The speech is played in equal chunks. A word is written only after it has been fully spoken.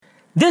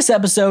This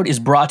episode is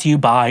brought to you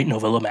by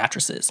Novilla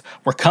Mattresses,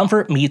 where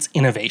comfort meets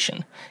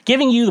innovation,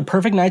 giving you the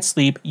perfect night's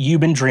sleep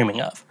you've been dreaming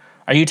of.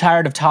 Are you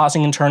tired of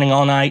tossing and turning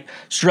all night,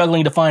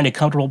 struggling to find a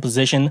comfortable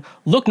position?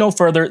 Look no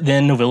further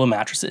than Novilla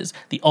Mattresses,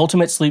 the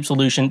ultimate sleep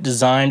solution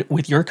designed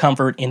with your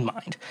comfort in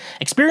mind.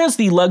 Experience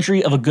the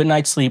luxury of a good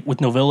night's sleep with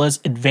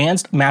Novilla's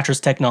advanced mattress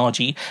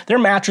technology. Their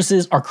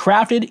mattresses are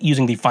crafted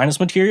using the finest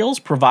materials,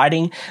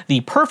 providing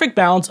the perfect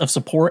balance of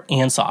support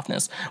and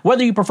softness.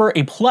 Whether you prefer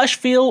a plush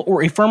feel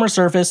or a firmer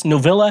surface,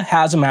 Novilla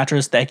has a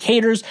mattress that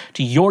caters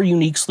to your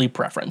unique sleep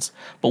preference.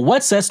 But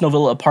what sets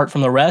Novilla apart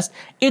from the rest?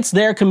 It's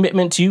their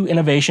commitment to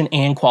innovation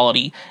and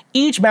quality.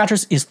 Each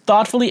mattress is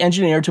thoughtfully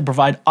engineered to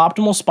provide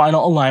optimal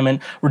spinal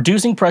alignment,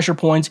 reducing pressure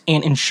points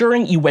and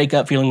ensuring you wake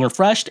up feeling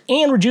refreshed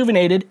and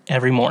rejuvenated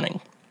every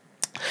morning.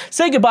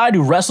 Say goodbye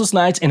to restless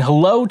nights and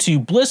hello to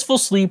blissful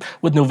sleep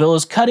with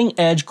Novilla's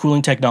cutting-edge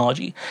cooling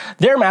technology.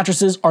 Their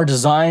mattresses are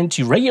designed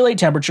to regulate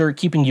temperature,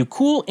 keeping you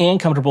cool and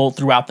comfortable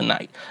throughout the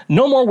night.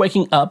 No more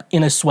waking up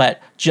in a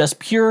sweat, just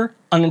pure,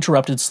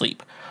 uninterrupted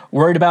sleep.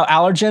 Worried about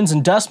allergens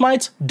and dust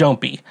mites? Don't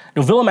be.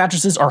 Novilla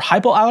mattresses are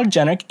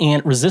hypoallergenic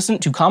and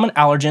resistant to common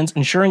allergens,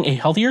 ensuring a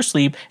healthier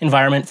sleep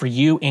environment for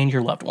you and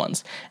your loved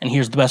ones. And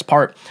here's the best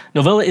part.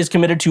 Novilla is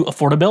committed to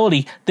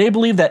affordability. They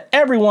believe that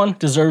everyone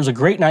deserves a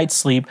great night's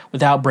sleep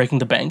without breaking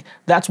the bank.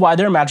 That's why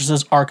their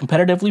mattresses are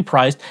competitively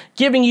priced,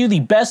 giving you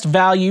the best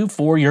value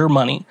for your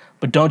money.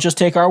 But don't just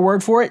take our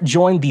word for it.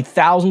 Join the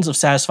thousands of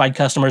satisfied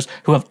customers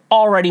who have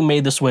already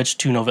made the switch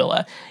to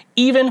Novilla.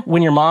 Even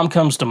when your mom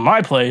comes to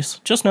my place,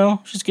 just know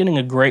she's getting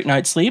a great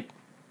night's sleep,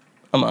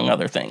 among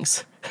other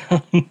things.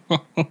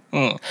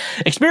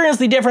 Experience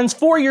the difference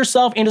for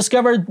yourself and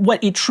discover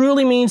what it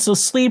truly means to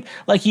sleep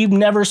like you've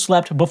never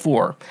slept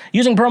before.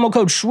 Using promo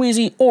code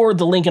Schweezy or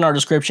the link in our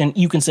description,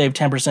 you can save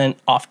 10%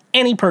 off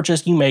any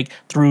purchase you make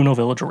through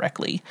Novilla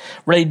directly.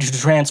 Ready to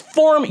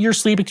transform your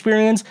sleep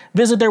experience?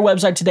 Visit their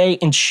website today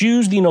and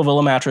choose the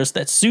Novilla mattress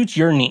that suits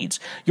your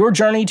needs. Your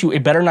journey to a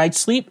better night's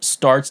sleep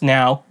starts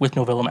now with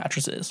Novilla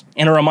mattresses.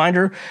 And a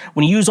reminder,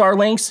 when you use our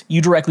links,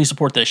 you directly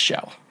support this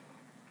show.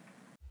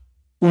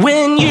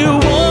 When you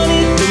want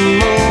it the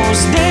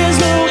most, there's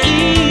no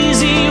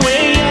easy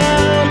way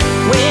out.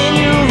 When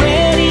you're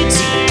ready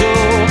to go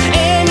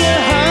and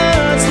your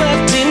heart's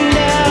left in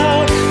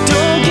doubt,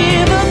 don't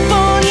give up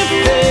on your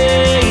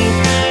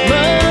faith.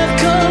 Love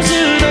comes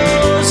to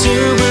those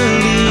who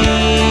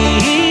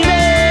believe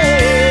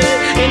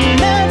it, and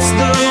that's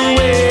the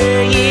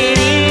way it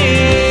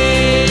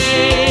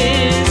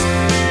is.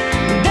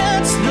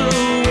 That's the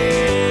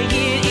way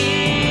it is.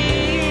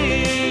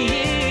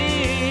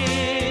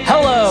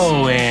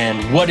 Hello,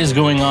 and what is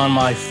going on,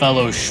 my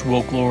fellow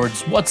Schwoke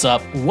Lords? What's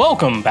up?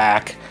 Welcome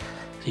back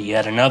to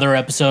yet another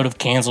episode of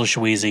Cancel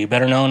Schweezy,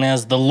 better known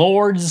as the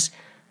Lord's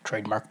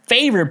trademark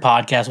favorite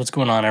podcast. What's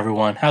going on,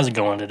 everyone? How's it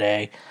going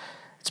today?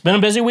 It's been a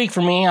busy week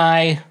for me.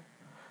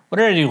 What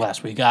did I do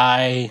last week?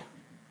 I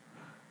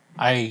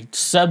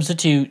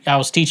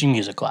was teaching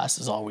music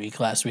classes all week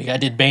last week. I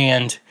did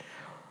band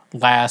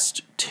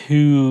last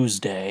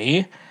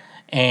Tuesday,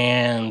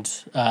 and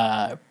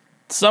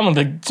some of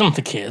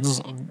the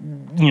kids,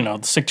 the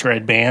 6th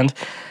grade band,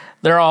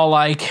 they're all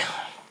like,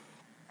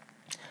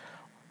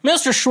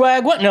 Mr.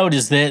 Schwag, what note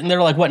is it? And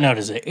they're like, what note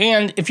is it?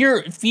 And if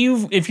you're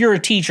a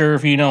teacher,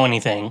 if you know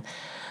anything,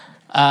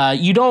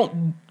 you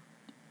don't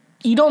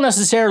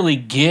necessarily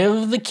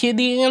give the kid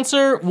the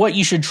answer. What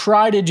you should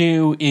try to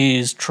do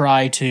is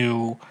try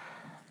to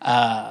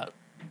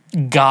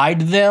guide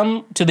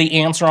them to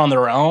the answer on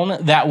their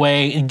own. That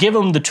way, give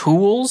them the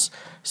tools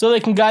so they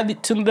can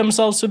guide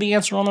themselves to the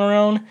answer on their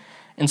own,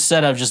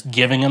 instead of just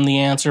giving them the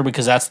answer,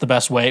 because that's the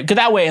best way. Because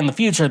that way, in the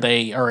future,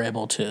 they are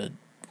able to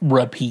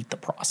repeat the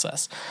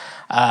process.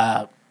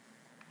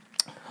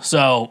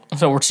 So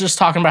we're just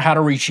talking about how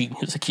to read sheet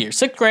music here.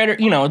 6th grader,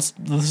 it's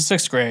the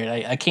 6th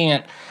grade. I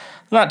can't,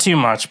 not too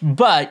much,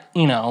 but,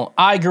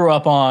 I grew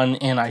up on,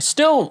 and I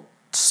still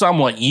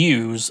somewhat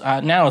use,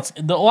 now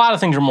a lot of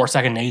things are more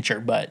second nature,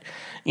 but,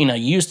 you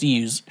used to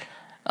use,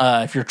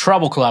 if you're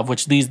Trouble Club,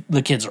 which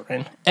the kids are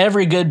in,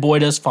 every good boy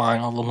does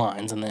fine, all the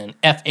lines, and then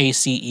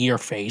FACE or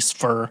face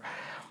for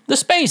the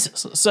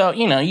spaces. So,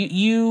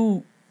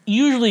 you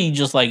usually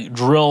just like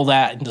drill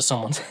that into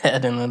someone's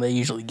head, and then they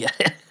usually get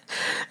it.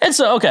 And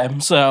so, okay,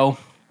 so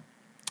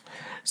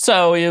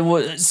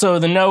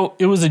the note,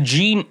 it was a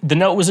G, the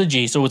note was a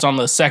G, so it's on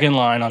the second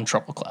line on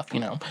Treble Clef,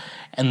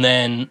 and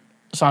then,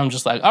 so I'm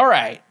just like, all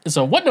right,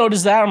 so what note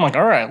is that? I'm like,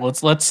 all right,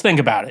 let's think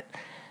about it.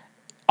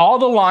 All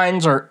the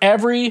lines are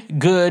every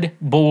good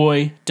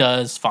boy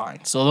does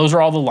fine. So those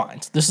are all the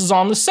lines. This is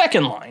on the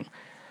second line.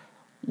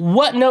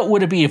 What note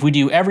would it be if we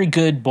do every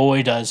good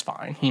boy does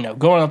fine?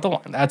 Going up the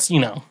line. That's,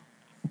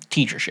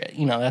 teacher shit.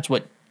 That's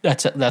what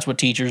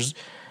teachers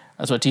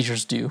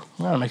do.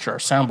 I gotta make sure our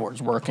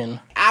soundboard's working.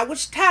 I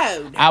was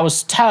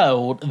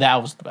told that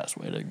was the best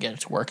way to get it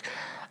to work.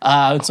 So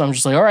I'm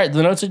just like, all right,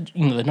 the note's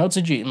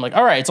a G. I'm like,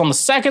 all right, it's on the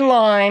second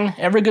line.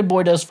 Every good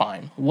boy does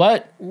fine.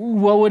 What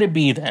would it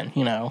be then?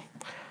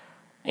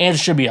 And it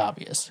should be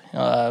obvious.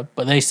 But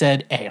they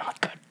said A. I'm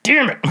like, God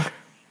damn it.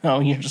 know,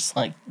 you're just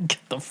like, get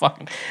the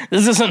fucking,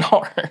 this isn't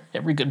hard.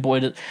 Every good boy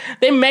does.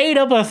 They made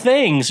up a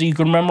thing so you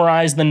can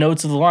memorize the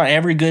notes of the line.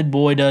 Every good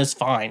boy does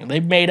fine.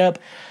 They've made up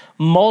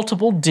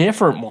multiple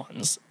different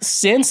ones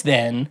since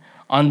then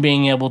on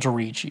being able to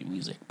read sheet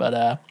music.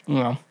 But, you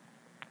know,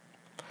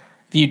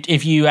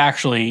 if you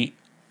actually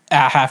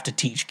have to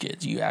teach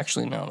kids, you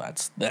actually know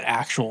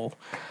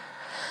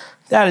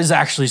that is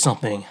actually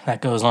something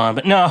that goes on.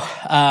 But no,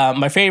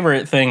 my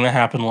favorite thing that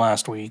happened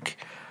last week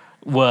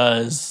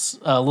was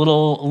a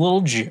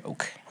little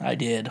joke I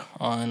did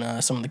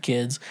on some of the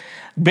kids.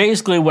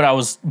 Basically, what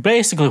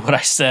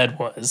I said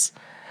was,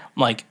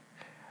 like,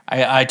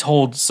 I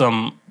told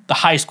the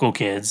high school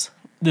kids.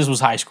 This was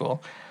high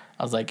school.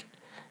 I was like,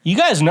 you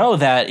guys know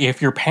that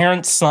if your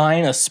parents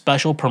sign a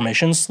special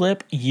permission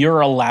slip, you're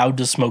allowed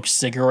to smoke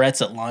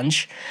cigarettes at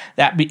lunch.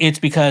 It's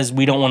because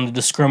we don't want to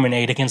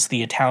discriminate against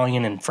the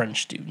Italian and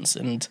French students.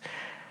 And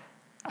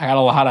I got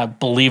a lot of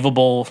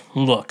believable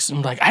looks.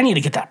 I'm like, I need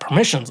to get that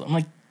permission. I'm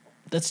like,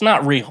 that's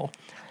not real.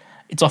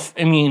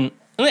 I mean,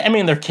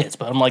 they're kids,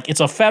 but I'm like, it's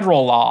a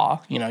federal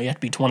law. You know, you have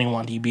to be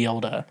 21 to be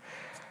able to.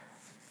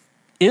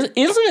 Isn't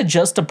it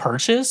just to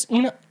purchase?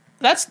 You know,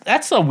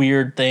 that's a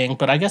weird thing,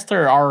 but I guess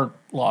there are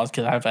laws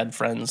because I've had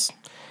friends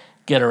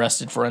get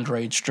arrested for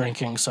underage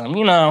drinking. So,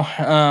 you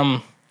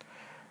know,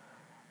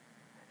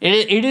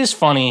 it is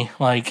funny.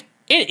 Like,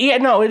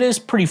 it is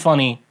pretty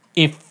funny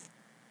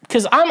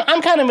because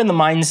I'm kind of in the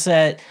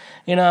mindset,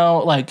 you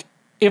know, like,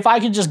 if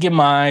I could just give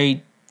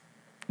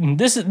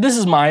this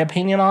is my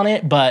opinion on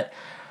it, but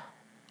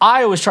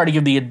I always try to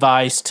give the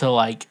advice to,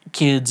 like,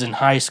 kids in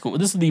high school.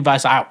 This is the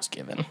advice I was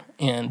given,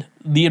 and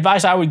the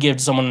advice I would give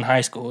to someone in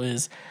high school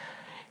is,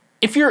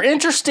 if you're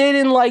interested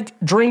in, like,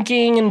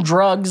 drinking and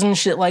drugs and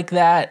shit like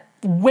that,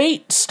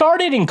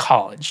 start it in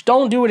college.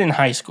 Don't do it in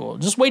high school.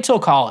 Just wait till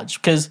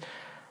college, because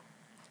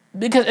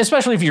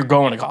especially if you're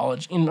going to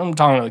college, and I'm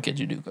talking to the kids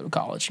who do go to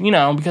college, you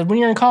know, because when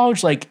you're in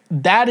college, like,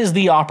 that is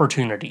the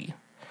opportunity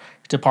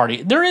to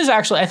party. There is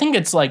actually, I think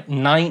it's like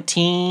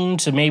 19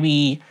 to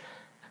maybe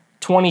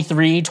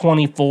 23,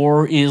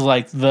 24 is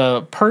like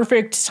the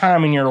perfect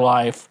time in your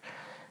life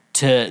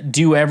to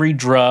do every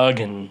drug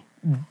and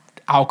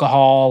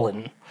alcohol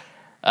and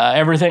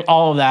everything,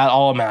 all of that,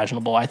 all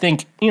imaginable. I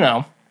think, you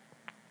know,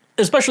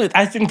 especially,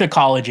 I think the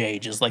college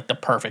age is like the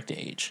perfect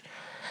age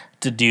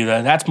to do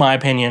that. That's my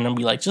opinion. And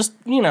be like, just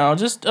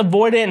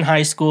avoid it in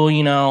high school,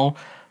 you know,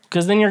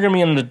 because then you're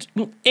going to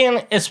be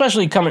and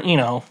especially coming, you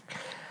know,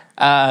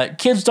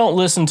 kids don't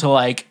listen to,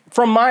 like,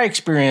 from my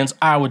experience,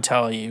 I would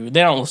tell you, they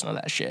don't listen to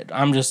that shit.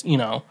 I'm just, you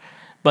know,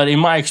 but in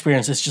my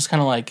experience, it's just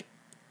kind of like,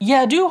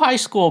 yeah, do high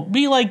school,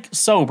 be, like,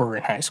 sober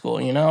in high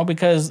school, you know,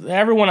 because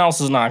everyone else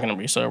is not going to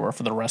be sober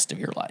for the rest of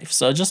your life.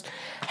 So just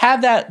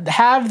have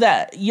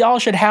that, y'all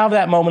should have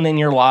that moment in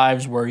your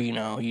lives where, you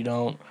know, you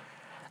don't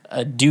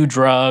do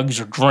drugs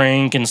or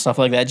drink and stuff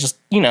like that. Just,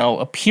 you know,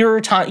 a pure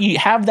time, you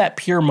have that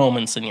pure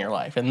moments in your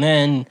life, and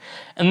then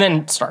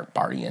start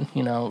partying,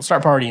 you know,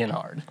 start partying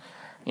hard.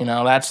 You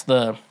know, that's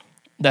the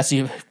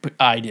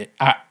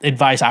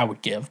advice I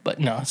would give. But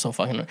no, it's so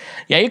fucking,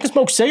 yeah, you can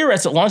smoke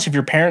cigarettes at lunch if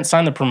your parents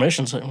sign the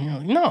permission. So, you know,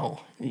 no,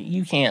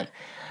 you can't.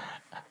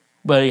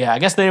 But yeah, I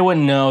guess they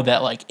wouldn't know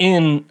that, like,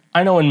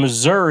 I know in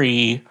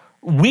Missouri,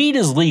 weed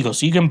is legal,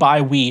 so you can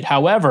buy weed.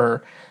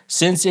 However,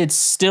 since it's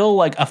still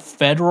like a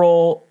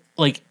federally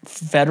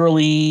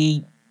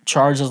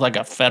charged as like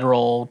a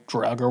federal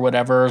drug or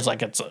whatever, it's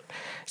like it's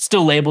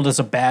still labeled as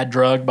a bad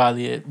drug by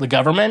the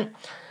government.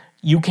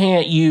 You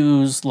can't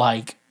use,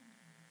 like,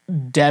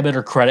 debit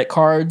or credit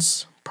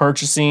cards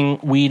purchasing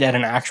weed at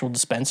an actual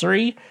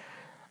dispensary.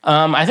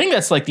 I think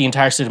that's, like, the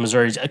entire state of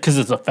Missouri, because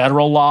it's a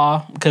federal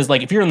law. Because,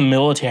 like, if you're in the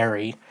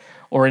military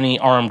or any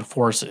armed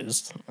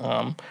forces,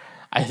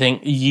 I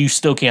think you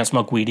still can't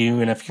smoke weed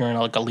even if you're in,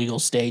 like, a legal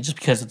state, just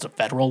because it's a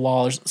federal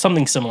law. There's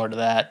something similar to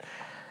that,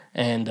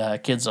 and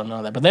kids don't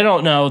know that. But they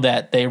don't know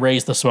that they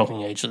raised the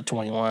smoking age to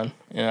 21.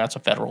 You know, that's a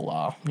federal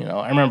law. You know,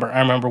 I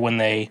remember when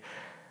they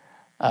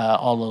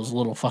all those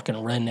little fucking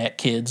redneck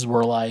kids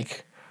were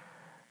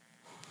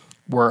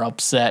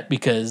upset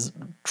because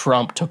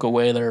Trump took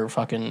away their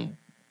fucking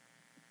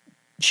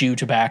chew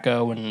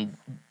tobacco and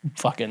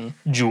fucking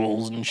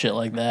jewels and shit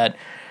like that.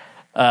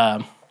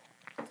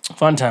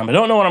 Fun time. I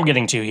don't know what I'm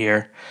getting to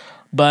here,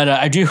 but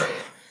I do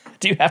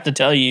have to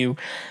tell you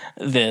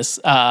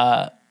this.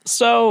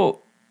 So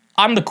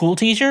I'm the cool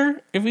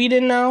teacher, if you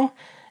didn't know,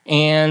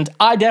 and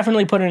I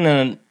definitely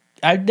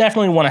I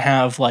definitely want to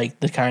have,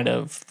 like, the kind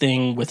of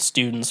thing with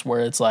students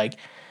where it's like,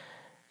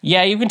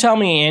 yeah, you can tell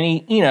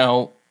me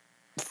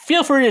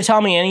feel free to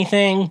tell me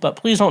anything, but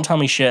please don't tell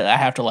me shit I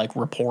have to, like,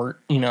 report,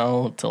 you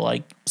know, to,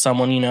 like,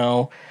 someone, you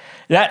know.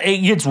 That, it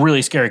gets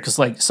really scary because,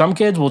 like, some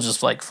kids will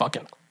just, like,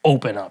 fucking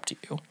open up to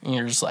you. And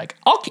you're just like,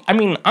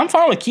 I'm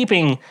fine with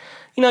keeping,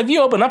 you know, if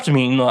you open up to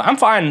me, you know, I'm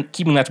fine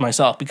keeping that to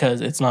myself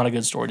because it's not a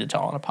good story to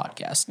tell on a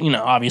podcast, you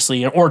know,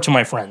 obviously, or to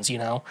my friends, you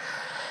know.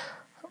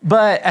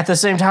 But at the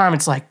same time,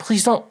 it's like,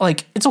 please don't,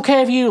 like, it's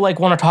okay if you, like,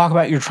 want to talk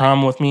about your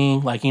trauma with me.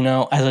 Like,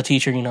 as a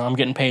teacher, I'm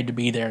getting paid to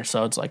be there.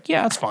 So it's like,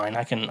 yeah, it's fine.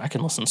 I can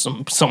listen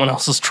to someone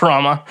else's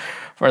trauma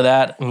for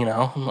that,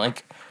 I'm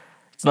like,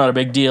 it's not a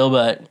big deal.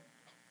 But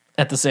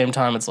at the same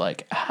time, it's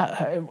like,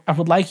 I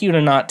would like you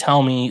to not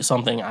tell me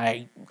something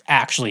I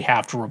actually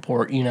have to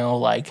report,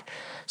 like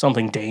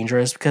something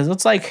dangerous. Because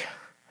it's like,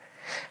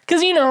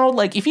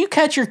 like, if you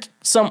catch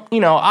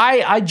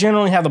I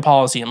generally have the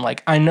policy. I'm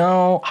like, I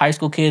know high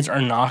school kids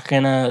are not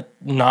gonna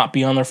not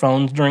be on their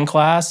phones during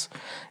class,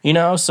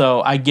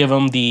 so I give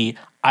them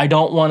I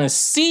don't want to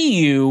see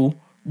you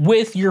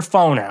with your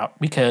phone out,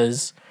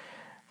 because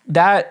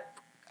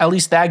at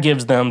least that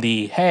gives them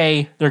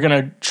hey, they're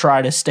gonna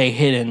try to stay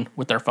hidden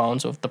with their phone.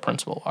 So if the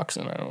principal walks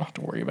in, I don't have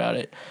to worry about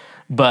it.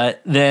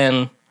 But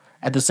then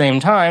at the same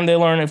time, they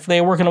learn if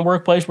they work in a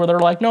workplace where they're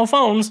like, no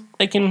phones,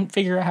 they can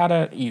figure out how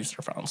to use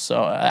their phones.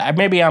 So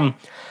maybe I'm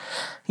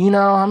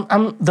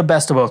the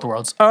best of both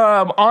worlds.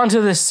 On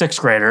to this sixth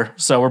grader.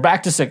 So we're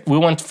back to sixth. We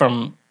went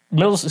from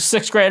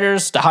sixth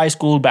graders to high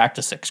school, back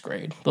to sixth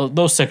grade.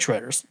 Those sixth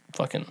graders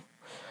fucking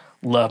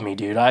love me,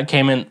 dude. I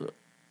came in,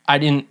 I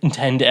didn't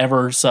intend to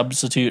ever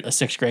substitute a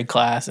sixth grade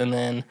class, and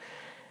then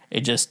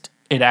it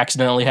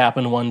accidentally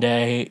happened one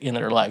day, and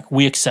they're like,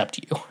 we accept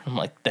you. I'm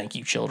like, thank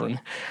you, children.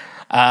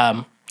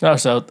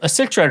 So a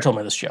sixth grader told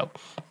me this joke.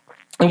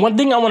 And one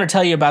thing I want to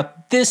tell you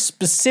about this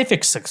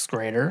specific sixth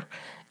grader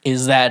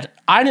is that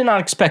I did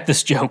not expect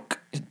this joke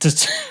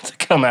to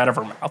come out of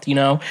her mouth.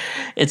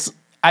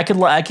 I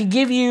could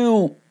give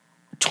you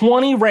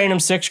 20 random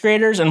sixth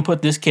graders and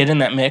put this kid in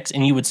that mix,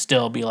 and you would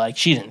still be like,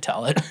 she didn't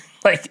tell it.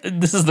 Like,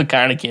 this is the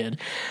kind of kid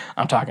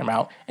I'm talking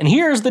about. And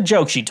here's the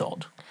joke she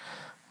told.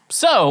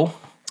 So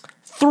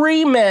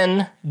 3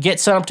 men get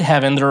sent up to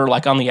heaven. They're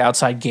like on the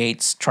outside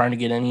gates trying to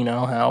get in,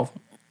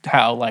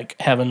 how like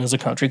heaven is a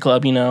country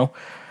club,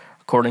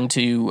 according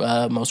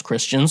to most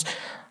Christians.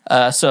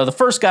 So the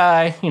first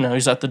guy,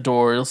 he's at the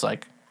door. It's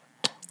like,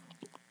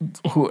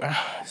 who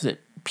is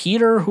it?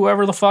 Peter,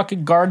 whoever the fuck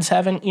guards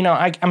heaven.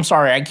 I'm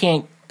sorry, I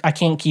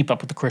can't keep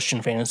up with the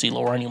Christian fantasy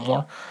lore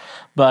anymore.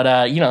 But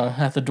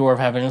at the door of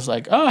heaven is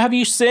like, oh, have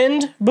you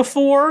sinned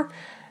before?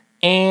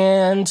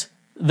 And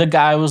the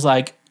guy was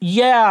like,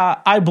 yeah,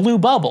 I blew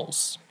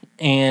bubbles.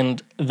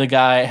 And the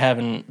guy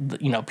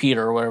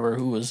Peter or whatever,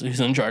 who's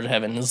in charge of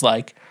heaven, is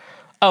like,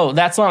 oh,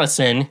 that's not a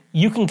sin.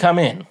 You can come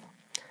in.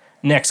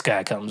 Next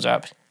guy comes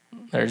up.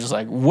 They're just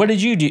like, what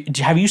did you do?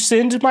 Have you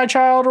sinned, my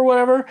child, or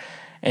whatever?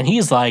 And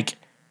he's like,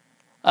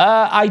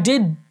 I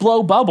did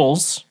blow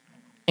bubbles.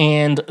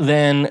 And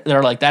then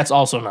they're like, that's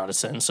also not a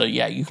sin. So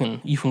yeah, you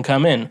can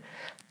come in.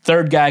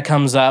 Third guy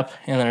comes up,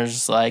 and they're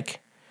just like,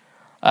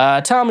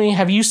 tell me,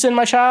 have you sinned,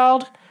 my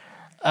child?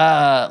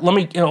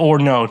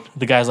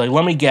 The guy's like,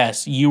 let me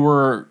guess, you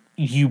were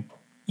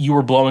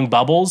blowing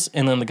bubbles?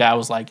 And then the guy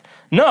was like,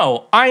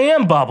 no, I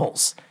am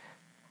Bubbles.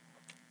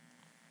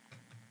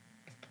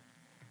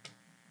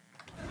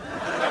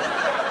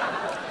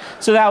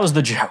 So that was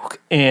the joke,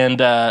 and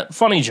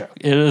funny joke.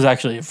 It was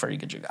actually a pretty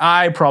good joke.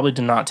 I probably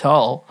did not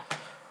tell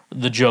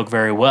the joke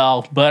very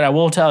well, but I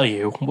will tell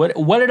you,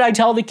 what did I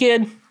tell the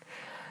kid?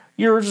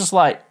 You were just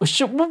like, what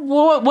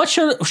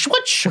should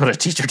a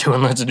teacher do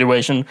in that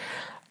situation?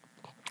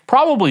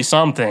 Probably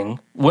something.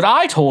 What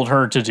I told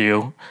her to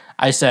do,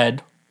 I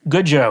said,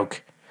 good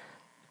joke.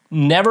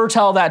 Never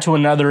tell that to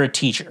another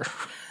teacher.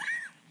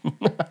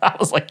 I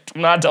was like, do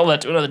not tell that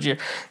to another teacher.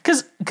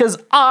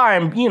 Because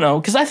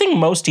I think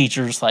most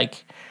teachers,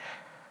 like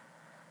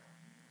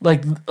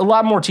a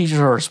lot more teachers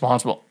are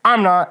responsible.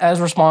 I'm not as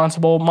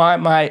responsible.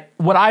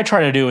 What I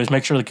try to do is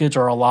make sure the kids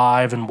are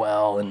alive and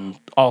well, and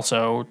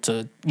also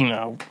to,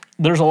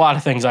 there's a lot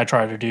of things I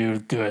try to do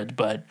good,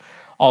 but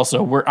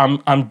also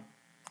I'm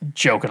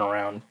joking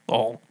around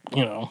the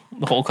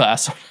whole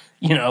class.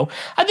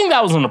 I think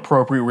that was an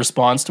appropriate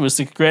response to a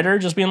sixth grader,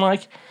 just being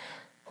like,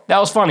 that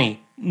was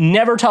funny.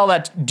 Never tell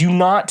that. Do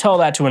not tell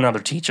that to another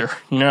teacher,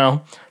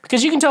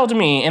 because you can tell it to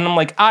me, and I'm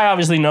like, I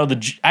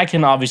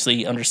can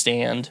obviously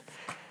understand.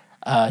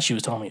 She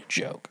was telling me a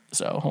joke,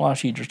 so a lot of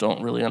teachers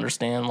don't really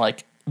understand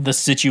like the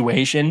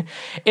situation.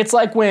 It's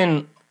like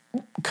when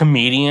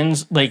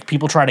comedians, like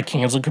people try to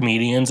cancel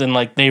comedians, and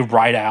like they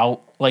write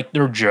out like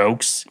their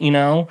jokes.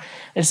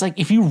 It's like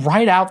if you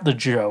write out the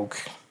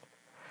joke,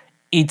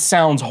 it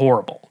sounds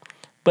horrible,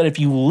 but if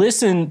you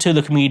listen to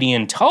the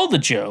comedian tell the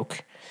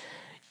joke,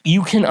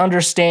 you can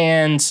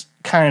understand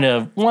kind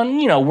of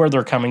where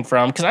they're coming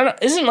from. Because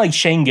isn't like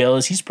Shane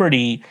Gillis, he's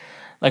pretty,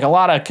 like a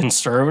lot of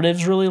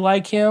conservatives really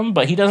like him,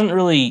 but he doesn't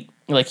really,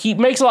 like he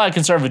makes a lot of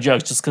conservative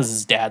jokes just because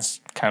his dad's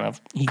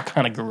he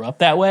kind of grew up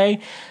that way.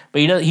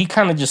 But he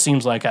kind of just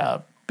seems like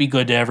a be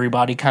good to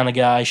everybody kind of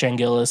guy, Shane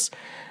Gillis.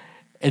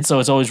 And so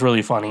it's always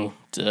really funny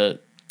to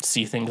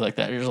see things like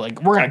that. You're just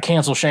like, we're going to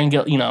cancel Shane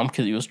Gillis,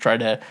 because he was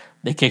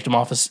they kicked him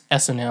off of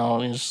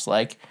SNL, and he's just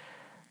like,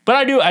 but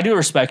I do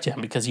respect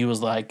him, because he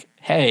was like,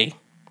 hey,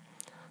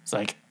 it's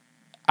like,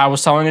 I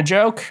was telling a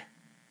joke.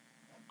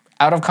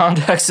 Out of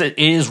context, it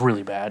is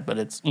really bad, but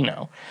it's,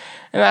 and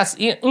that's,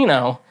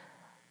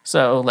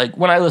 So, like,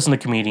 when I listen to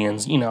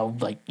comedians,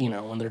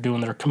 when they're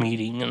doing their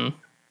comedian and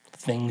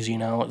things,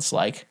 it's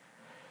like,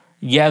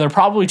 yeah, they're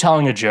probably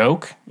telling a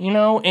joke,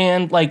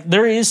 and, like,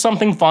 there is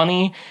something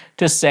funny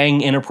to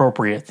saying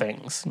inappropriate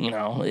things,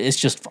 it's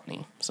just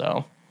funny,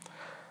 so,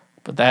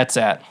 but that's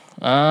it.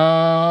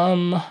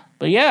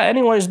 But yeah,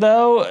 anyways,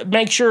 though,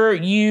 make sure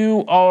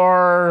you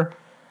are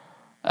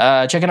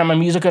checking out my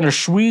music under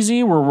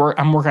Schweezy.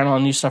 I'm working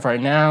on new stuff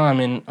right now.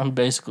 I'm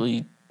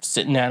basically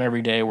sitting down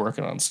every day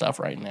working on stuff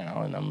right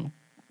now, and I'm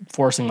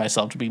forcing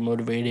myself to be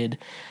motivated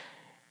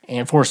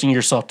and forcing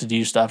yourself to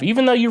do stuff.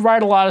 Even though you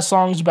write a lot of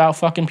songs about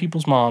fucking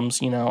people's moms,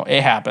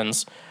 it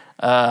happens.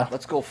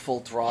 Let's go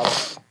full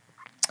throttle.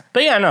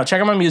 But yeah, no, check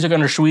out my music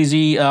under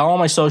Schweezy. All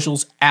my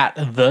socials at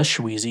the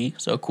Schweezy.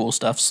 So cool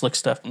stuff, slick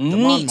stuff,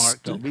 neat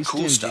stuff. Don't be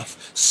cool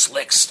stuff,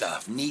 slick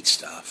stuff, neat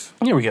stuff.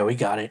 Here we go, we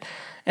got it.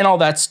 And all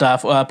that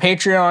stuff.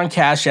 Patreon,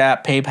 Cash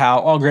App, PayPal,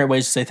 all great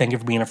ways to say thank you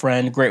for being a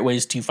friend. Great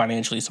ways to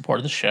financially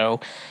support the show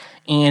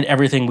and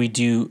everything we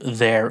do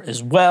there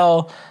as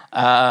well.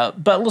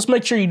 But let's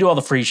make sure you do all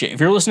the free shit. If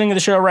you're listening to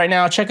the show right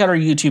now, check out our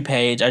YouTube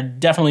page. I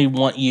definitely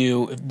want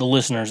you, the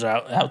listeners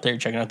out there,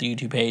 checking out the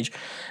YouTube page,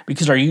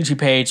 because our YouTube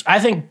page, I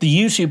think the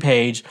YouTube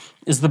page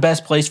is the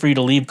best place for you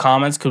to leave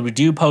comments, because we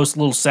do post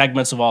little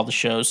segments of all the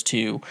shows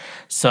too.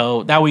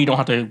 So that way you don't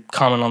have to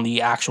comment on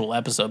the actual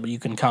episode, but you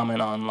can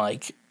comment on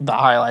like the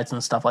highlights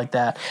and stuff like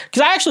that.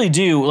 Because I actually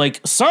do,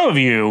 like, some of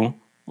you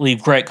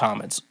leave great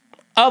comments.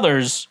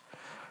 Others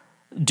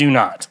do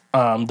not.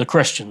 The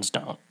Christians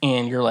don't.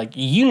 And you're like,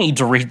 you need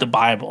to read the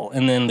Bible.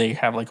 And then they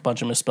have like a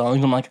bunch of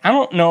misspellings. I'm like, I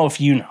don't know if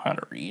you know how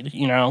to read,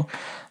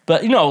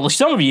 But, like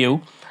some of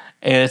you,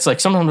 and it's like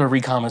sometimes I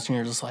read comments and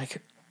you're just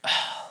like,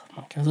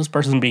 oh, is this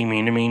person being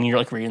mean to me? And you're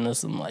like reading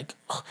this and like,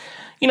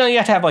 you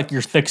have to have like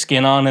your thick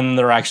skin on, and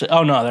they're actually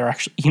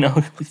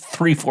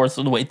 3/4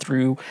 of the way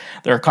through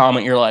their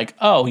comment. You're like,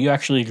 oh, you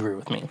actually agree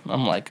with me.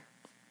 I'm like,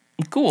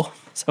 cool.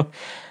 So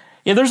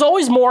yeah, there's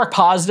always more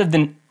positive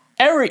than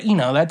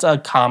that's a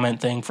common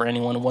thing for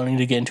anyone wanting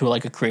to get into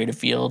like a creative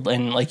field,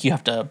 and like you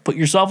have to put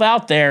yourself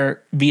out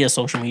there via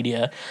social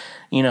media.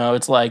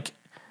 It's like,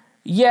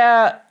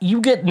 yeah,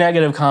 you get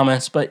negative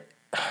comments, but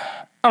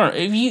I don't know,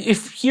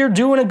 if you're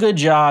doing a good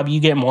job, you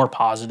get more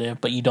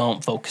positive, but you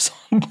don't focus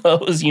on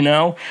those.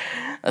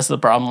 That's the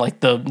problem. Like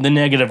the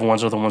negative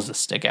ones are the ones that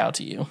stick out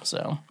to you.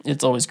 So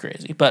it's always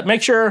crazy. But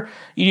make sure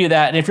you do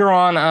that. And if you're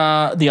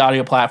on the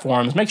audio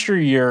platforms, make sure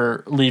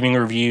you're leaving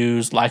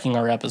reviews, liking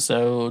our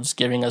episodes,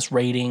 giving us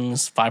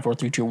ratings, 5, 4,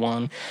 3, 2,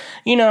 1.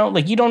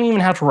 Like you don't even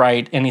have to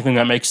write anything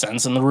that makes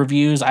sense in the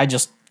reviews. I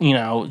just,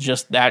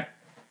 just that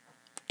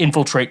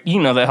infiltrate,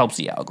 that helps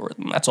the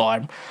algorithm. That's all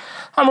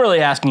I'm really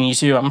asking you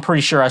to. I'm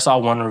pretty sure I saw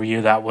one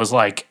review that was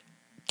like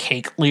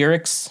Cake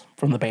lyrics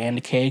from the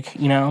band Cake,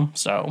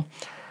 so...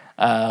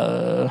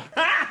 Got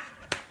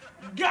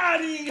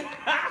him!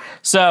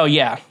 So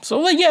yeah,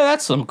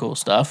 that's some cool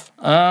stuff.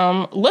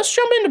 Let's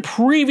jump into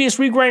previous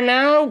week right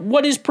now.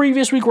 What is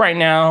previous week right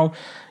now?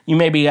 You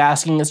may be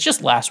asking. It's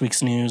just last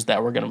week's news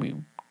that we're going to be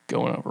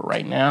going over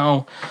right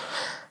now.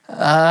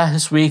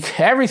 This week,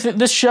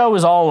 this show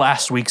is all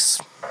last week's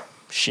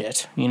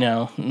shit,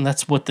 and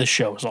that's what this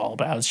show is all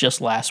about. It's just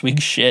last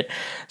week's shit.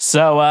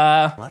 So,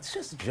 let's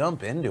just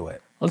jump into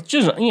it. Let's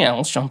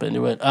jump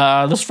into it.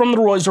 This is from the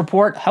Roy's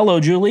Report. Hello,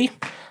 Julie.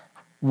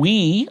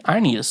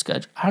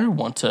 I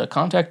want to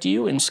contact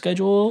you and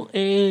schedule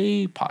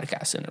a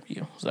podcast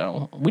interview.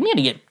 So we need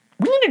to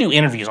do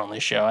interviews on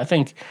this show. I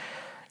think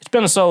it's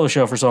been a solo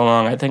show for so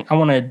long. I think I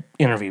want to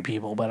interview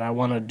people, but I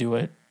want to do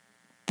it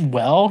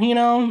well,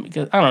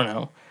 because I don't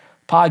know.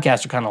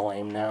 Podcasts are kind of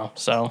lame now.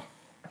 So,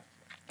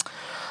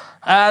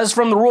 as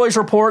from the Roy's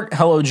Report,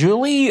 hello,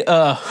 Julie.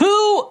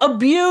 Who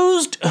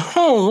abused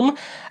whom?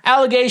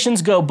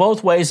 Allegations go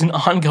both ways in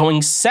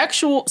ongoing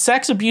sex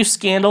abuse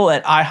scandal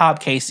at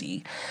IHOP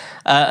KC.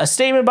 A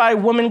statement by a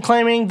woman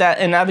claiming that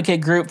an advocate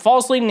group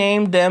falsely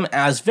named them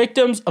as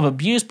victims of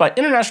abuse by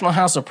International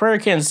House of Prayer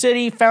Kansas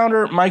City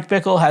founder Mike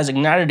Bickle has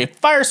ignited a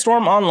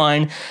firestorm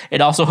online. It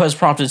also has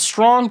prompted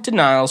strong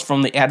denials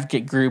from the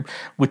advocate group,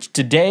 which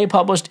today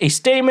published a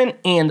statement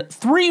and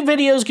 3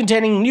 videos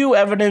containing new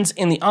evidence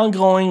in the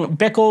ongoing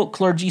Bickle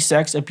clergy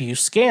sex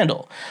abuse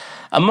scandal.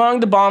 Among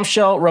the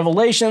bombshell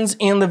revelations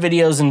in the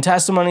videos and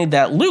testimony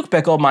that Luke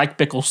Bickle, Mike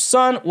Bickle's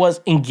son,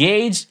 was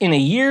engaged in a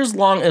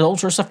years-long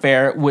adulterous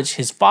affair, which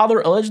his father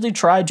allegedly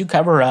tried to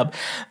cover up.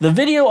 The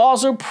video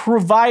also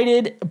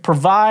provide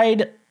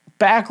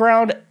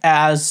background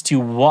as to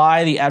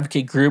why the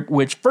advocate group,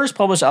 which first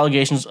published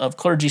allegations of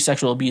clergy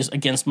sexual abuse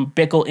against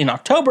Bickle in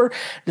October,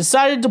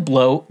 decided to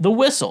blow the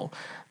whistle.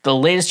 The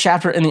latest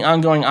chapter in the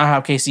ongoing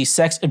IHOP KC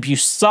sex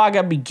abuse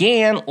saga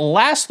began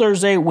last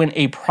Thursday when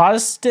a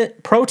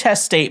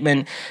protest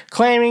statement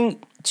claiming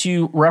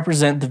to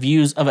represent the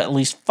views of at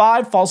least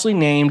 5 falsely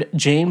named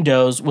Jane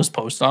Does was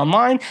posted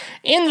online.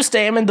 In the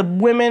statement, the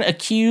women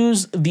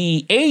accuse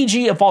the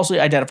AG of falsely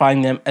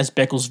identifying them as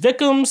Bickle's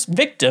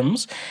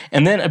victims,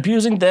 and then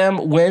abusing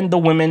them when the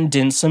women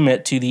didn't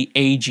submit to the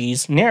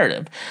AG's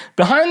narrative.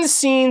 Behind the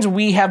scenes,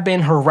 we have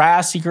been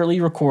harassed, secretly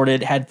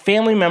recorded, had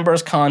family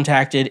members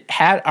contacted,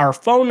 had our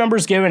phone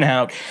numbers given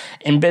out,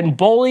 and been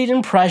bullied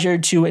and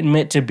pressured to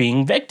admit to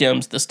being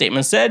victims, the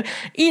statement said.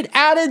 It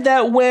added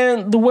that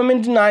when the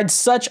women denied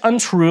such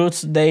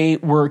untruths, they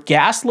were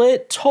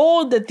gaslit,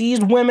 told that these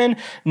women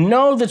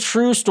know the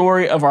true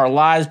story of our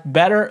lives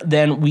better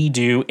than we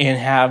do, and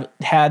have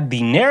had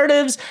the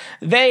narratives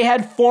they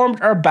had formed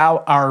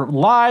about our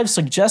lives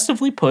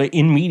suggestively put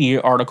in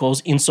media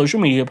articles, in social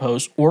media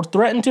posts, or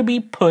threatened to be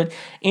put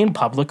in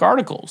public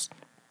articles.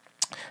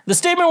 The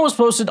statement was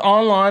posted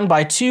online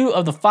by 2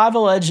 of the 5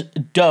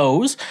 alleged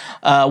does.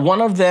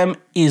 One of them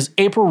is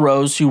April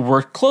Rose, who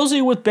worked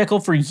closely with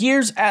Bickle for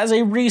years as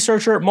a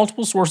researcher.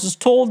 Multiple sources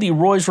told the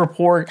Roy's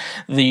report.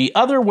 The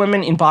other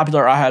women in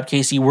popular IHOP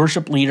KC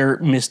worship leader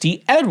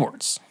Misty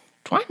Edwards.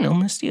 Do I know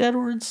Misty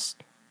Edwards?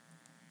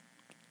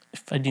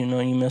 If I do know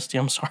you, Misty,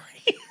 I'm sorry.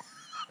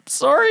 I'm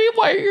sorry.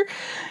 Why are you...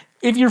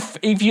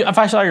 If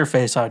I saw your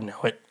face, I'd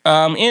know it.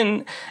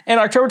 In an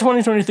October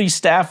 2023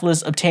 staff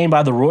list obtained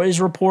by the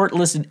Roy's report,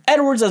 listed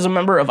Edwards as a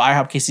member of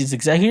IHOP KC's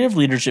executive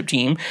leadership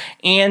team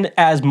and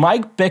as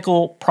Mike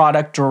Bickle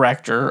product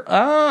director.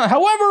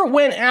 However,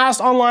 when asked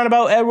online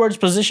about Edwards'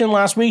 position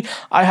last week,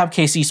 IHOP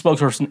KC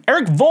spokesperson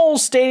Eric Voles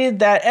stated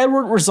that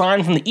Edward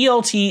resigned from the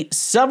ELT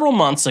several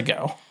months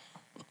ago.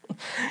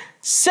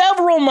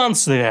 Several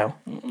months ago.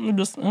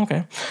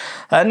 Okay.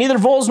 Neither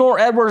Voles nor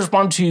Edwards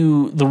responded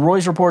to the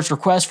Roy's report's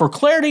request for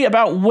clarity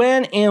about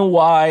when and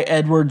why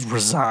Edwards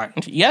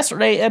resigned.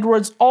 Yesterday,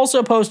 Edwards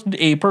also posted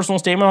a personal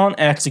statement on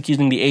X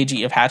accusing the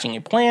AG of hatching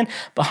a plan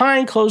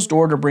behind closed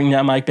door to bring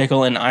down Mike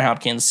Bickle in IHOP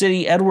Kansas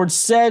City. Edwards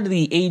said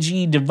the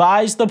AG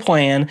devised the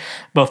plan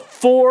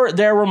before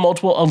there were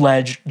multiple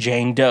alleged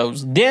Jane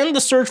Does. Then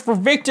the search for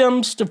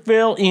victims to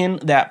fill in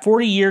that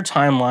 40-year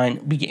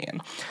timeline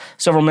began.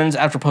 Several minutes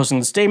after posting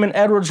the statement,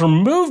 Edwards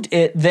removed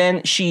it,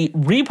 then she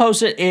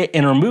reposted it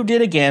and removed it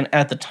again.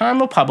 At the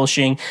time of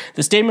publishing,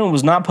 the statement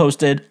was not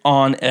posted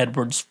on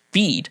Edwards'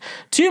 feed.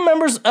 2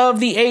 members of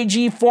the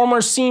AG,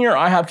 former senior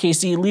IHOP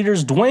KC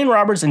leaders Dwayne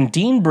Roberts and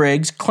Dean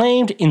Briggs,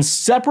 claimed in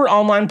separate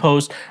online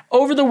posts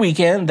over the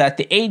weekend that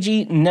the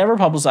AG never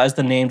publicized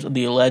the names of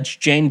the alleged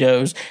Jane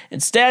Does.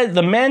 Instead,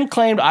 the men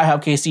claimed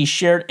IHOP KC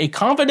shared a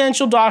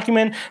confidential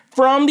document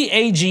from the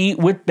AG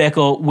with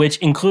Bickle, which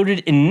included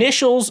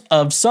initials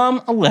of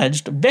some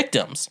alleged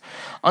victims.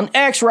 On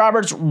X,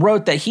 Roberts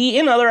wrote that he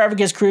and other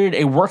advocates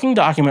created a working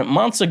document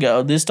months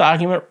ago. This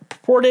document,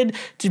 purported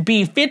to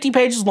be 50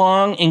 pages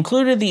long,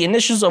 included the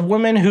initials of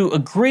women who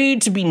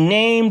agreed to be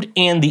named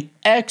and the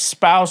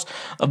ex-spouse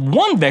of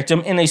one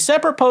victim. In a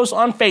separate post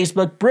on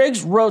Facebook,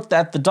 Briggs wrote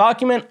that the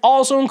document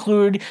also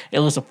included a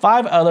list of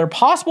 5 other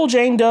possible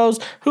Jane Does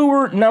who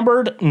were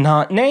numbered,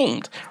 not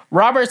named.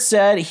 Roberts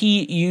said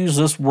he used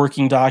this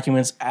working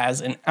documents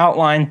as an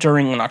outline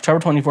during an October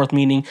 24th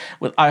meeting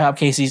with IHOP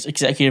KC's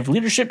executive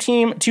leadership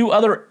team, 2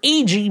 other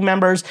AG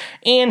members,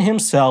 and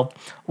himself.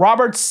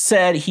 Roberts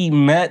said he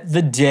met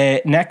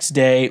the next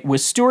day with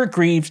Stuart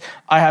Greaves,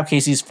 IHOP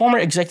KC's former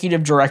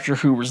executive director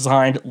who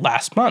resigned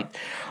last month.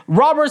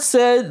 Roberts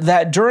said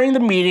that during the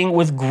meeting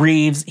with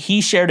Greaves,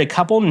 he shared a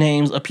couple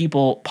names of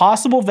people,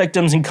 possible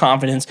victims in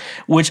confidence,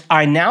 which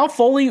I now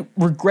fully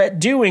regret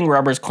doing.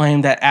 Roberts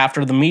claimed that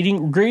after the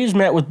meeting, Greaves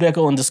met with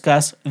Bickle and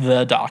discussed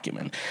the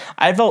document.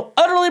 I felt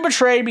utterly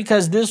betrayed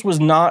because this was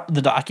not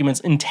the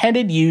document's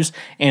intended use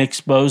and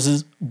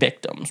exposes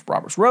victims.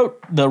 Roberts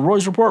wrote, the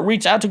Roy's report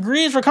reached out to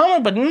Greaves for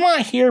comment, but did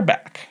not hear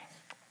back.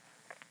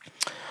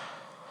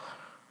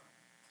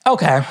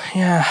 Okay,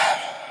 yeah.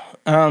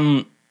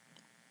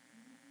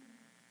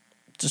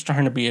 Just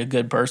trying to be a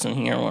good person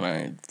here when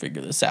I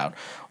figure this out,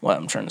 what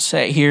I'm trying to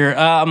say here.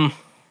 I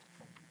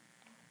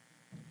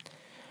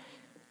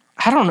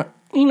don't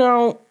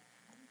know,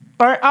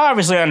 I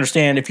obviously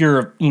understand if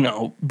you're,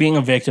 being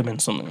a victim in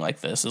something like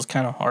this is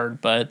kind of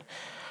hard, but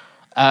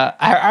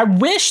I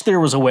wish there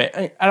was a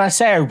way, and I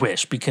say I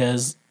wish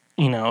because,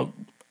 in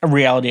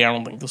reality, I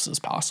don't think this is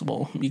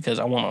possible because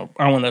I want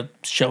to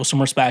show some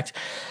respect,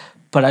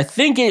 but I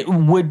think it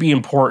would be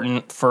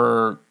important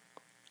for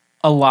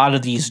a lot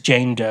of these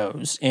Jane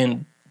Does,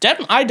 and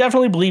I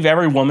definitely believe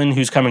every woman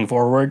who's coming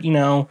forward,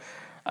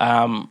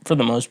 for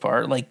the most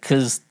part,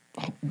 because,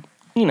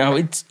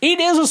 it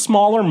is a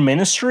smaller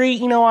ministry,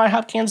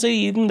 IHOP Kansas City,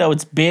 even though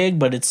it's big,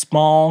 but it's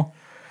small.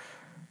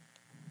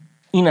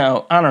 I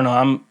don't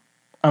know,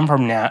 I'm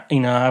from,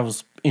 I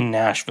was in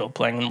Nashville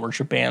playing in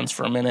worship bands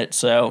for a minute,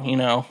 so,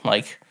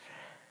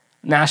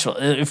 Nashville,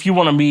 if you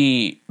want to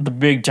be the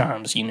big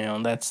times,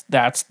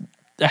 that's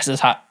as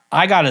high,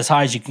 I got as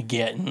high as you could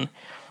get in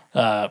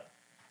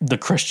the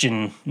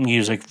Christian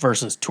music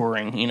versus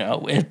touring,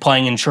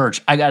 playing in church.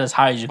 I got as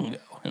high as you can go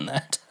in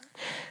that.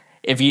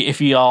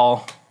 If you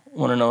all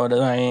want to know what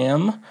I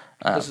am,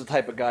 this is the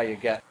type of guy you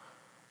get.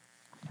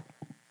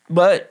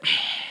 But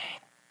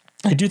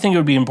I do think it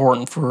would be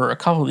important for a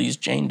couple of these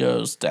Jane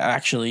Does to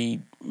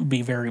actually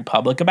be very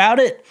public about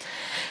it.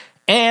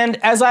 And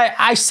as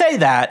I say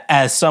that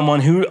as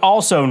someone who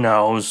also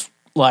knows,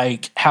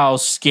 like, how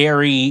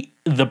scary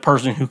the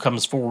person who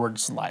comes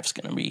forward's life's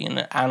going to be,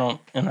 and I don't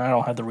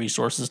have the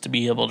resources to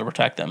be able to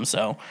protect them.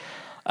 So,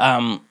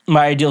 my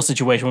ideal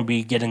situation would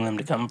be getting them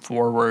to come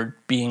forward,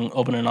 being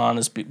open and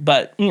honest.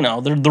 But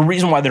the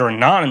reason why they're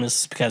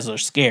anonymous is because they're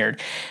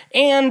scared,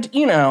 and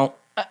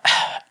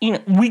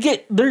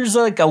there's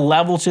like a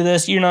level to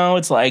this.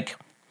 It's like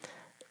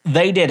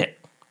they did it.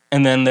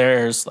 And then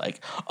there's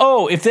like,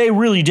 oh, if they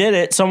really did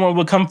it, someone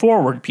would come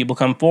forward. People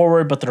come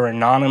forward, but they're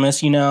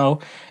anonymous, And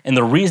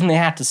the reason they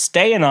have to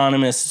stay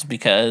anonymous is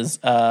because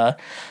a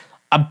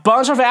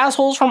bunch of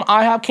assholes from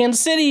IHOP Kansas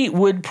City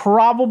would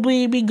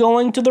probably be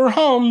going to their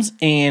homes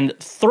and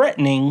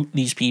threatening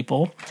these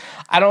people.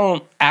 I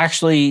don't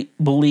actually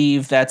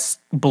believe that's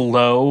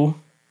below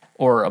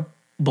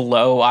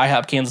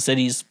IHOP Kansas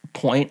City's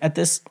point at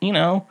this,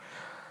 when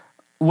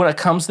it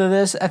comes to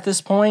this at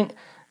this point,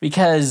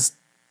 because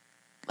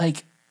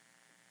like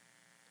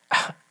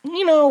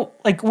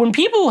when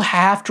people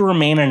have to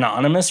remain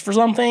anonymous for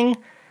something,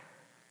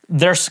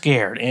 they're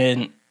scared.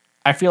 And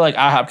I feel like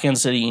IHOP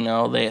Kansas City,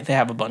 they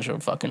have a bunch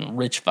of fucking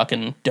rich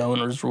fucking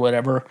donors or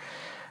whatever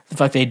the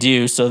fuck they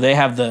do. So they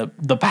have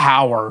the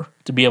power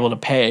to be able to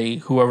pay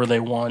whoever they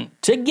want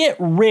to get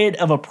rid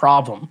of a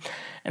problem.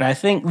 And I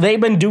think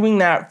they've been doing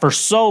that for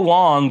so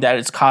long that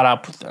it's caught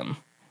up with them.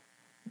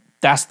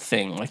 That's the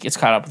thing. Like, it's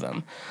caught up with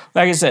them.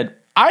 Like I said,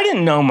 I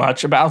didn't know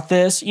much about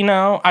this,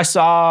 I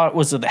saw,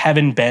 was it the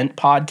Heaven Bent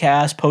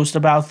podcast post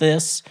about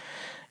this?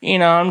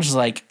 I'm just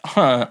like,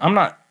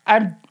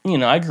 I've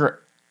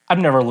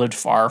never lived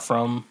far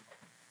from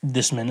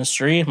this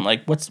ministry. I'm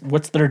like,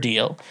 what's their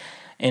deal?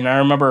 And I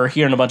remember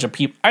hearing a bunch of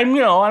people, and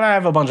I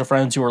have a bunch of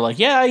friends who were like,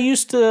 yeah, I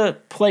used to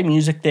play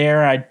music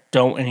there. I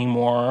don't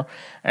anymore.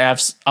 And I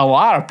have a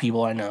lot of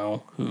people I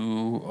know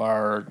who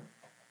are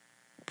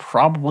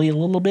probably a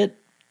little bit,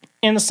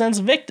 in a sense,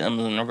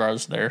 victims in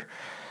regards to their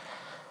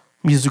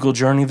musical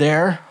journey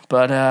there.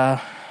 But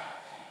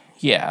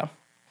yeah,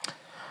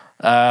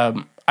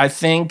 I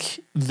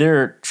think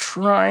they're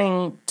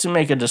trying to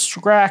make a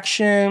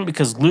distraction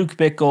because Luke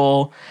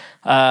Bickle,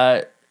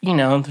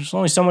 there's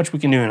only so much we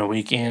can do in a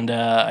week. And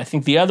I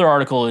think the other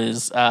article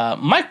is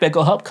Mike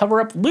Bickle helped cover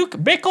up Luke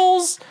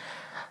Bickle's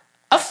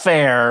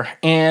affair.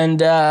 And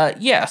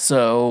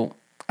so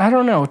I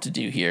don't know what to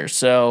do here.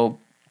 So,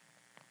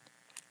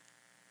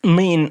 I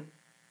mean,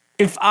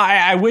 if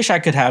I wish I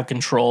could have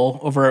control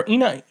over,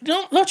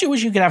 don't you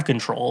wish you could have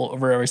control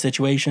over every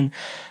situation?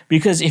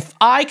 Because if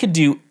I could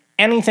do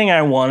anything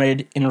I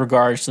wanted in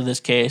regards to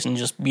this case and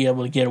just be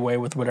able to get away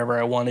with whatever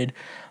I wanted,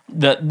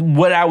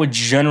 what I would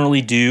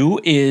generally do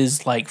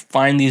is like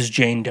find these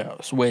Jane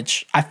Does,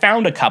 which I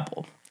found a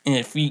couple. And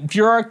if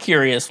you're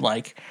curious,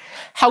 like,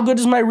 how good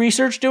is my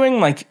research doing?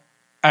 Like,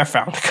 I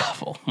found a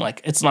couple.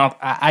 Like, it's not,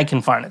 I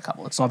can find a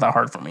couple. It's not that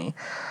hard for me.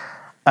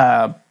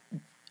 I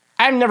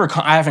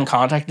haven't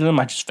contacted them.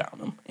 I just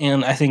found them.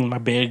 And I think my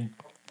big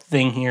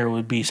thing here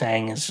would be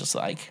saying is just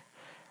like,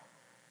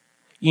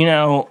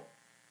 if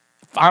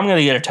I'm going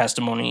to get a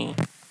testimony,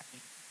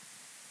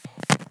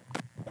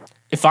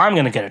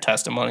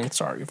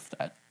 sorry if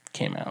that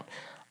came out,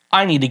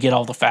 I need to get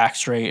all the facts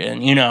straight.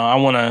 And, I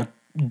want to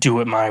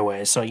do it my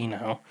way. So,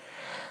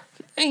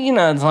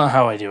 it's not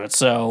how I do it.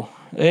 So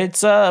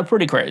it's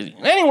pretty crazy.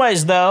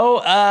 Anyways,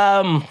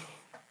 though,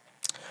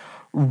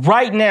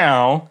 right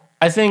now,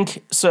 I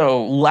think,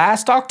 so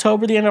last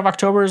October, the end of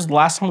October is the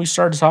last time we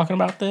started talking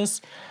about this.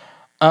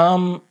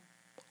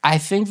 I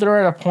think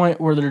they're at a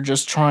point where they're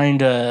just trying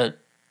to,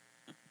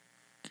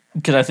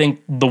 because I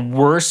think the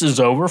worst is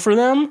over for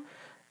them,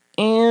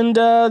 and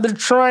they're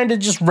trying to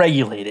just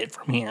regulate it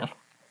from here.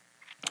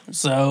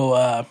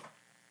 So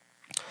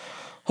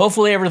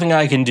hopefully everything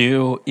I can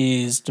do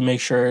is to make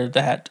sure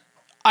that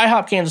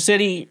IHOP Kansas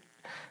City,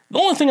 the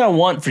only thing I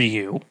want for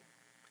you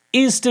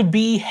is to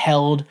be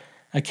held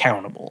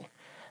accountable.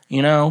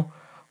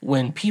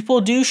 When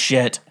people do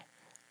shit,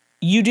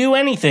 you do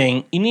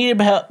anything, you need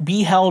to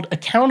be held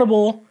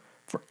accountable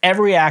for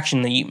every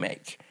action that you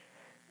make.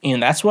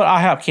 And that's what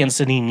IHOP Kansas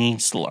City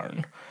needs to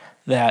learn.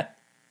 That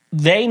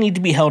they need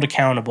to be held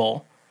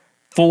accountable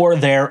for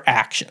their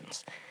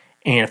actions.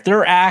 And if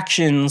their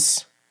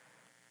actions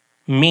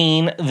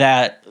mean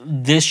that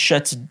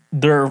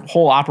their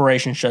whole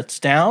operation shuts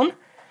down,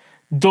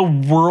 the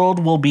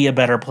world will be a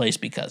better place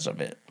because of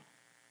it.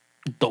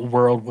 The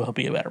world will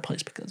be a better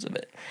place because of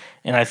it.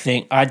 And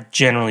I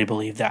generally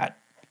believe that,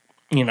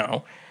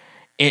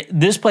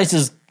 this place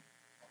is,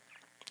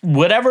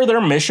 whatever their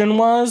mission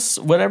was,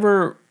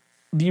 whatever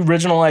the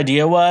original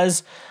idea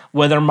was,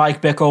 whether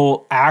Mike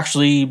Bickle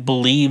actually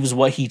believes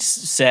what he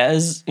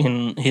says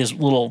in his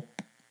little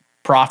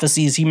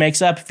prophecies he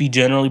makes up, if he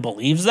generally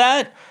believes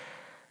that,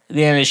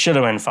 then it should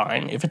have been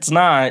fine. If it's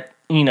not,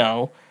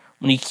 when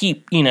you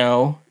keep,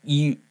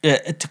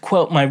 to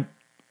quote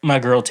my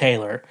girl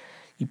Taylor,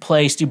 you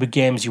play stupid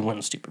games, you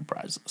win stupid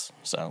prizes.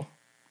 So,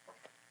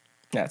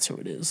 That's who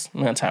it is.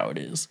 That's how it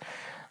is.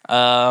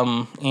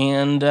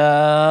 And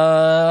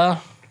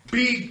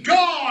Be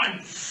gone,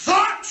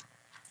 fucks!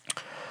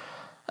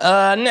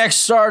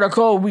 next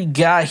article we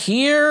got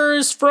here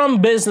is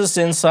from Business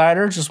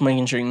Insider, just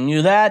making sure you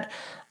knew that.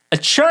 A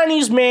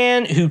Chinese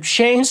man who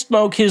chain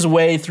smoked his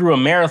way through a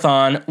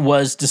marathon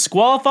was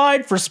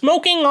disqualified for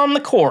smoking on the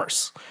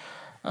course.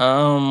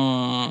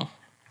 What?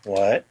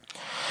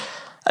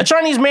 A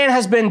Chinese man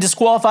has been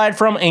disqualified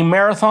from a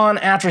marathon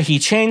after he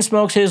chain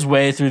smoked his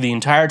way through the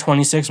entire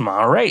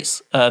 26-mile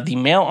race. The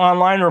Mail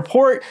Online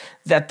report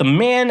that the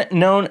man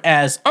known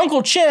as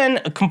Uncle Chen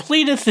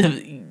completed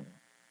the...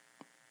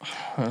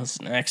 That's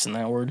an X in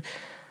that word.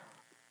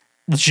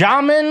 The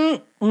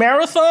Xiamen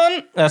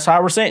Marathon? That's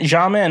how we're saying it.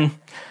 Xiamen.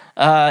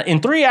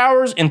 In 3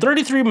 hours and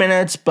 33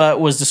 minutes, but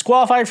was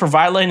disqualified for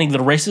violating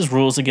the race's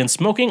rules against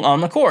smoking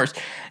on the course.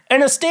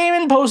 In a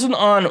statement posted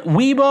on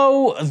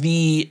Weibo,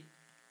 the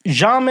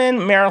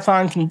Xiamen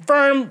Marathon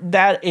confirmed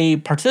that a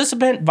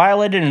participant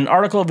violated an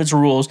article of its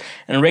rules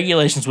and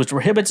regulations which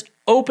prohibits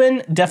open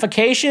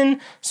defecation,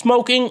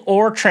 smoking,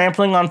 or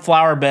trampling on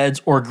flower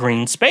beds or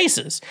green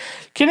spaces.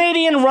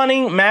 Canadian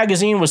Running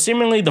Magazine was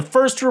seemingly the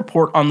first to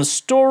report on the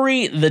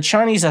story. The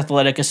Chinese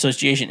Athletic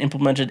Association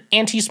implemented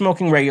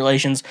anti-smoking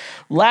regulations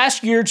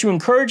last year to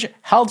encourage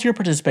healthier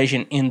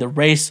participation in the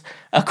race,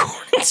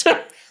 according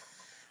to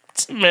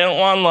Mail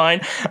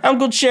Online.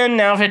 Uncle Chen,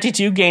 now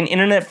 52, gained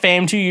internet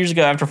fame 2 years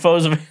ago after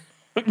photos of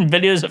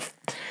videos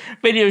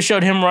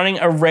showed him running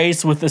a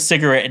race with a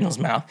cigarette in his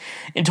mouth.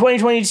 In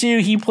 2022,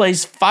 he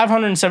placed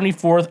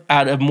 574th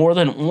out of more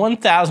than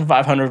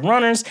 1,500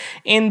 runners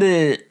in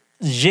the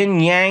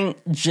Xinyang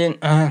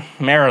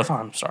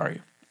Marathon.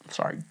 Sorry,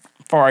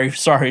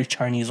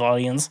 Chinese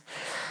audience.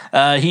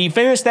 He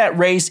finished that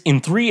race in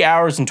 3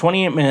 hours and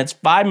 28 minutes,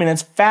 5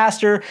 minutes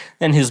faster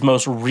than his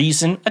most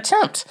recent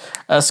attempt.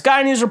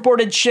 Sky News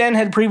reported Chen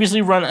had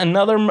previously run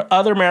other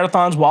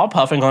marathons while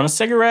puffing on a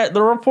cigarette.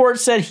 The report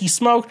said he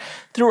smoked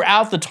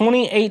throughout the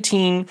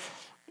 2018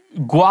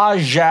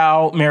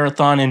 Guangzhou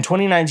Marathon and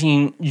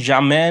 2019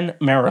 Xiamen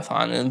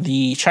Marathon. And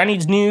the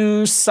Chinese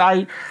news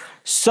site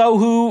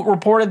Sohu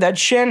reported that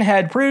Chen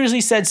had previously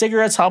said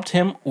cigarettes helped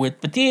him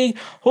with fatigue,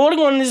 holding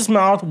one in his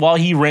mouth while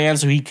he ran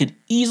so he could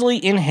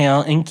easily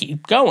inhale and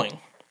keep going.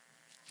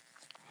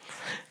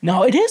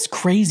 Now, it is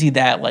crazy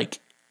that, like,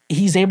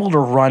 he's able to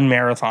run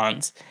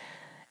marathons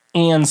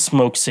and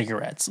smoke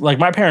cigarettes. Like,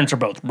 my parents are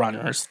both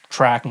runners,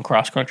 track and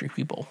cross-country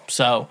people.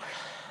 So,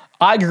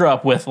 I grew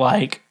up with,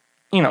 like,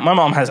 you know, my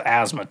mom has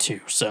asthma,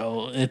 too.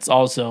 So, it's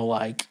also,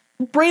 like,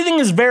 breathing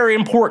is very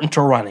important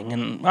to running,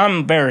 and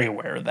I'm very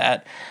aware of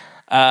that.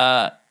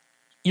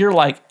 You're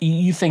like,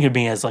 you think of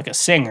me as like a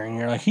singer, and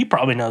you're like, he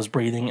probably knows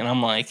breathing, and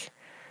I'm like,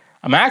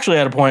 I'm actually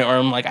at a point where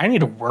I'm like, I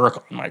need to work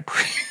on my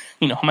breathing.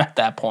 You know, I'm at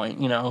that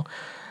point, you know.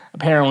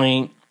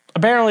 Apparently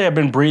I've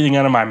been breathing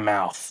out of my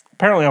mouth.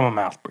 Apparently I'm a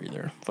mouth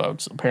breather,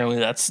 folks. Apparently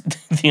that's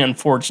the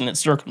unfortunate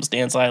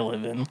circumstance I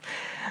live in,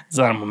 is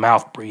that I'm a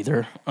mouth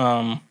breather.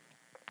 But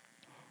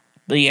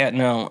yeah,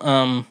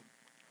 no,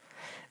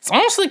 it's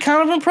honestly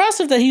kind of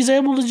impressive that he's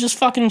able to just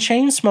fucking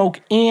chain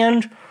smoke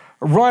and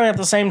run at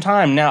the same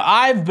time. Now,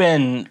 I've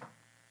been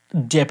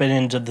dipping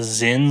into the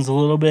Zins a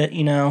little bit,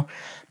 you know,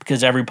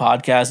 because every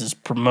podcast is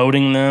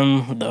promoting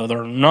them, though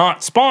they're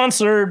not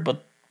sponsored,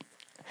 but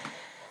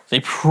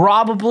they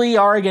probably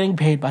are getting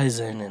paid by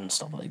Zin and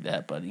stuff like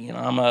that. But, you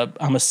know,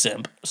 I'm a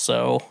simp,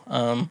 so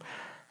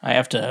I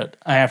have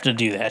to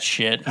do that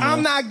shit. You know?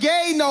 I'm not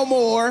gay no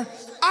more.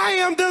 I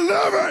am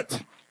delivered.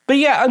 But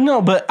yeah,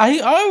 no, but I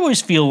always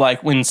feel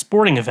like when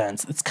sporting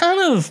events, it's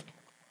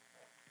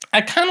I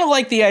kind of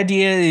like the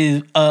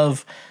idea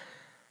of,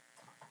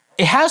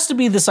 it has to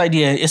be this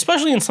idea,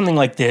 especially in something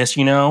like this,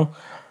 you know,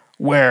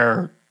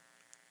 where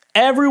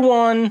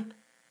everyone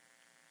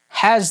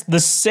has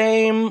the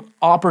same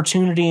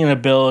opportunity and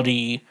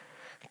ability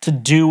to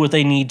do what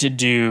they need to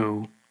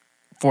do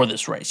for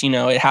this race. You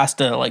know, it has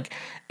to, like,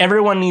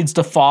 everyone needs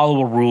to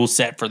follow a rule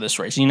set for this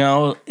race. You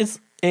know, it's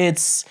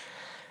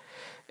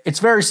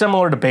very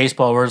similar to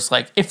baseball, where it's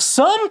like, if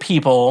some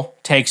people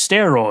take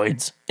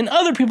steroids and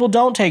other people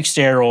don't take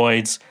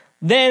steroids,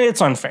 then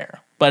it's unfair.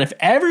 But if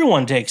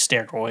everyone takes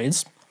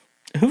steroids,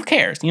 who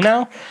cares, you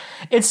know?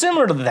 It's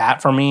similar to that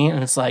for me,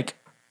 and it's like,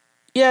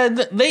 yeah,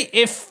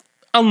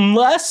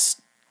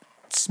 unless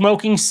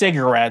smoking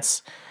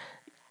cigarettes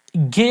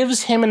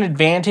gives him an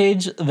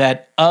advantage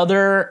that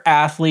other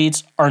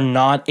athletes are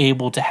not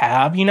able to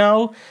have, you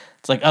know?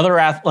 It's like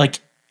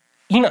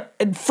you know,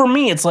 for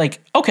me, it's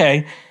like,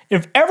 okay,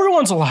 if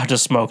everyone's allowed to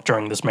smoke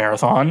during this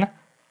marathon,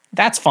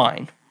 that's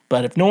fine.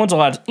 But if no one's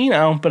allowed to,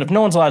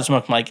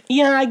 smoke, I'm like,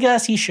 yeah, I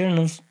guess he shouldn't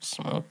have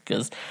smoked,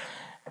 because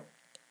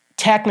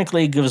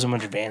technically it gives him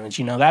an advantage.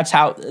 You know, that's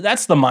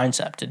the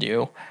mindset to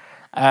do.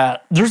 I've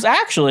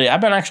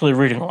been actually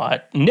reading a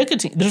lot.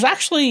 Nicotine, there's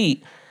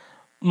actually,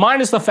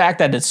 minus the fact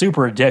that it's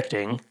super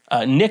addicting,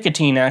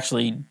 nicotine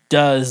actually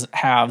does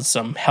have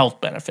some health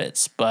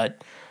benefits,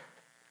 but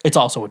it's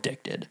also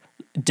addicting,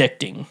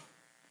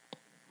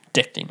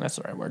 that's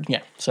the right word.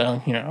 Yeah.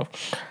 So, you know,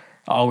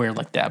 all weird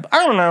like that. But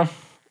I don't know.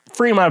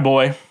 free my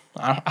boy.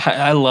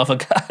 I love a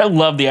guy. I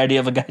love the idea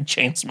of a guy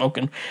chain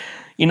smoking.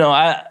 You know,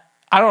 I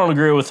don't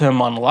agree with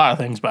him on a lot of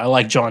things, but I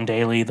like John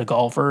Daly, the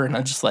golfer, and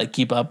I just like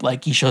keep up.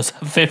 Like he shows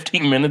up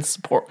 15 minutes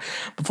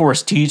before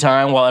his tee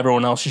time, while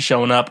everyone else is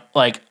showing up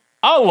like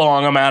a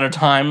long amount of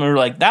time. They're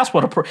like, that's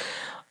what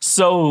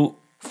so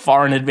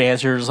far in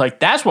advance. You're just like,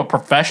 that's what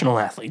professional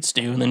athletes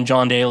do. And then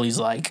John Daly's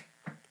like,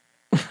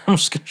 I'm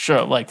just gonna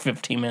show up like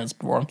 15 minutes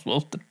before I'm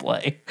supposed to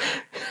play.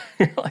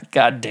 You're like,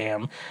 God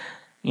damn,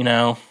 you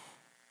know,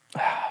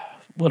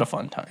 what a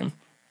fun time.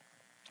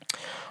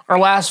 Our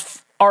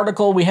last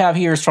article we have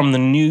here is from the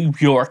New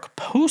York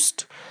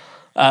Post.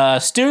 A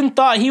student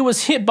thought he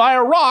was hit by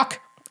a rock,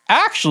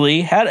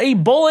 actually had a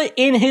bullet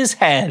in his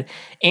head,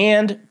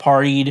 and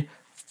partied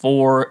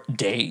for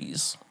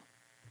days.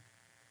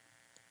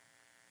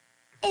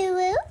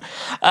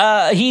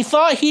 He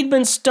thought he'd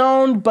been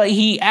stoned, but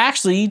he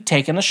actually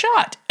taken a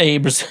shot. A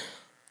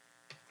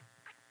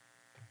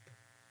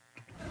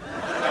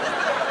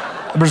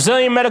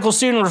Brazilian medical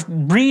student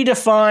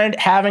redefined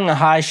having a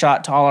high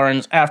shot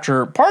tolerance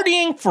after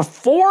partying for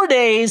 4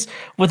 days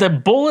with a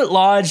bullet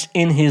lodged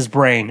in his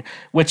brain,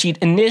 which he'd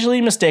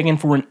initially mistaken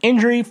for an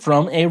injury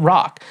from a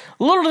rock.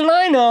 Little did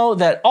I know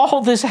that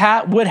all this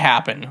would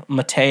happen.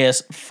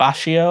 Mateus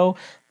Faccio,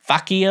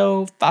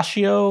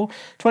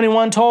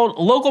 21, told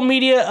local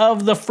media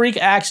of the freak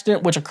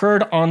accident which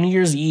occurred on New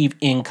Year's Eve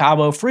in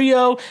Cabo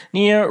Frio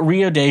near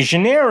Rio de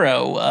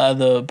Janeiro.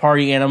 The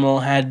party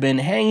animal had been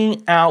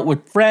hanging out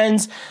with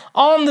friends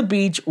on the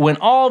beach when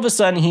all of a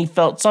sudden he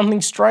felt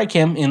something strike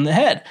him in the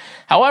head.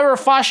 However,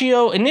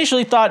 Faccio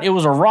initially thought it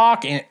was a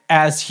rock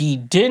as he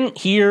didn't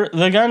hear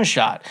the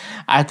gunshot.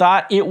 I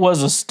thought it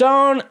was a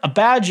stone, a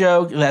bad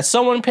joke that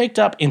someone picked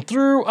up and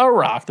threw a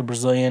rock, the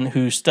Brazilian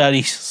who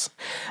studies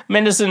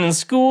medicine in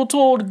school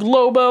told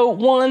Globo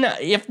One.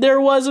 If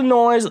there was a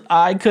noise,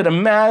 I could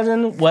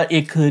imagine what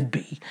it could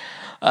be.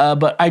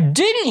 But I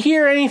didn't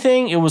hear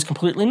anything. It was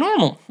completely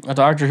normal. A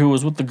doctor who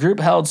was with the group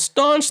helped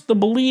staunch the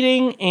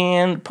bleeding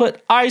and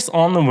put ice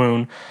on the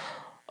wound.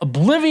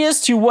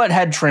 Oblivious to what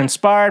had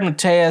transpired,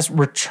 Mateus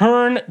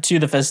returned to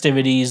the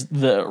festivities.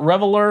 The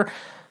reveler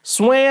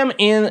swam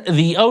in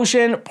the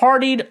ocean,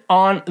 partied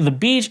on the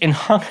beach, and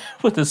hung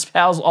out with his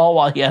pals all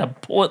while he had a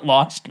bullet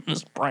lodged in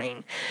his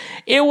brain.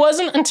 It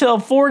wasn't until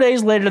 4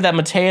 days later that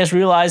Mateus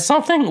realized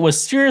something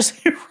was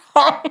seriously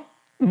wrong.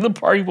 The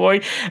party boy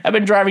had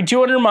been driving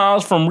 200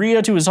 miles from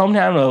Rio to his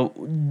hometown of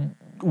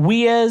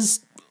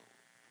Juiz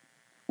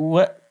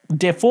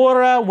de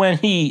Fora when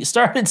he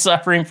started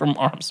suffering from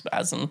arm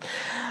spasms.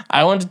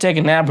 I went to take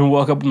a nap and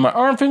woke up with my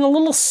arm feeling a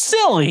little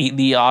silly,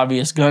 the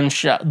oblivious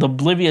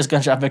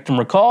gunshot victim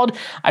recalled.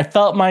 I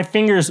felt my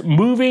fingers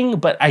moving,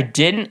 but I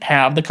didn't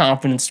have the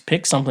confidence to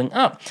pick something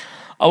up.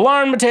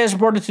 Alarmed, Mateus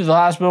reported to the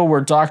hospital where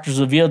doctors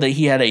revealed that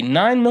he had a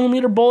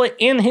 9mm bullet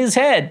in his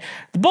head.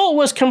 The bullet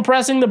was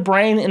compressing the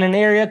brain in an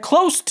area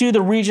close to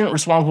the region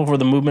responsible for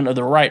the movement of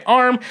the right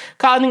arm,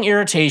 causing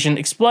irritation,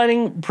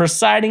 explaining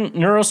presiding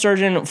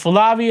neurosurgeon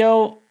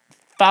Flavio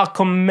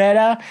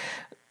Falcometa.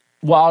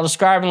 While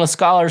describing the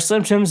scholar's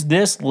symptoms,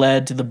 this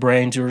led to the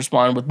brain to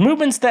respond with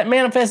movements that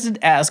manifested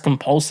as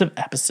compulsive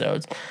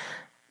episodes.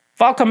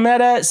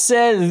 Falcometa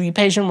said the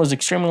patient was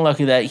extremely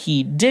lucky that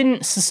he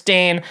didn't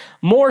sustain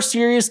more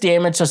serious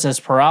damage such as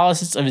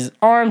paralysis of his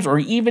arms or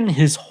even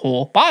his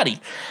whole body.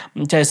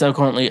 Mateus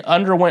currently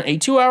underwent a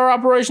 2-hour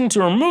operation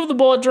to remove the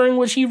bullet, during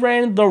which he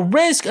ran the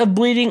risk of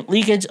bleeding,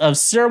 leakage of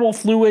cerebral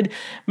fluid,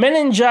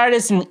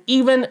 meningitis, and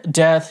even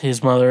death,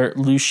 his mother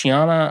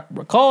Luciana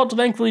recalled.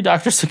 Thankfully,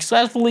 doctors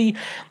successfully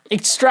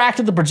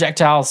extracted the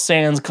projectile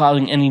sans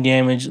causing any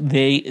damage.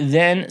 They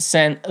then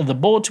sent the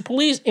bullet to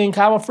police in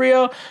Cabo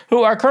Frio,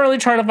 who are currently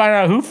trying to find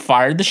out who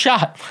fired the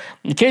shot.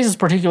 The case is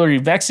particularly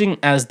vexing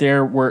as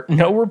there were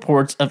no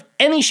reports of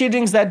any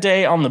shootings that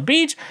day on the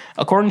beach,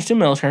 according to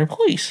military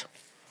police.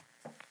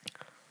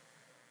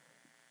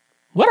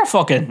 What a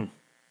fucking...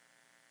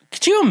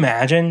 Could you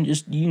imagine,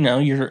 just,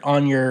 you're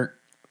on your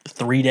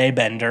 3-day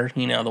bender,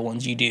 the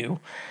ones you do,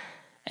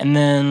 and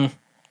then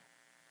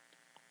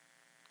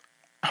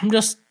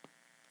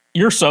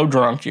you're so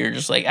drunk, you're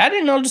just like, I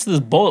didn't notice this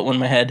bullet went in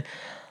my head.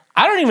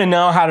 I don't even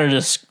know how to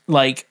just,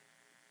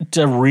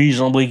 to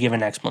reasonably give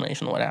an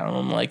explanation of what happened.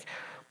 I'm like,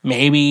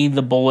 maybe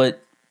the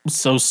bullet was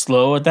so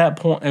slow at that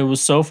point, it was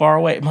so far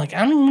away. I'm like, I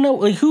don't even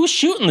know, who's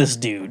shooting this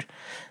dude?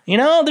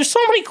 There's so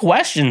many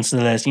questions to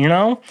this,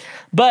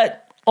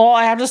 But all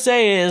I have to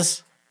say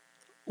is,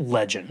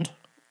 legend.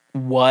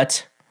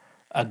 What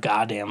a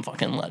goddamn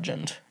fucking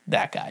legend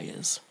that guy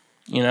is,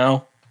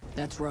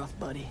 That's rough,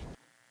 buddy.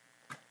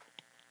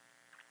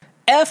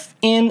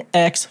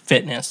 FNX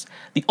Fitness,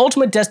 the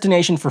ultimate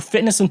destination for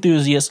fitness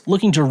enthusiasts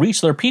looking to reach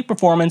their peak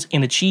performance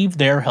and achieve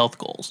their health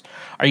goals.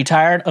 Are you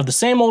tired of the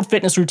same old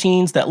fitness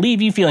routines that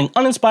leave you feeling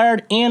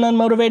uninspired and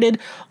unmotivated?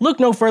 Look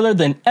no further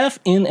than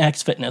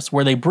FNX Fitness,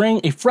 where they bring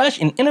a fresh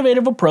and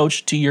innovative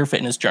approach to your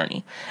fitness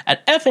journey.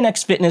 At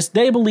FNX Fitness,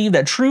 they believe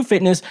that true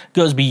fitness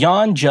goes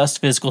beyond just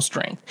physical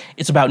strength.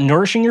 It's about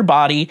nourishing your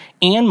body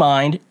and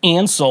mind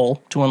and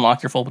soul to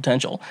unlock your full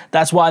potential.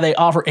 That's why they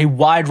offer a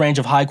wide range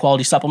of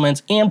high-quality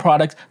supplements and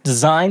products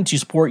designed to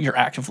support your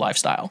active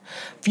lifestyle.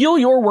 Fuel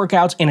your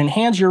workouts and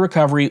enhance your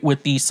recovery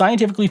with the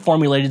scientifically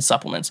formulated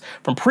supplements.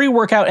 From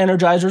pre-workout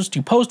energizers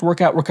to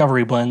post-workout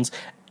recovery blends,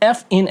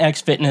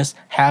 FNX Fitness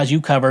has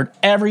you covered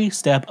every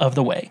step of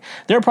the way.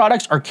 Their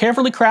products are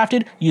carefully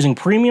crafted using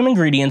premium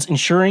ingredients,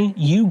 ensuring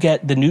you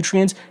get the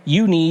nutrients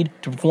you need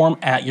to perform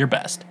at your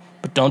best.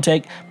 But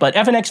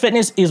FNX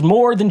Fitness is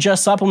more than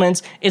just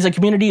supplements. It's a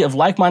community of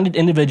like-minded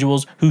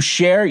individuals who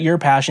share your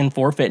passion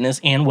for fitness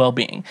and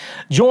well-being.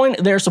 Join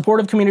their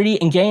supportive community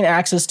and gain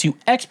access to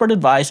expert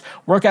advice,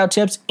 workout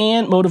tips,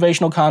 and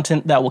motivational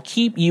content that will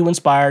keep you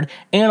inspired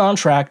and on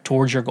track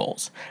towards your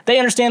goals. They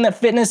understand that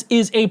fitness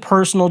is a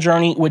personal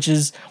journey, which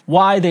is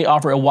why they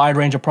offer a wide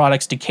range of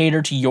products to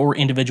cater to your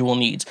individual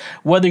needs.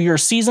 Whether you're a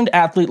seasoned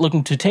athlete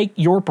looking to take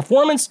your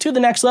performance to the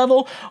next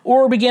level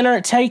or a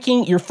beginner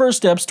taking your first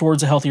steps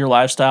towards a healthier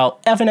lifestyle,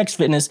 FNX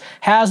Fitness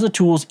has the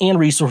tools and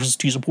resources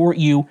to support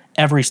you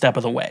every step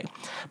of the way.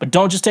 But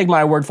don't just take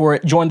my word for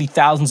it. Join the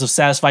thousands of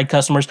satisfied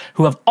customers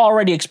who have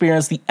already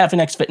experienced the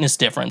FNX Fitness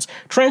difference.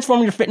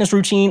 Transform your fitness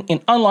routine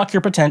and unlock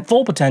your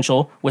full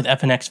potential with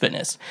FNX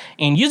Fitness.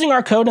 And using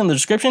our code in the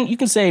description, you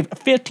can save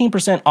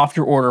 15% off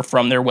your order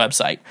from their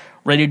website.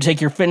 Ready to take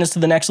your fitness to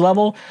the next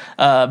level?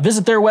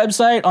 Visit their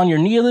website on your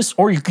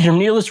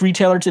nearest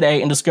retailer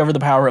today and discover the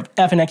power of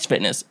FNX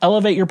Fitness.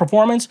 Elevate your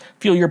performance,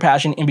 fuel your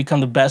passion, and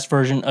become the best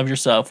version of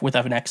yourself with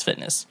FNX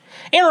Fitness.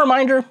 And a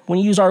reminder, when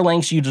you use our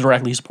links, you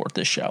directly support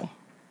this show.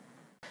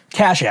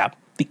 Cash App,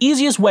 the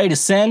easiest way to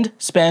send,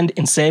 spend,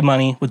 and save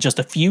money with just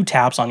a few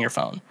taps on your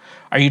phone.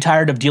 Are you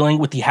tired of dealing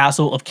with the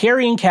hassle of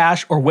carrying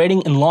cash or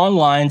waiting in long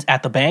lines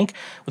at the bank?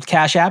 With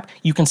Cash App,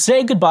 you can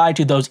say goodbye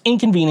to those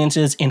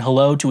inconveniences and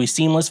hello to a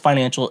seamless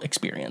financial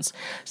experience.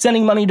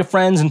 Sending money to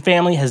friends and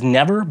family has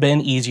never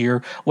been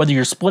easier, whether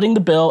you're splitting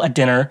the bill at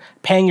dinner,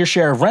 paying your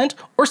share of rent,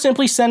 or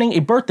simply sending a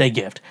birthday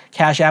gift.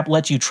 Cash App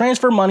lets you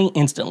transfer money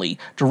instantly,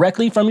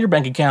 directly from your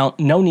bank account.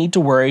 No need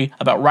to worry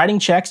about writing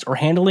checks or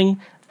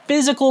handling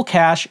physical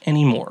cash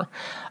anymore.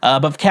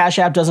 But Cash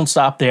App doesn't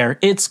stop there.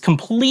 It's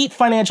complete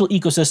financial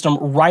ecosystem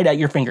right at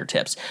your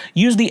fingertips.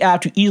 Use the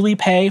app to easily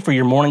pay for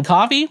your morning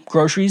coffee,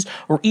 groceries,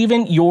 or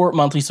even your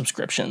monthly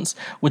subscriptions.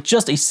 With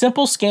just a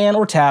simple scan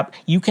or tap,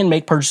 you can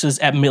make purchases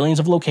at millions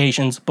of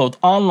locations, both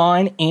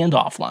online and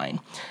offline.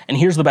 And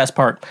here's the best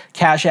part.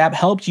 Cash App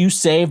helps you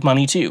save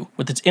money too.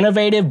 With its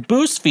innovative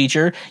Boost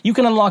feature, you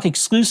can unlock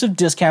exclusive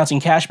discounts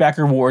and cashback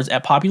rewards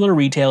at popular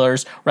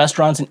retailers,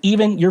 restaurants, and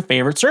even your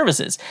favorite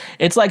services.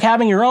 It's like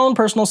having your own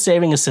personal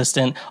saving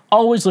assistant,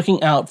 always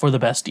looking out for the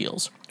best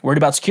deals. Worried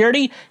about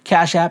security?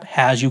 Cash App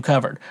has you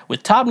covered.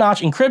 With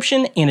top-notch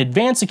encryption and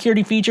advanced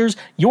security features,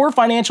 your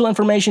financial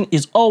information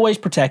is always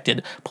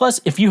protected.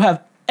 Plus, if you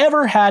have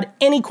ever had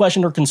any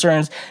questions or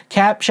concerns,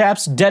 Cash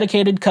App's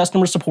dedicated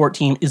customer support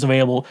team is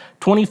available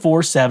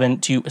 24/7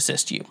 to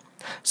assist you.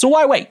 So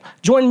why wait?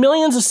 Join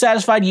millions of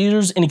satisfied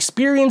users and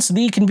experience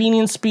the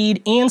convenience,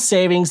 speed, and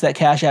savings that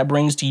Cash App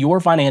brings to your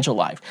financial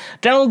life.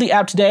 Download the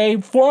app today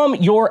from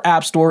your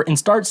app store and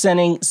start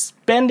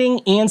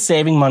spending and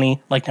saving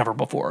money like never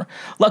before.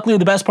 Luckily,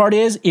 the best part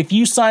is, if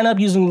you sign up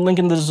using the link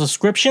in the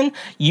description,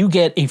 you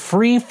get a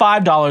free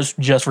 $5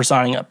 just for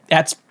signing up.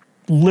 That's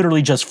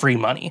literally just free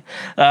money.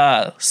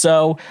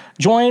 So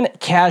join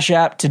Cash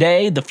App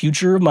today. The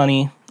future of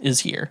money is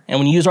here. And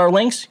when you use our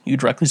links, you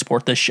directly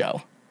support this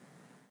show.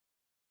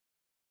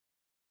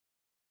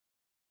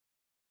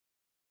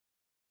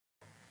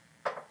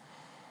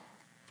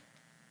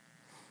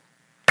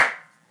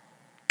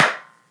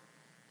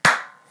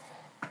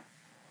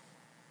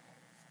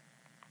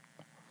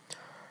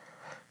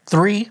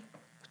 Three,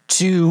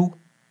 two,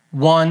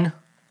 one,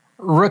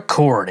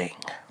 recording.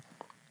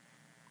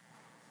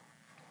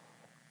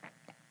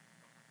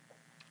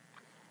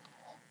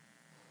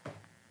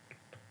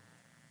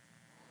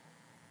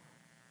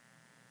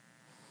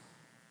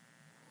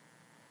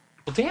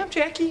 Well, damn,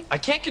 Jackie, I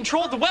can't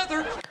control the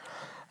weather.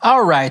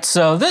 All right,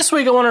 so this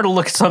week I wanted to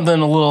look at something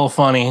a little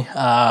funny.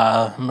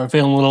 I'm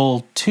feeling a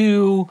little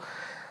too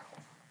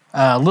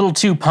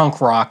punk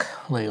rock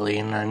lately,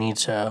 and I need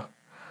to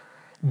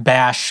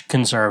bash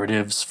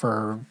conservatives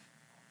for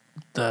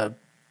the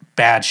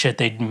bad shit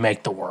they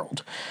make the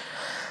world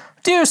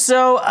do.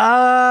 So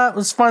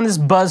let's find this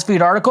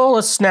BuzzFeed article.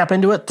 Let's snap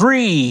into it.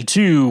 3,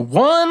 2,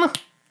 1.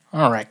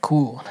 All right,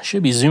 cool. I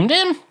should be zoomed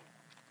in.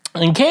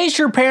 In case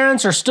your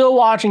parents are still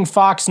watching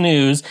Fox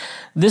News,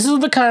 this is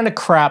the kind of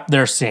crap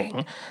they're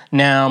seeing.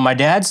 Now, my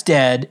dad's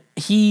dead.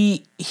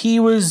 He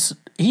was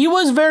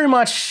very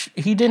much,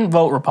 he didn't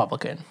vote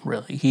Republican,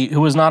 really. He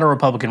was not a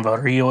Republican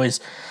voter. He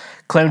always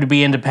claimed to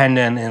be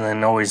independent and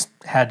then always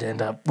had to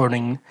end up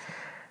voting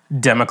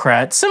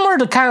Democrat. Similar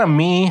to kind of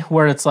me,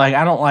 where it's like,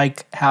 I don't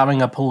like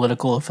having a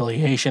political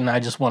affiliation. I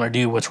just want to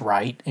do what's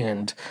right.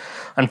 And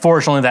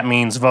unfortunately, that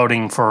means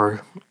voting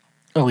for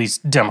at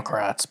least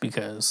Democrats,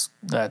 because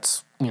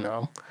that's,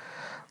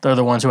 they're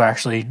the ones who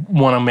actually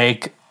want to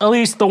make, at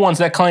least the ones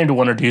that claim to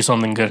want to do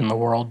something good in the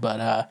world.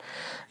 But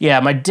yeah,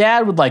 my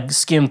dad would like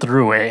skim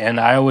through it, and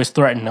I always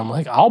threatened him,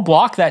 like, I'll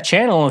block that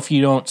channel if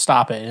you don't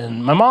stop it.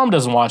 And my mom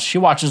doesn't watch, she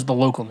watches the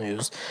local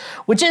news,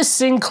 which is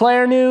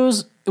Sinclair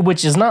News,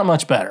 which is not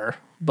much better.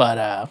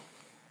 But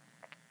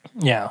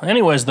yeah,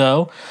 anyways,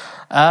 though,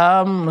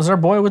 as our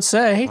boy would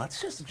say,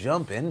 let's just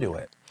jump into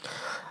it.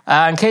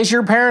 In case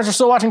your parents are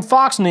still watching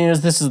Fox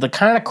News, this is the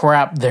kind of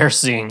crap they're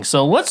seeing.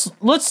 So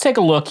let's take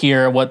a look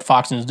here at what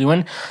Fox News is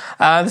doing.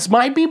 This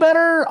might be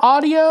better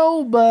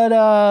audio, but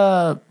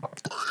I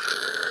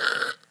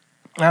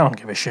don't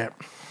give a shit.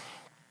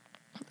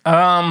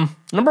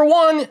 Number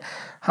one,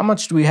 how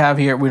much do we have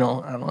here? I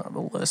don't have a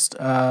list.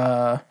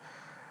 Let's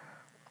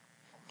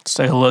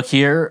take a look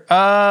here.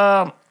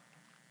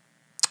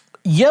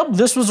 Yep,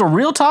 this was a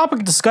real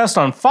topic discussed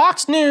on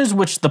Fox News,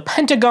 which the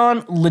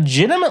Pentagon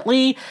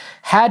legitimately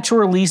had to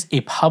release a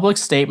public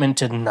statement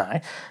to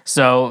deny.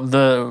 So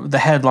the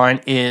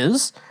headline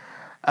is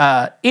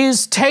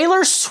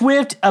Taylor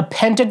Swift a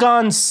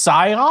Pentagon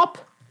psyop?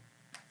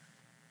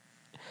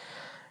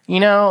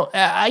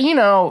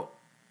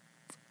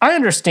 I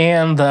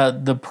understand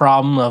the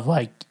problem of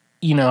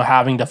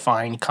having to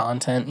find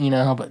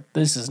content, but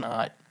this is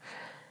not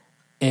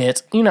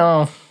it.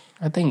 I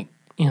think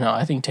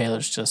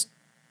Taylor's just,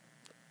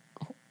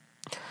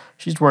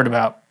 she's worried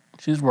about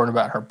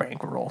her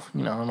bankroll.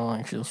 I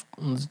don't think she's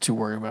too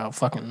worried about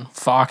fucking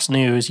Fox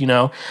News.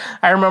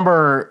 I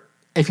remember,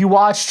 if you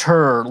watched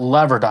her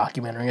Lever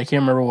documentary, I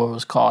can't remember what it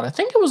was called. I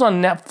think it was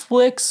on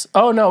Netflix.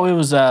 Oh no, it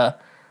was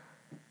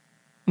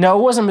no,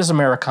 it wasn't Miss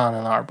Americana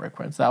and the Heartbreak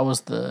Prince. That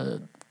was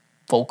the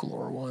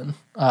folklore one.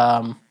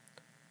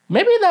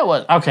 Maybe that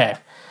was, okay.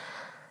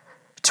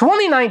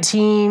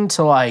 2019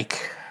 to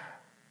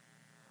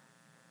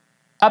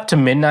up to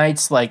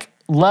Midnight's,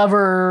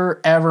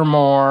 Lever,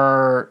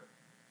 Evermore,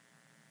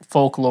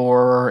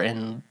 Folklore,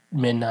 and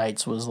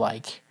Midnight's was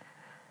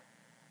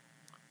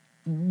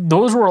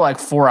those were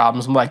 4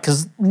 albums.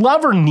 Because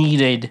Lever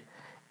needed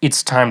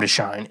its time to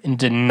shine and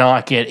did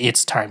not get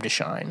its time to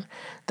shine.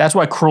 That's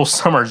why Cruel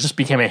Summer just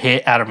became a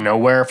hit out of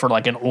nowhere for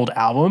an old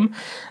album,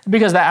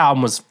 because that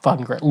album was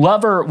fucking great.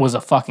 Lever was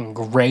a fucking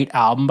great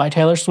album by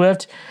Taylor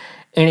Swift,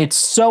 and it's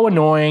so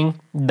annoying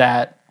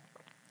that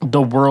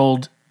the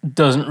world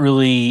doesn't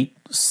really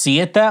see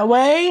it that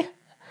way,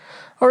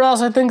 or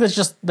else I think they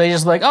just oh,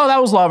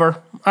 that was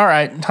Lover, all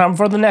right, time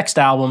for the next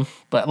album.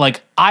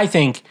 But I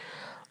think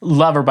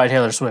Lover by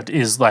Taylor Swift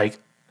is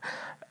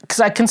because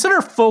I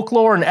consider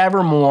Folklore and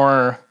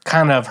Evermore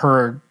kind of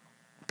her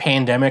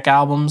pandemic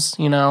albums.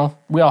 We all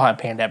have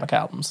pandemic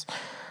albums,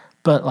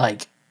 but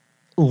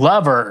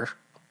Lover,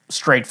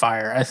 straight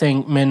fire. I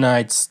think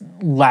Midnight's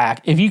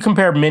if you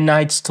compare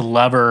Midnight's to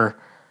Lover,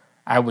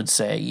 I would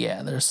say,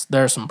 yeah, there's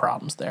some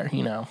problems there.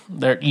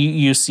 There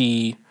you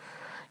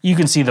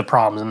can see the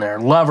problems in there.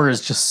 Lover is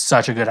just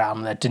such a good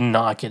album that did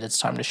not get its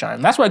time to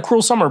shine. That's why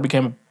Cruel Summer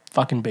became a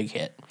fucking big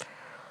hit.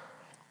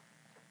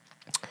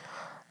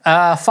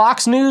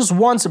 Fox News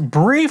once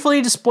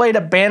briefly displayed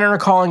a banner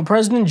calling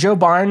President Joe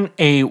Biden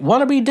a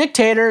wannabe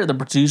dictator. The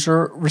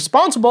producer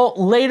responsible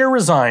later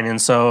resigned.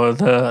 And so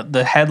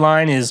the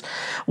headline is,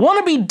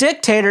 wannabe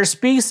dictator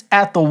speaks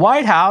at the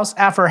White House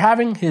after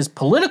having his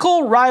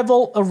political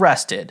rival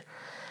arrested.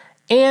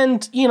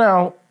 And,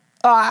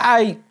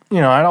 I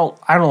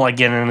don't like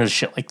getting into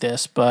shit like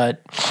this,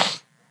 but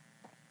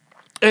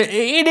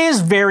it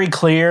is very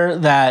clear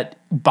that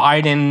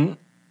Biden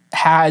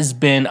has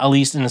been, at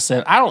least in a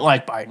sense, I don't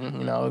like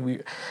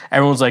Biden.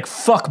 Everyone's like,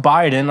 fuck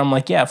Biden. I'm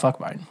like, yeah, fuck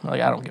Biden. I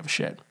don't give a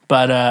shit.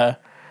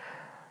 But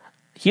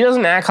he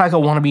doesn't act like a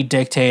wannabe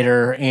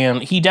dictator,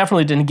 and he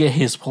definitely didn't get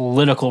his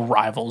political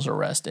rivals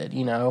arrested.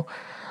 If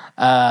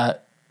I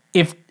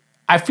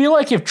feel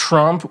like if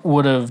Trump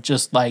would have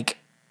just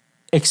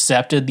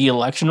accepted the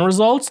election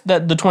results,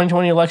 that the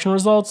 2020 election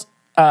results,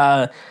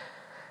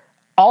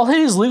 all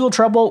his legal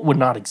trouble would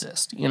not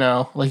exist.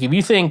 If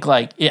you think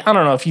I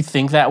don't know if you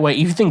think that way, if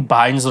you think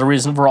Biden's the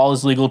reason for all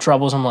his legal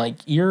troubles, I'm like,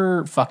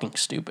 you're fucking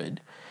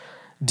stupid,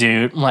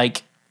 dude.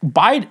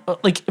 Biden,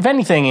 if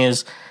anything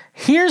is,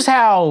 here's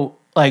how,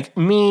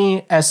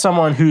 me as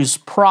someone who's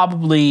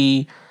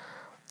probably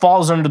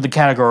falls under the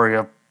category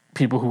of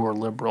people who are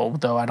liberal,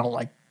 though I don't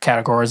like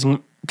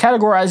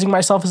categorizing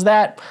myself as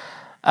that,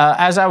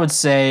 as I would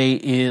say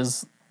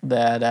is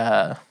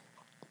that,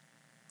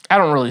 I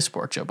don't really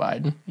support Joe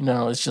Biden.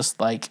 It's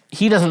just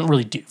he doesn't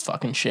really do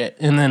fucking shit.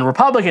 And then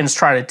Republicans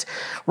try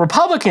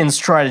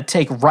to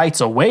take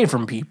rights away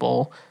from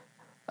people.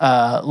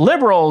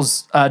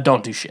 Liberals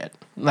don't do shit.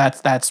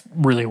 That's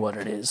really what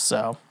it is.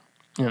 So,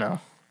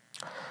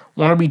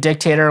 wannabe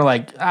dictator,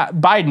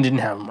 Biden didn't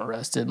have him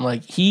arrested.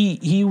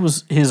 He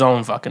was his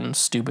own fucking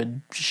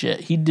stupid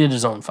shit. He did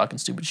his own fucking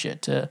stupid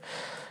shit to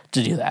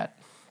do that.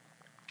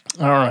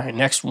 All right,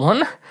 next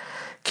one.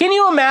 Can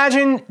you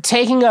imagine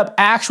taking up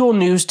actual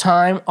news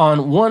time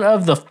on one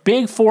of the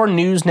big four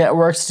news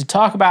networks to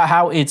talk about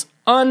how it's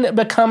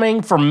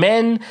unbecoming for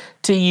men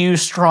to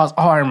use straws?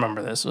 Oh, I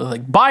remember this. It was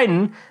like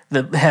Biden,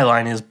 the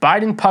headline is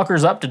Biden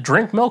puckers up to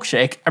drink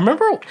milkshake. I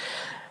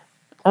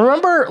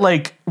remember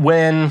like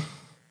when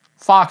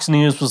Fox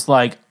News was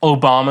like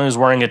Obama is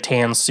wearing a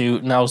tan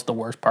suit and that was the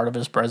worst part of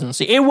his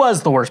presidency. It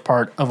was the worst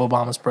part of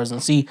Obama's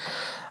presidency.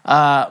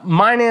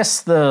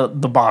 Minus the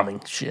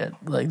bombing shit.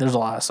 Like, there's a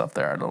lot of stuff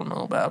there I don't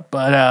know about.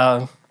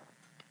 But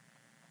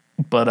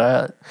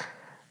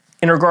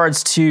in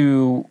regards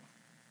to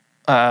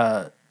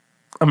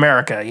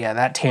America, yeah,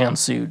 that tan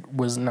suit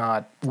was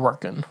not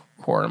working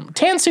for him.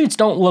 Tan suits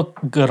don't look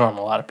good on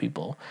a lot of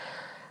people.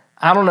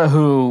 I don't know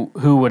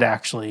who would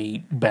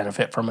actually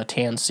benefit from a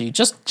tan suit.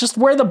 Just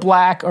wear the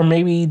black or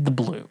maybe the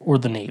blue or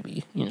the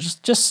navy. You know,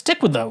 just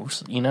stick with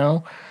those, you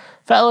know.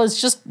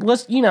 Fellas,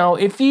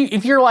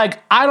 if you're like,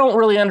 I don't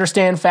really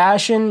understand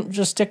fashion,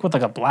 just stick with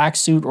like a black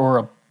suit or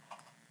a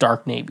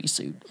dark navy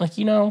suit. Like,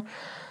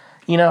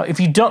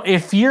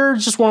 if you're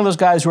just one of those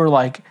guys who are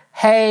like,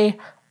 hey,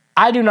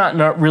 I do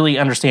not really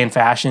understand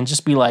fashion,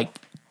 just be like,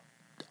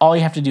 all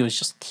you have to do is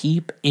just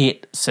keep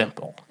it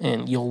simple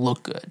and you'll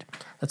look good.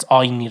 That's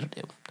all you need to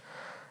do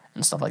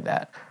and stuff like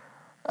that.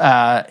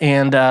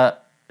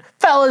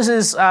 Fellas,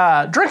 is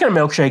drinking a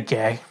milkshake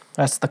gay?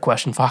 That's the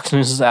question Fox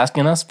News is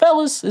asking us.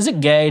 Fellas, is it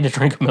gay to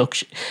drink a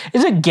milkshake?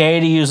 Is it gay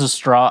to use a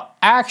straw?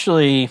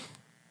 Actually,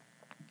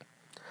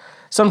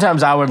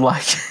 sometimes I would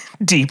like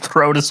deep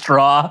throat a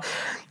straw.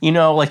 You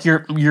know, like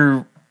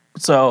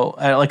so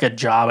at like a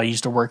job I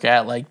used to work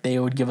at, like they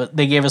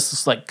gave us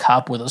this like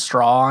cup with a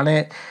straw on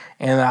it,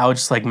 and I would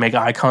just like make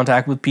eye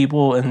contact with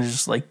people and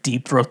just like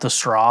deep throat the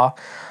straw.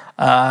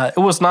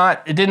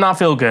 It did not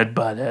feel good,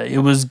 but it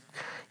was,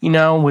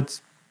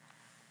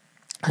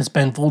 as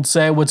Ben Folds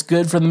say, what's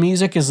good for the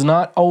music is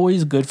not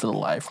always good for the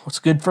life. What's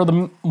good for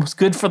the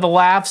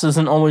laughs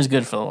isn't always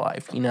good for the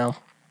life, you know?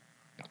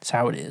 That's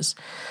how it is.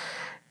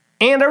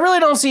 And I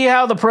really don't see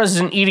how the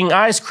president eating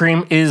ice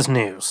cream is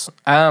news.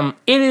 It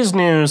is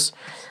news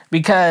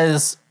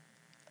because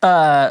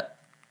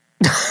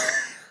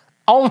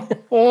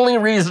only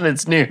reason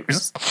it's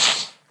news.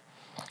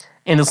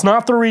 And it's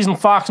not the reason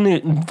Fox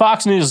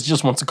News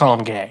just wants to call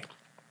him gay.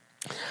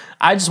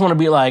 I just want to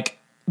be like,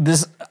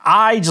 this is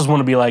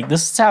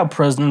how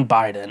President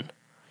Biden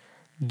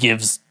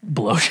gives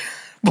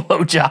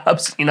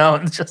blowjobs, you know?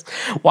 It's just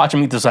watch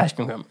him eat this ice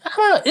cream. I don't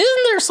know,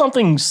 isn't there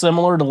something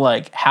similar to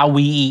like how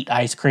we eat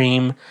ice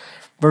cream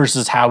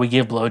versus how we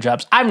give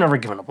blowjobs? I've never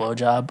given a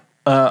blowjob.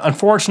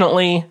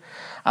 Unfortunately,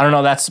 I don't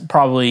know, that's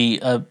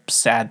probably a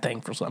sad thing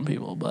for some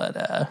people,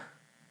 but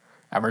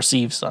I've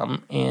received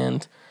some,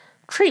 and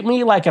treat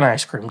me like an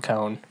ice cream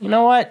cone. You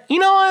know what?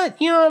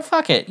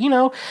 Fuck it.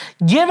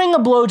 Giving a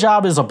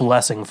blowjob is a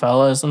blessing,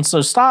 fellas. And so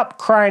stop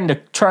trying to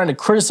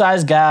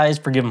criticize guys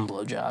for giving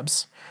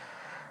blowjobs.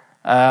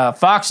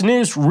 Fox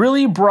News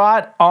really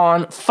brought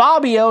on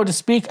Fabio to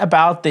speak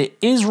about the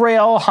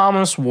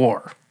Israel-Hamas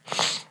war.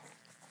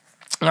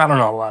 I don't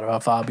know a lot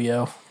about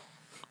Fabio,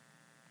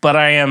 but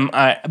I am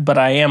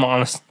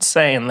honest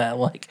saying that,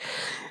 like,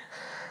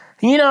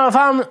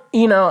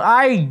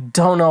 I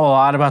don't know a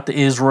lot about the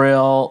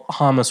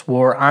Israel-Hamas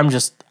war.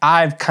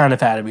 I've kind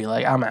of had to be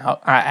like, I'm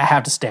out. I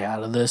have to stay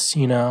out of this,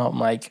 I'm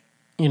like,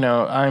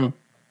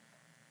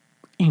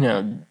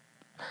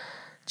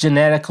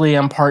 genetically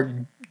I'm part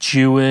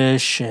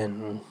Jewish,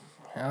 and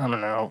I don't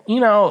know,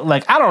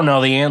 I don't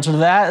know the answer to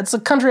that. It's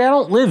a country I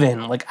don't live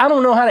in. Like, I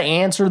don't know how to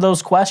answer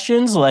those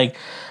questions. Like,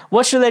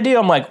 what should they do?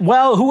 I'm like,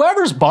 well,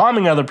 whoever's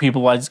bombing other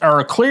people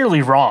are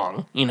clearly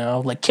wrong,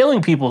 like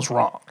killing people is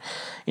wrong.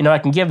 I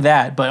can give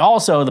that, but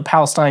also the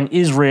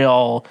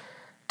Palestine-Israel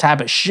type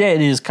of shit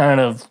is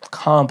kind of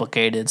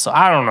complicated, so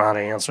I don't know how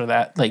to answer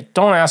that. Like,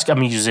 don't ask a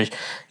musician.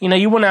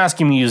 You wouldn't ask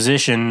a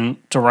musician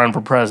to run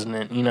for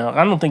president,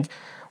 I don't think...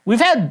 We've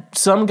had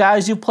some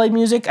guys who played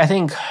music. I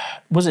think,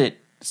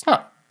 it's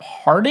not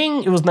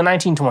Harding? It was the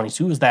 1920s.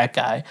 Who was that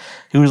guy?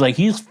 Who was like,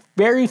 he's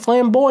very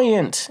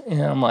flamboyant.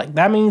 And I'm like,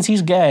 that means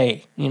he's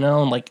gay.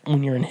 Like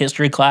when you're in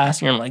history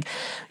class, you're like,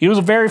 he was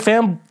a very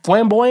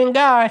flamboyant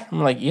guy.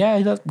 I'm like, yeah,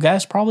 that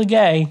guy's probably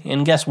gay.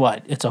 And guess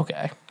what? It's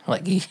okay.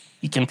 Like,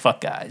 he can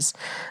fuck guys.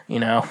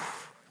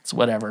 It's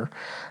whatever.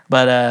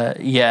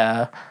 But,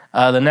 yeah.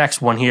 The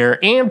next one here.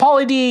 And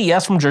Pauly D,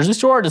 yes, from Jersey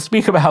Shore, to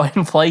speak about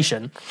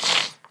inflation.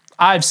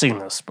 I've seen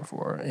this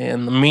before.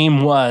 And the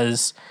meme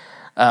was...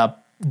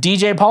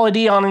 DJ Pauly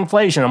D on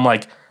inflation. I'm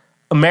like,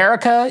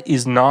 America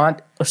is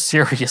not a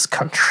serious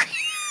country.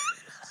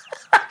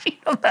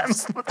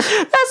 That's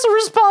the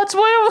response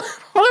when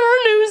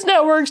our news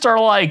networks are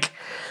like,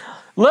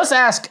 let's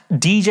ask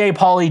DJ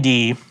Pauly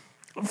D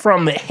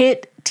from the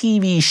hit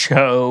TV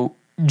show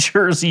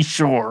Jersey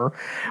Shore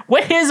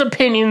what his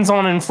opinions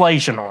on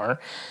inflation are.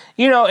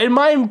 And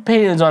my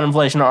opinions on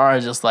inflation are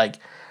just like,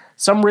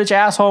 some rich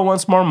asshole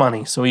wants more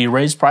money, so he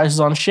raised prices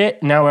on shit,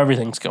 and now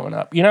everything's going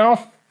up,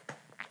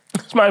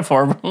 It's my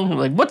fault.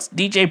 Like, what's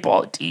DJ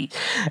Pauly D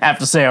have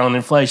to say on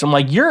inflation? I'm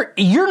like,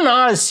 you're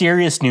not a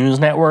serious news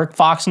network,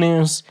 Fox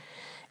News.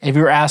 If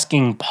you're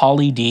asking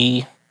Pauly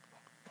D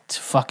to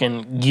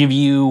fucking give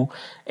you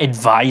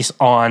advice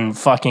on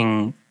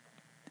fucking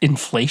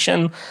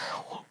inflation,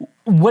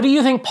 what do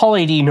you think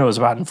Pauly D knows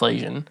about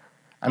inflation?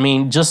 I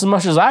mean, just as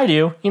much as I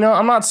do. You know,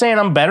 I'm not saying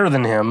I'm better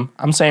than him.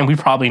 I'm saying we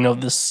probably know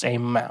the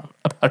same amount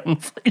about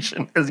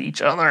inflation as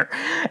each other.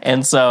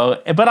 And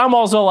so, but I'm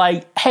also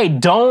like, hey,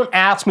 don't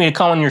ask me to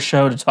come on your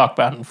show to talk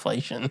about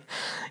inflation.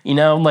 You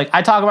know, like,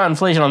 I talk about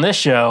inflation on this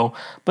show,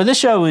 but this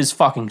show is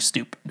fucking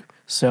stupid.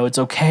 So it's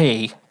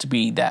okay to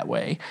be that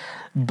way.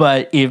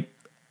 But if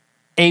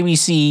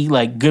ABC,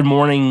 like Good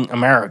Morning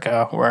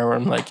America, where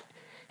I'm like,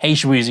 hey,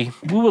 Schweezy,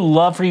 we would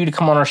love for you to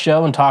come on our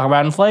show and talk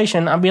about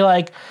inflation, I'd be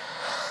like,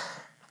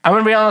 I'm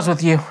going to be honest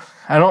with you.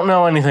 I don't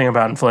know anything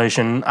about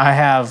inflation. I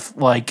have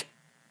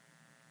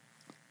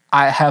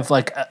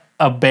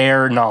a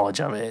bare knowledge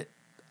of it.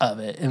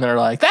 And they're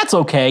like, that's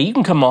okay. You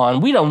can come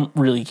on. We don't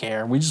really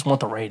care. We just want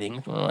the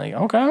ratings. And I'm like,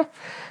 okay. And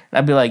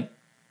I'd be like,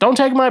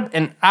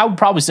 and I would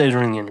probably say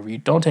during the interview,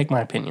 don't take my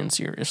opinion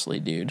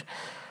seriously, dude.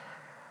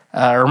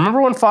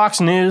 Remember when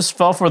Fox News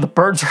fell for the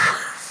birds are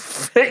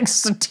fake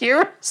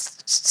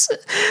satirists?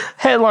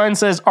 Headline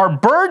says, are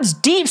birds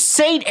deep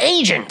state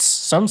agents?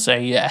 Some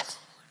say yes.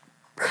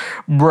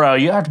 Bro,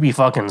 you have to be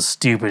fucking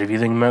stupid if you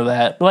think about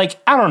that. Like,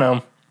 I don't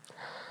know.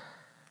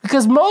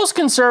 Because most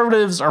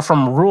conservatives are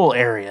from rural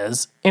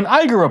areas, and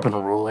I grew up in a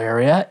rural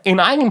area, and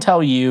I can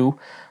tell you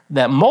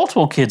that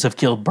multiple kids have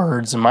killed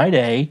birds in my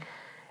day,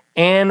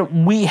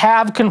 and we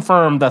have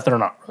confirmed that they're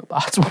not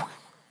robots.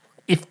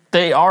 If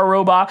they are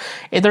robots,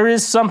 if there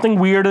is something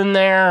weird in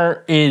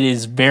there, it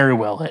is very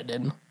well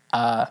hidden.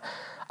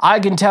 I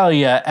can tell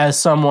you, as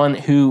someone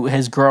who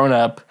has grown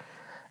up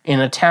in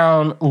a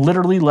town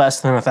literally less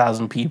than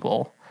 1,000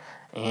 people,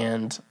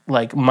 and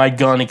like my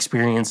gun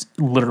experience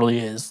literally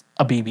is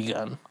a BB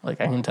gun. Like,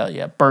 I can tell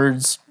you,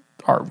 birds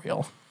are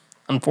real.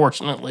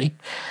 Unfortunately,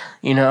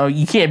 you know,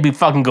 you can't be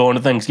fucking going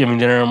to Thanksgiving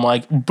dinner and I'm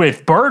like, but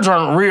if birds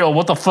aren't real,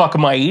 what the fuck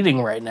am I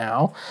eating right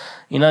now?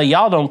 You know,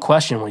 y'all don't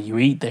question what you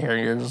eat there.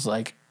 You're just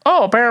like,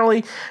 oh,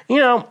 apparently, you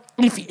know,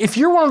 if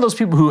you're one of those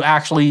people who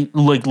actually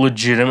like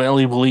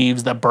legitimately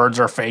believes that birds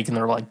are fake and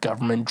they're like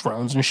government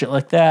drones and shit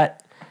like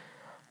that,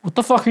 what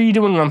the fuck are you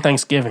doing on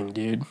Thanksgiving,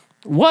 dude?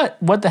 What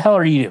the hell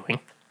are you doing?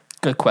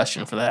 Good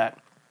question for that.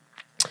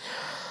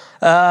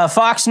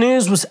 Fox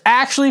News was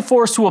actually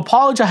forced to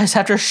apologize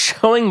after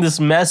showing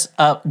this mess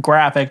up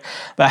graphic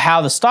about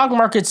how the stock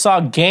market saw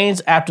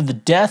gains after the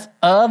death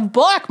of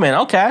black men.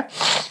 Okay.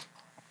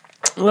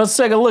 Let's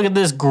take a look at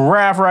this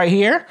graph right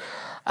here.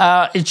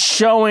 It's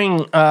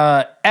showing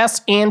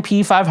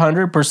S&P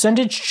 500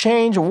 percentage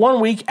change 1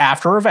 week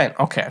after event.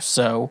 Okay,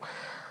 so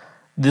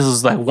this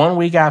is like 1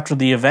 week after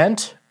the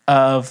event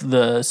of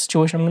the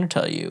situation I'm going to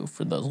tell you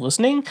for those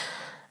listening.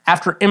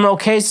 After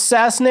MLK's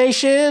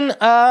assassination,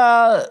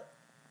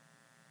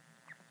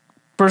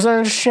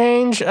 percentage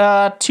change,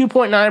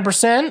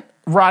 2.9%.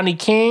 Rodney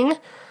King,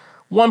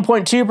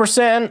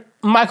 1.2%.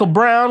 Michael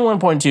Brown,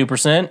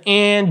 1.2%.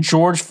 And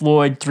George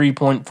Floyd,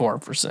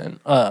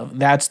 3.4%.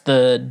 That's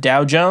the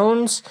Dow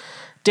Jones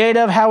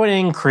data of how it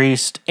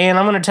increased. And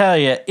I'm going to tell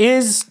you,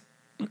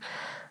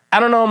 I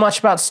don't know much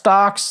about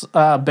stocks.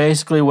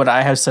 Basically, what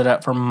I have set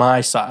up for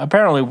my stock.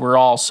 Apparently, we're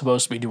all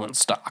supposed to be doing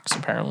stocks.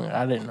 Apparently,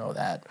 I didn't know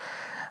that.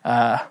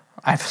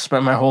 I've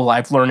spent my whole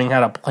life learning how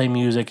to play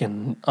music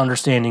and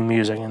understanding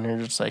music, and they're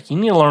just like, you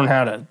need to learn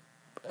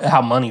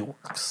how money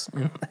works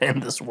in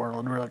this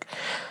world. We're like,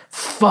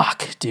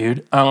 fuck,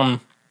 dude.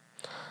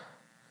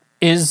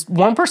 Is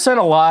 1%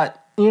 a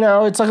lot? You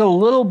know, it's like a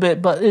little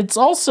bit, but it's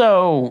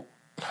also.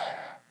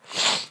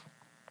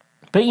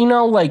 But, you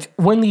know, like,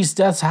 when these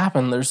deaths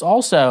happen, there's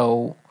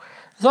also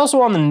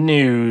on the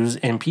news,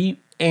 and you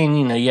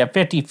know, you have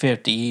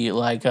 50-50,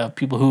 like,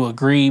 people who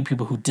agree,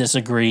 people who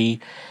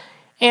disagree.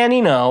 And,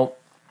 you know,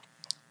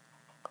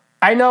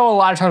 I know a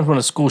lot of times when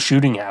a school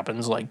shooting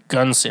happens, like,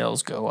 gun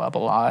sales go up a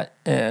lot.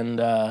 And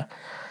I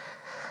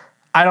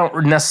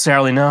don't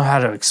necessarily know how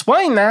to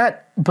explain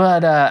that,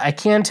 but I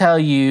can tell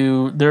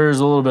you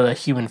there's a little bit of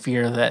human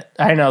fear that,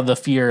 I know the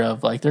fear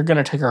of, like, they're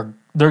going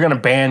to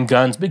ban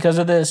guns because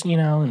of this, you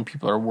know, and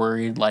people are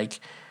worried,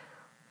 like,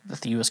 that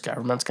the U.S.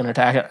 government's going to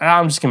attack it. And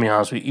I'm just going to be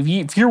honest with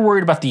you. If you're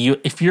worried about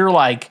if you're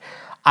like,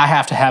 I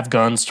have to have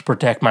guns to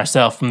protect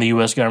myself from the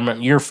U.S.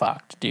 government, you're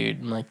fucked,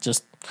 dude. And, like,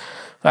 just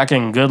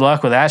fucking good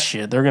luck with that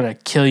shit. They're going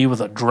to kill you with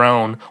a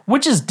drone,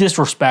 which is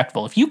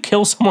disrespectful. If you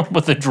kill someone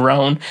with a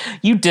drone,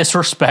 you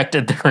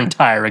disrespected their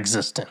entire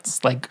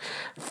existence. Like,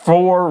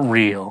 for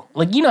real.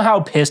 Like, you know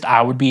how pissed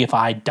I would be if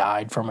I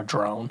died from a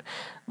drone?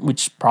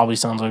 Which probably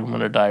sounds like I'm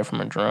going to die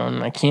from a drone.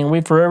 And I can't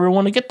wait for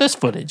everyone to get this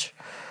footage.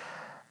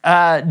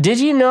 Did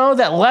you know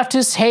that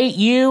leftists hate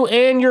you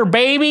and your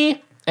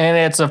baby? And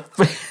it's a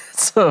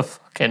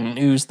fucking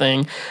news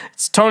thing.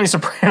 It's Tony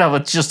Soprano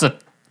with just a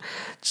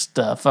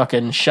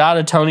fucking shot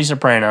of Tony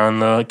Soprano in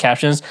the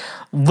captions.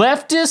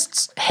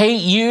 Leftists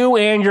hate you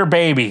and your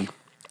baby.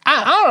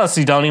 I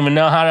honestly don't even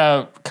know how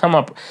to come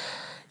up.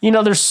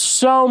 there's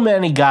so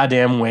many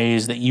goddamn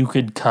ways that you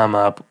could come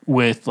up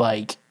with,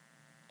 like,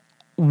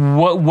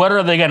 what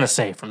are they going to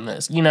say from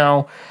this?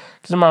 Because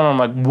I'm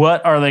like,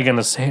 what are they going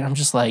to say? And I'm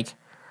just like,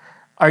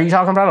 are you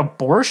talking about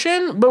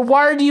abortion? But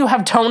why do you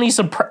have Tony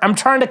Soprano? I'm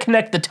trying to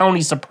connect the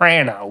Tony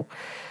Soprano.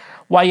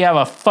 Why you have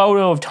a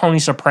photo of Tony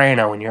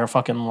Soprano in your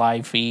fucking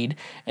live feed,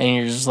 and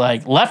you're just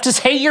like, leftists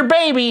hate your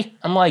baby.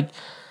 I'm like,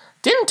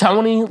 didn't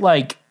Tony,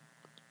 like,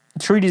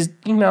 treat his,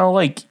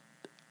 like,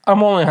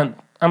 I'm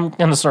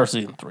gonna start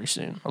season 3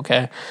 soon,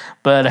 okay?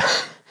 But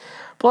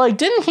like,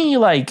 didn't he,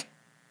 like,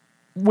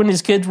 when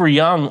his kids were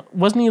young,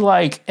 wasn't he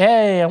like,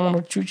 hey, I want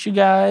to treat you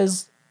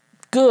guys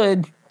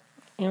good?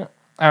 I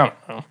don't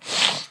know.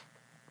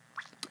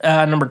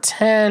 Number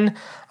 10,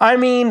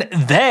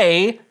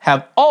 they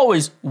have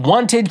always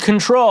wanted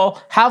control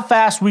how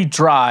fast we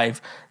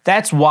drive.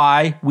 That's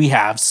why we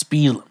have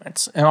speed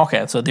limits. And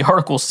okay, so the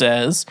article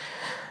says,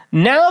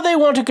 now they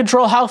want to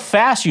control how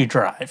fast you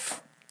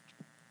drive.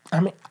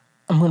 I'm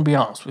going to be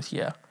honest with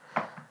you.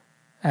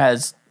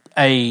 As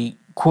a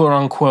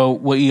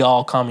quote-unquote, what you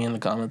all call me in the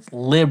comments,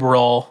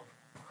 liberal,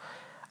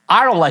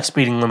 I don't like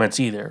speeding limits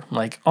either.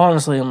 Like,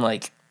 honestly, I'm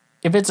like,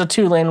 if it's a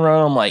 2-lane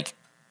road, I'm like,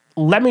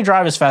 let me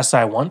drive as fast as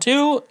I want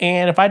to,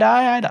 and if I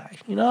die, I die,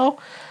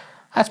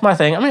 That's my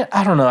thing.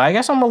 I don't know. I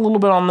guess I'm a little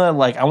bit on the,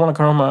 like, I want to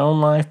control my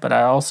own life, but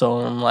I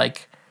also am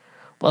like,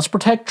 let's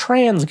protect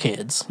trans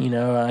kids,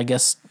 I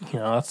guess,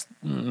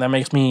 that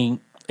makes me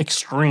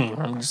extreme.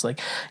 I'm just like,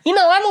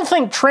 I don't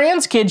think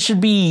trans kids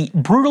should be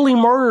brutally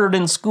murdered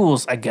in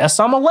schools. I guess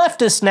I'm a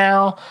leftist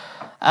now.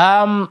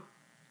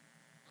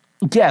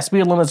 Yeah,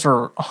 speed limits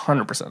are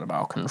 100%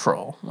 about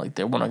control. Like,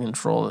 they want to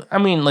control it.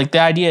 Like, the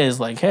idea is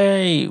like,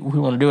 hey, we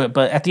want to do it.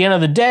 But at the end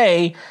of the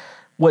day,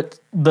 what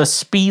the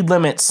speed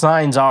limit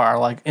signs are,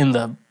 like, in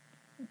the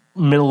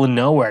middle of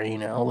nowhere,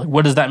 Like,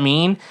 what does that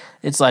mean?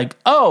 It's like,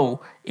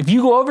 oh, if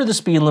you go over the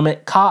speed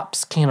limit,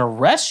 cops can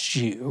arrest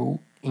you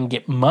and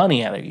get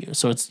money out of you.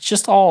 So it's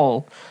just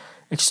all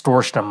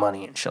extortion of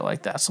money and shit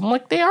like that. So I'm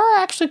like, they are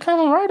actually kind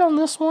of right on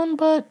this one,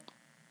 but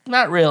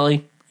not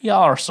really.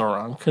 Y'all are so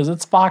wrong, because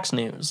it's Fox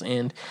News,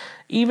 and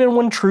even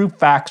when true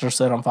facts are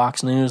said on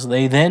Fox News,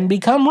 they then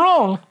become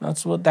wrong.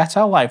 That's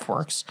how life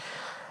works.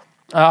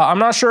 I'm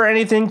not sure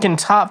anything can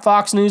top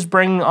Fox News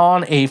bringing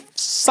on a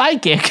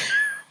psychic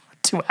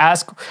to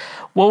ask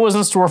what was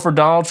in store for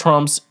Donald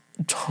Trump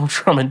in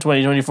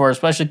 2024,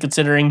 especially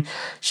considering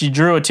she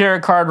drew a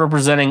tarot card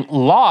representing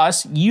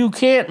loss. You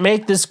can't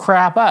make this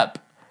crap up.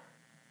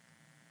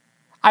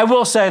 I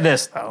will say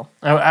this, though.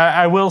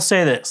 I will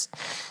say this.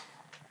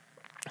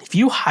 If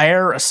you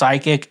hire a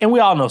psychic, and we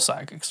all know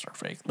psychics are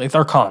fake, like,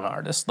 they're con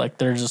artists, like,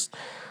 they're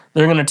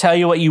going to tell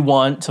you what you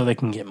want so they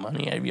can get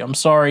money out of you. I'm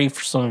sorry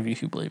for some of you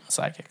who believe in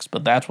psychics,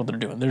 but that's what they're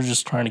doing. They're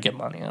just trying to get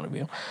money out of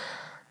you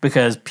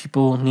because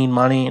people need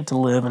money to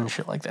live and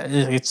shit like that.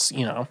 It's,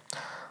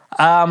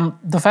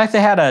 the fact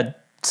they had a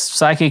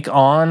psychic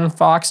on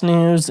Fox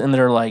News and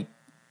they're like,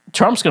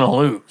 Trump's going to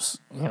lose,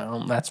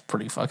 that's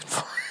pretty fucking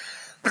funny.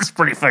 That's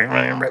pretty fucking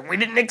funny. We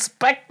didn't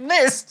expect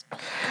this.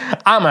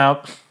 I'm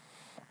out.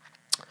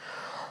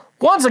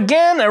 Once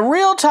again, a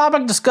real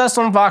topic discussed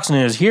on Fox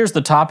News. Here's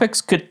the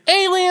topics. Could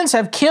aliens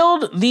have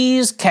killed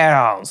these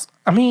cows?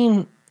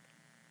 Now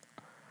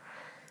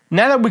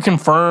that we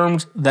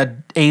confirmed that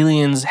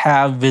aliens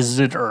have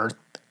visited Earth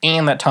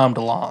and that Tom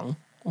DeLonge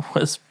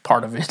was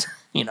part of it,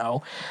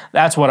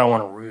 that's what I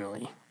want to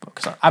really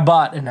focus on. I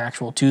bought an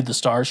actual To the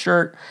Stars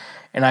shirt,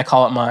 and I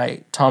call it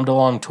my Tom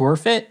DeLonge tour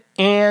fit.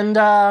 And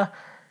I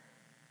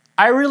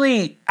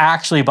really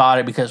actually bought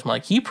it because I'm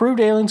like, he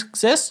proved aliens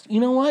exist. You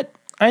know what?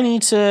 I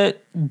need to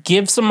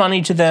give some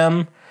money to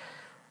them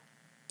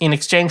in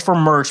exchange for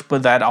merch,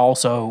 but that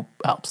also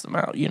helps them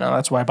out.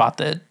 That's why I bought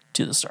the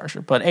To the Star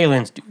shirt. But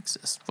aliens do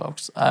exist,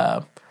 folks.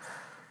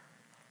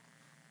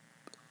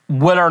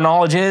 What our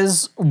knowledge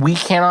is, we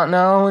cannot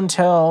know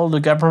until the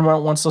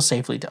government wants to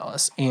safely tell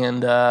us.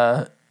 And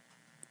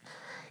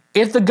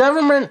if the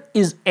government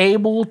is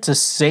able to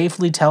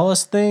safely tell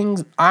us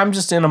things, I'm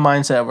just in a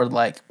mindset where,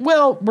 like,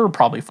 well, we're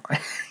probably fine.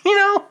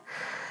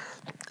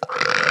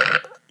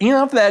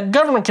 If the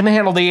government can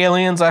handle the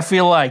aliens, I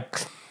feel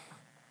like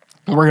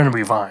we're going to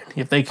be fine.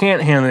 If they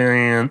can't handle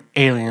the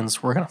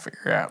aliens, we're going to figure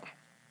it out.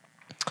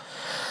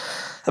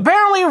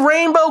 Apparently,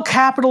 rainbow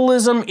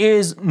capitalism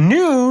is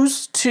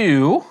news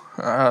to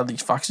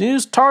these Fox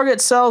News.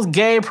 Target sells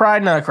gay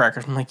pride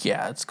nutcrackers. I'm like,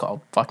 yeah, it's called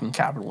fucking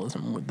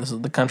capitalism. This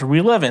is the country we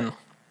live in.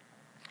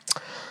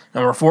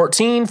 Number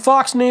 14,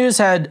 Fox News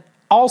had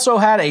also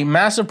had a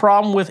massive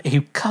problem with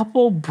a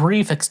couple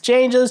brief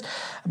exchanges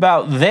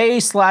about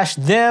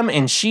they/them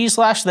and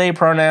she/they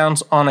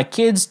pronouns on a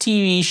kids'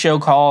 TV show,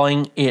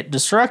 calling it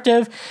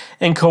destructive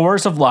and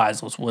coercive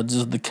lies. What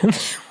does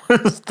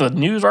the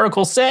news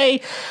article say?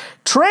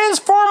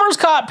 Transformers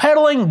caught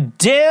peddling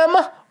dim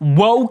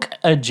woke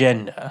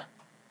agenda.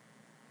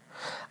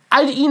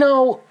 I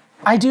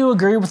do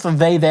agree with the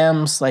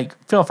they/thems. Like,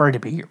 feel free to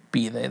be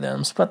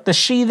they/thems, but the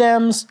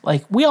she/thems,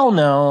 like, we all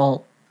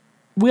know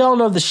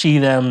the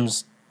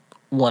she/thems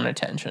want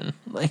attention.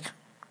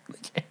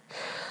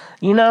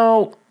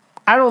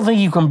 I I don't think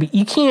you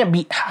can't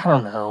be, I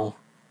don't know.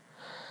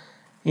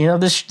 You know,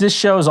 this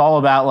show is all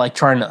about, like,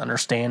 trying to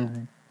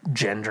understand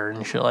gender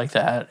and shit like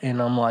that.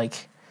 And I'm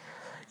like,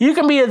 you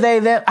can be a they,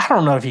 that. I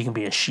don't know if you can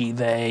be a she,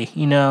 they,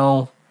 you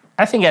know.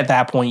 I think at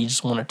that point you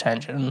just want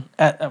attention.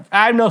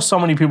 I know so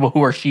many people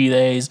who are she,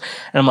 theys,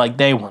 and I'm like,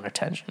 they want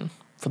attention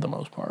for the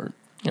most part,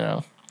 you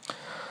know.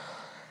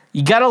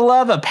 You gotta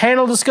love a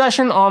panel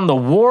discussion on the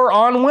war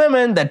on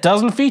women that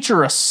doesn't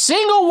feature a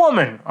single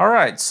woman. All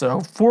right, so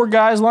 4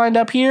 guys lined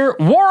up here.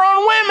 War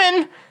on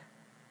women!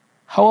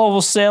 How well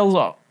will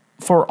sales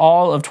for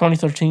all of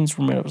 2013's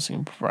Remembrance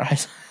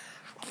Prize?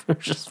 They're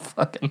just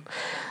fucking...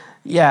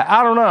 Yeah,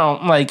 I don't know.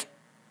 Like,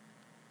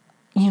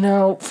 you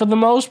know, for the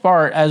most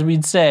part, as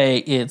we'd say,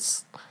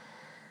 it's...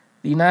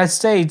 The United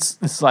States,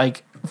 it's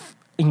like...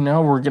 You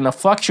know, we're going to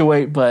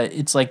fluctuate, but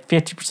it's like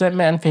 50%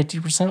 men,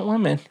 50%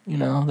 women. You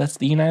know, that's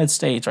the United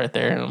States right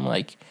there. And I'm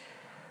like,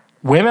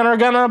 women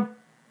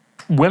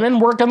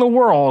work in the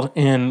world,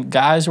 and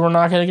guys who are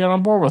not going to get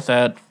on board with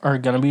that are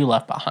going to be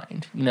left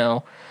behind. You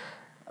know,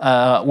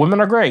 women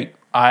are great.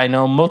 I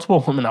know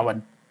multiple women I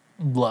would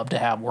love to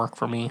have work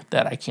for me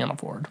that I can't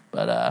afford.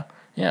 But,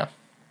 yeah.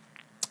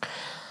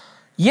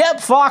 Yep,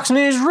 Fox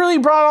News really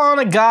brought on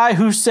a guy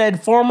who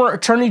said former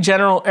Attorney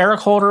General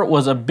Eric Holder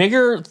was a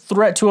bigger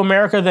threat to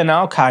America than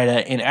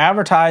Al-Qaeda and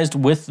advertised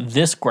with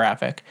this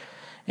graphic.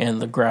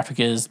 And the graphic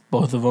is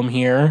both of them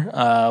here.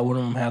 One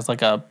of them has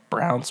like a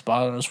brown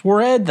spot on his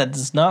forehead that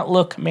does not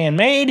look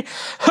man-made.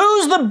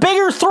 Who's the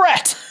bigger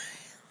threat?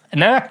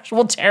 An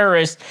actual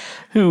terrorist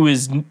who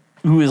is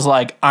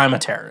like, I'm a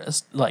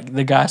terrorist. Like,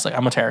 the guy's like,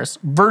 I'm a terrorist.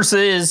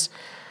 Versus...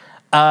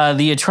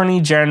 the Attorney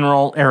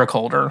General, Eric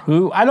Holder,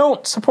 who I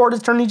don't support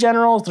Attorney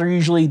Generals. They're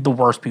usually the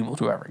worst people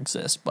to ever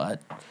exist.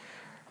 But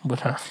I'm going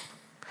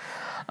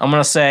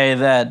to say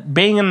that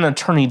being an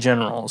Attorney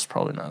General is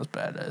probably not as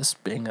bad as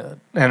being an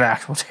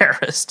actual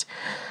terrorist.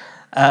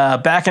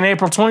 Back in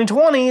April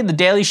 2020, The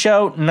Daily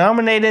Show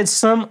nominated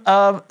some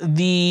of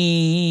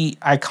the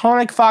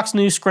iconic Fox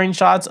News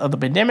screenshots of the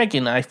pandemic,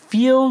 and I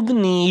feel the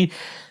need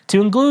to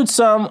include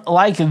some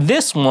like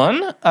this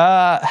one.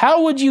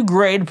 How would you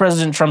grade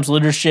President Trump's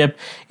leadership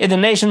in the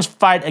nation's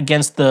fight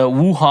against the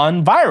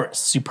Wuhan virus?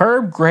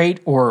 Superb,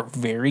 great, or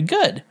very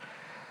good?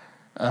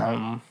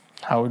 I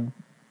would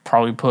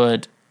probably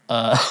put,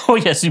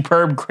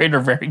 superb, great, or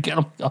very good.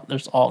 Oh my God,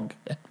 there's all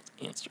good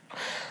answers.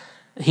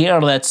 He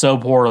handled that so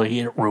poorly,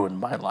 it ruined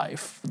my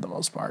life for the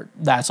most part.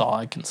 That's all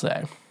I can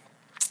say.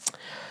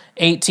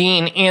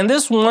 18, and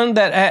this one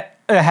that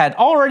had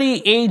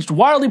already aged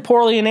wildly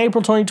poorly in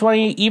April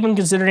 2020, even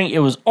considering it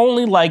was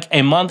only like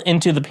a month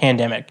into the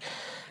pandemic.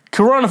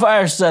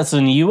 Coronavirus deaths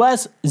in the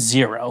U.S.,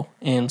 0.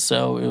 And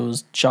so it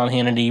was Sean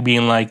Hannity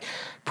being like,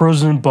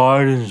 President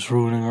Biden is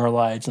ruining our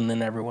lives, and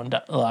then everyone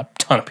died. A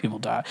ton of people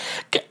died.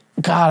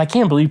 God, I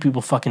can't believe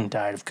people fucking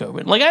died of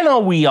COVID. Like, I know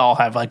we all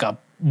have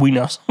we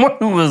know someone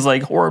who was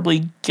like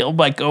horribly killed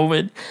by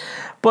COVID,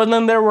 but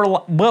then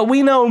but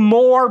we know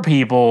more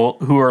people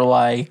who are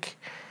like,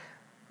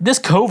 this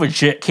COVID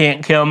shit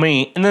can't kill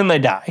me. And then they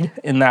died.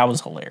 And that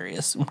was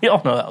hilarious. We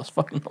all know that was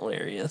fucking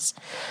hilarious.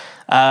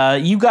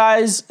 You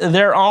guys,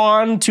 they're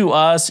on to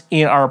us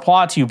in our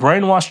plot to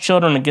brainwash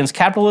children against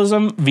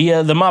capitalism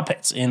via the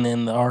Muppets. And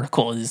then the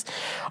article is,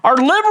 are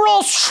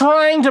liberals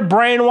trying to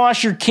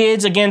brainwash your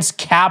kids against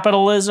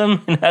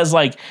capitalism? And has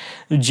like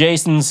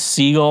Jason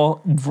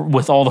Segel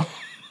with all the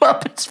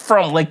Muppets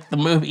from like the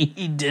movie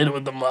he did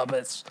with the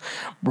Muppets.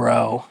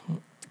 Bro.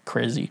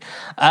 Crazy.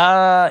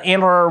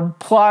 And our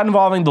plot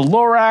involving the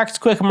Lorax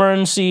quick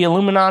emergency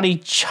Illuminati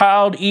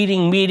child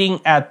eating meeting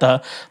at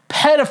the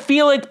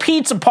pedophilic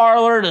pizza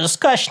parlor to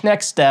discuss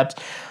next steps.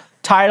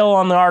 Title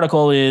on the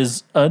article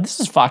is,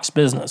 this is Fox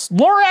Business.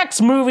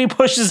 Lorax movie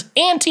pushes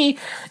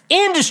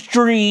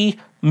anti-industry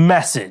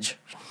message.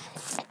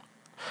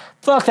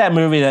 Fuck that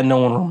movie that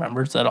no one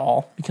remembers at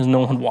all because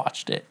no one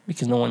watched it,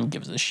 because no one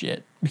gives a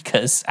shit,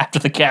 because after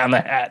The Cat in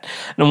the Hat,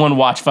 no one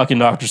watched fucking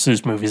Dr.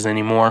 Seuss movies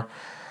anymore.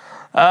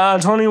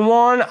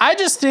 21, I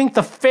just think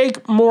the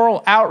fake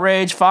moral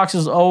outrage Fox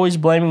is always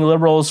blaming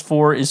liberals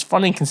for is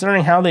funny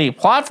considering how they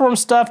platform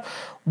stuff.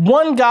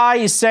 One guy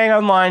is saying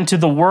online to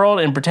the world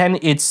and pretend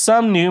it's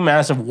some new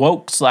massive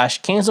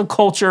woke/cancel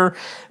culture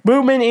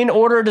movement in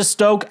order to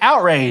stoke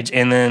outrage.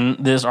 And then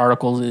this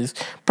article is,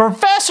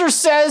 Professor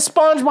says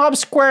SpongeBob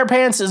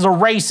SquarePants is a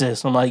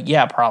racist. I'm like,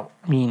 yeah, probably.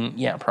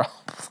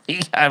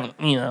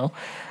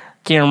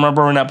 Can't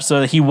remember an episode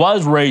that he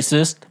was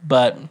racist,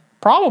 but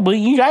probably,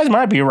 you guys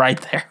might be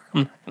right there.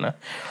 I'm not gonna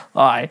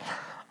lie.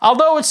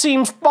 Although it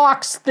seems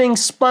Fox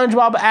thinks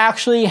SpongeBob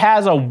actually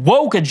has a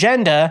woke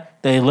agenda,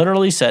 they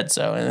literally said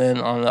so. And then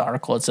on the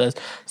article it says,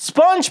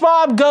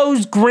 SpongeBob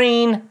goes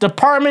green,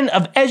 Department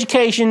of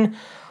Education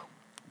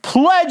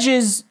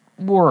pledges,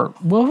 or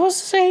what was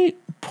it say?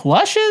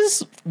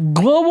 Plushes?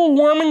 Global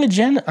warming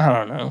agenda? I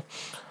don't know.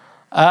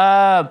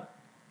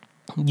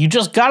 You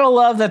just gotta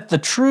love that the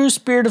true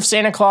spirit of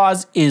Santa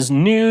Claus is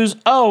news.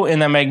 Oh,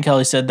 and then Megyn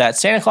Kelly said that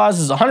Santa Claus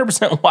is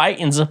 100% white,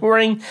 and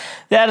supporting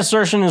that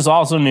assertion is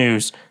also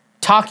news.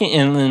 talking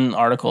in an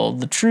article,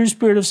 the true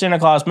spirit of Santa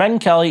Claus, Megyn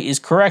Kelly is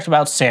correct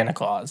about Santa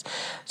Claus.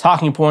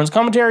 Talking points,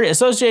 commentary,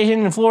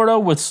 association in Florida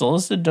with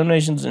solicited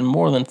donations in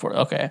more than 40.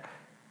 Okay.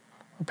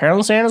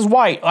 Apparently Santa's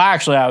white. Well,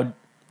 actually,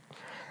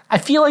 I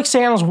feel like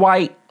Santa's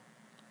white,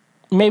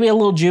 maybe a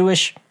little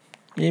Jewish.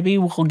 Maybe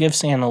we'll give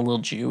Santa a little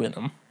Jew in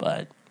him,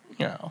 but,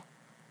 you know.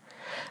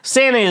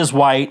 Santa is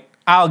white.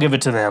 I'll give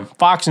it to them.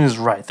 Fox News is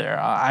right there.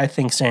 I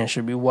think Santa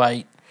should be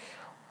white.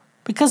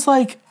 Because,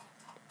 like,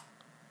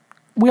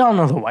 we all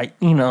know the white,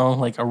 you know,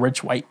 like a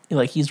rich white,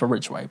 like he's a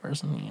rich white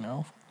person, you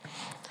know.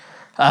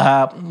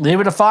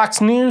 Leave it to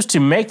Fox News to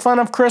make fun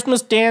of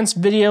Christmas dance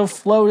video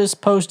Flotus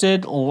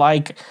posted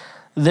like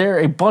they're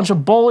a bunch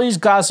of bullies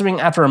gossiping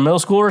after a middle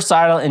school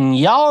recital, and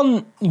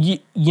y'all, you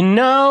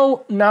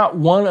know, not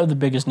one of the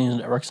biggest news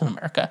networks in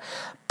America.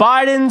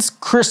 Biden's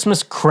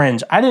Christmas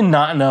cringe. I did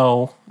not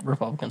know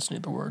Republicans knew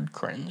the word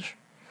cringe.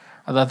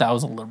 I thought that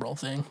was a liberal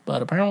thing,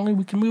 but apparently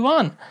we can move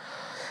on.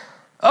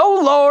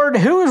 Oh, Lord,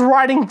 who is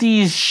writing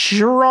these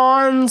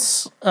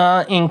charons,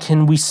 and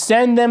can we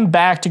send them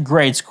back to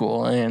grade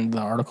school? And the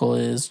article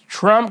is,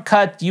 Trump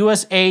cut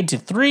U.S. aid to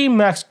 3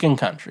 Mexican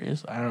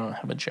countries. I don't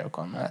have a joke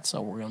on that,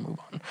 so we're going to move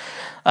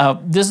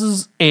on. This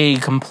is a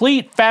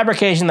complete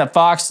fabrication that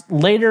Fox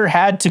later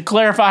had to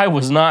clarify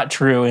was not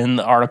true, and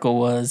the article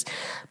was,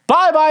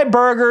 bye-bye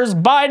burgers,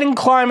 Biden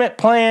climate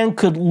plan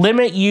could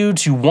limit you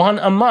to 1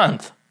 a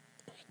month.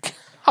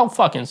 How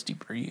fucking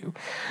stupid are you?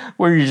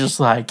 Where you're just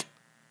like,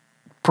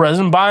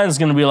 President Biden's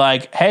going to be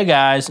like, hey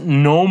guys,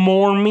 no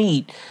more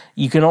meat.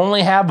 You can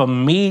only have a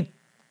meat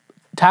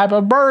type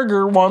of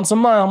burger once a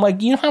month. I'm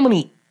like, you know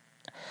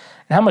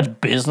how much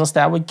business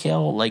that would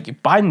kill? Like,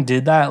 if Biden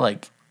did that,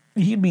 like,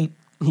 he'd be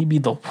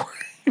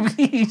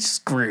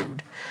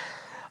screwed.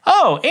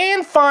 Oh,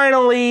 and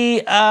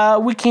finally,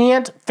 we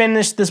can't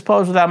finish this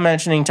post without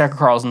mentioning Tucker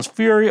Carlson's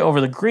fury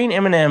over the green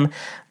M&M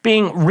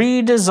being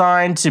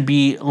redesigned to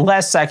be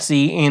less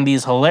sexy in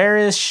these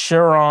hilarious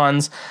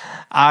charons.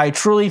 I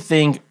truly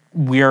think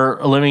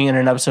we're living in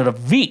an episode of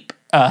Veep.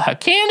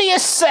 Candy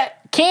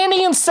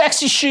and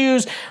sexy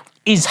shoes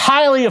is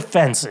highly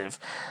offensive.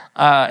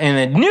 And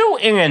the new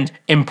and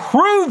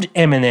improved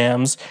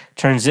M&Ms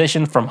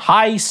transition from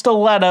high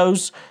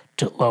stilettos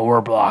to lower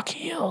block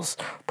heels.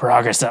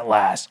 Progress at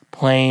last.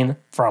 Plain,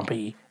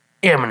 frumpy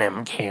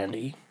M&M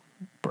candy.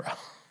 Bro,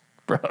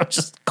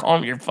 just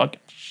calm your fucking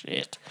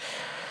shit.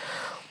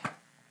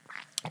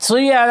 So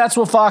yeah, that's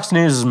what Fox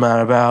News is mad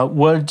about.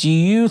 What do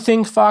you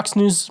think Fox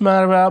News is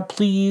mad about?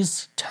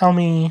 Please tell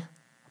me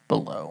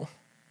below.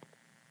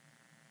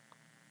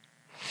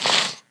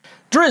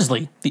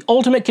 Drizzly, the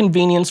ultimate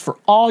convenience for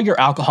all your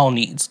alcohol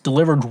needs,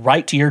 delivered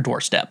right to your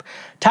doorstep.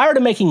 Tired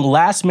of making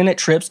last-minute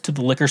trips to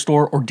the liquor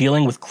store or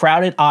dealing with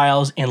crowded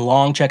aisles and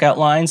long checkout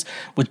lines?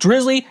 With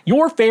Drizzly,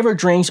 your favorite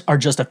drinks are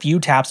just a few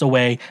taps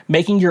away,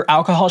 making your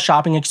alcohol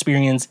shopping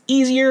experience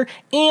easier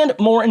and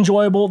more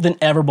enjoyable than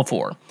ever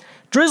before.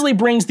 Drizzly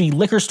brings the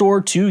liquor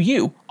store to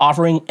you,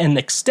 offering an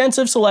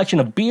extensive selection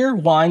of beer,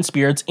 wine,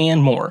 spirits,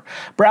 and more.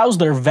 Browse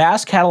their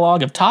vast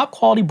catalog of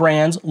top-quality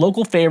brands,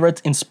 local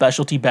favorites, and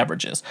specialty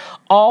beverages,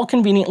 all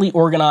conveniently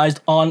organized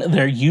on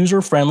their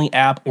user-friendly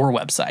app or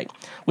website.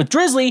 With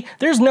Drizzly,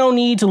 there's no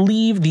need to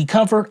leave the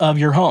comfort of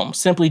your home.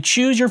 Simply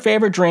choose your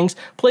favorite drinks,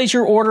 place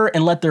your order,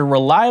 and let their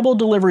reliable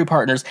delivery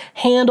partners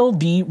handle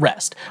the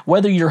rest.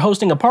 Whether you're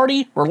hosting a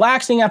party,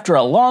 relaxing after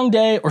a long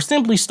day, or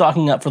simply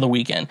stocking up for the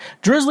weekend,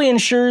 Drizzly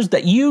ensures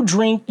that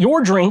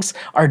your drinks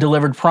are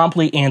delivered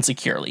promptly and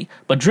securely.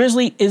 But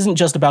Drizzly isn't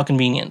just about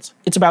convenience,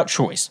 it's about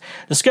choice.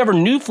 Discover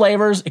new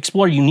flavors,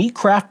 explore unique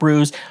craft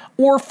brews,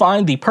 or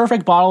find the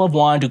perfect bottle of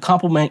wine to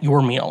complement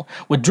your meal.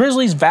 With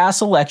Drizzly's vast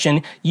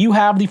selection, you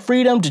have the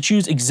freedom to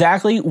choose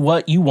exactly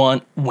what you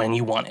want when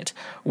you want it.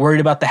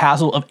 Worried about the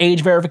hassle of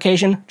age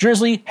verification?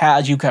 Drizzly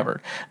has you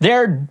covered.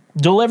 Their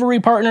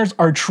delivery partners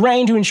are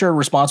trained to ensure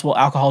responsible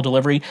alcohol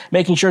delivery,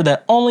 making sure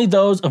that only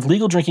those of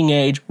legal drinking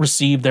age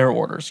receive their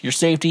orders. Your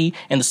safety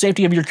and the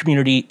safety of your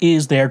community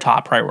is their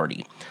top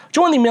priority.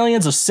 Join the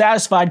millions of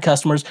satisfied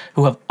customers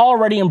who have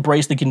already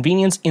embraced the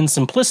convenience and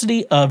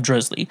simplicity of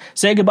Drizzly.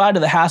 Say goodbye to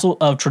the hassle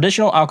of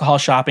traditional alcohol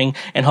shopping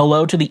and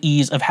hello to the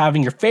ease of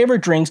having your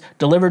favorite drinks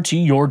delivered to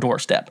your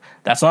doorstep.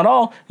 That's not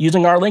all.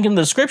 Using our link in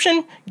the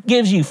description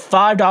gives you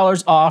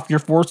 $5 off your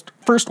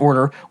first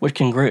order, which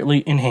can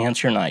greatly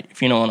enhance your night,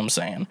 if you know what I'm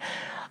saying.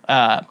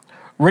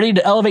 Ready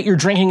to elevate your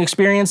drinking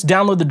experience?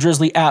 Download the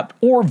Drizzly app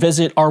or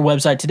visit our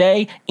website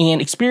today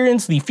and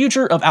experience the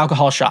future of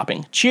alcohol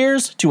shopping.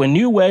 Cheers to a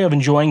new way of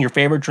enjoying your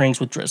favorite drinks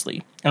with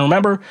Drizzly. And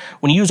remember,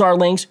 when you use our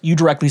links, you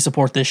directly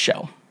support this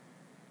show.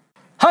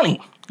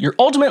 Honey, your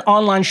ultimate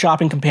online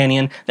shopping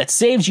companion that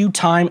saves you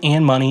time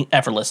and money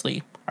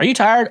effortlessly. Are you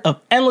tired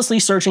of endlessly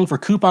searching for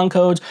coupon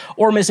codes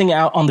or missing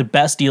out on the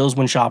best deals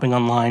when shopping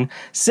online?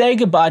 Say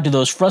goodbye to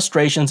those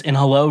frustrations and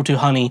hello to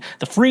Honey,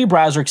 the free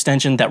browser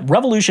extension that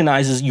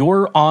revolutionizes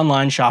your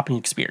online shopping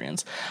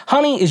experience.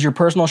 Honey is your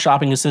personal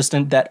shopping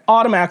assistant that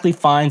automatically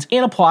finds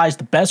and applies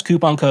the best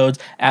coupon codes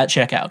at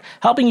checkout,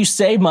 helping you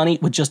save money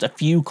with just a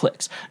few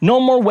clicks.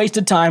 No more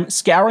wasted time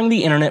scouring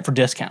the internet for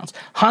discounts.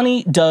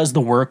 Honey does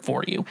the work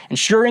for you,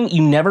 ensuring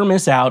you never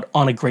miss out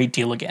on a great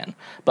deal again.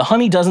 But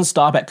Honey doesn't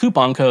stop at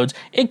coupon codes.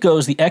 It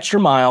goes the extra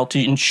mile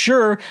to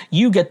ensure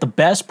you get the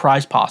best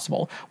price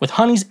possible. With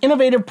Honey's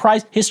innovative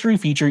price history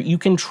feature, you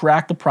can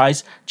track the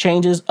price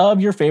changes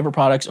of your favorite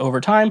products over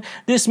time.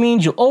 This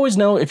means you'll always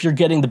know if you're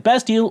getting the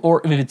best deal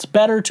or if it's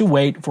better to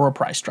wait for a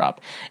price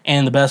drop.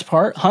 And the best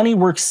part, Honey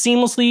works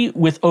seamlessly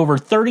with over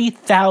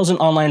 30,000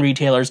 online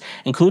retailers,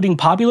 including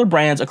popular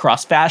brands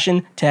across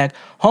fashion, tech,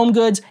 home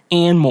goods,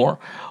 and more.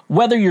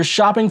 Whether you're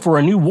shopping for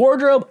a new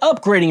wardrobe,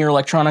 upgrading your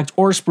electronics,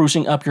 or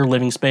sprucing up your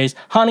living space,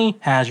 Honey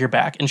has your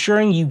back,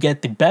 ensuring you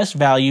get the best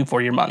value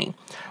for your money.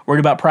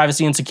 Worried about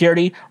privacy and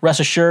security? Rest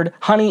assured,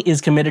 Honey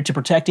is committed to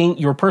protecting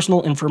your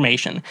personal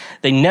information.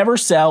 They never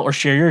sell or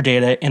share your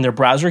data, and their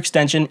browser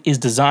extension is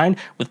designed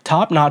with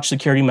top-notch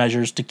security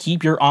measures to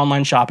keep your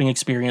online shopping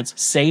experience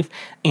safe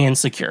and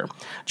secure.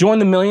 Join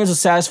the millions of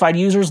satisfied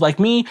users like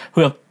me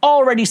who have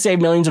already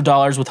saved millions of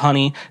dollars with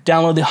Honey.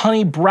 Download the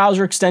Honey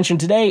browser extension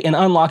today and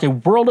unlock a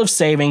world of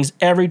savings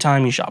every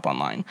time you shop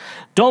online.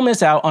 Don't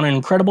miss out on an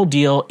incredible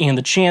deal and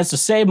the chance to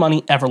save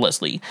money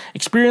effortlessly.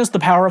 Experience the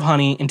power of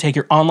Honey and take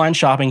your online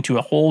shopping to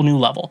a whole new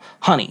level.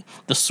 Honey,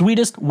 the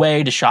sweetest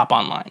way to shop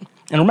online.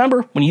 And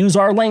remember, when you use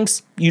our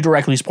links, you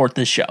directly support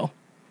this show.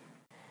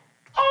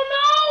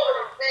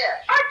 Oh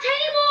no!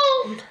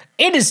 Our table!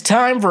 It is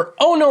time for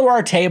Oh No,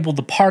 Our Table,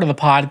 the part of the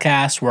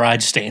podcast where I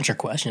just answer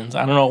questions.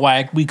 I don't know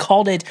why we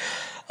called it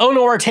Oh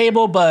No, Our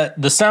Table, but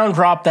the sound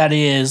drop that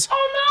is Oh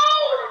no!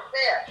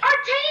 Our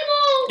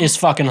table! is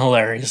fucking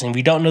hilarious. And if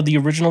you don't know the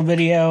original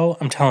video,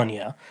 I'm telling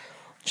you,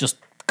 just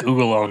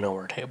Google Oh No,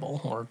 Our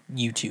Table or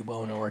YouTube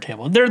Oh No, Our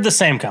Table. They're the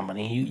same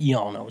company. You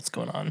all know what's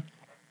going on.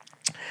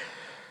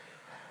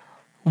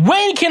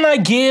 When can I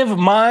give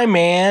my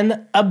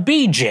man a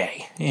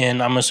BJ?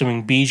 And I'm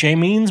assuming BJ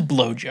means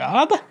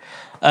blowjob.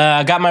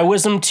 I got my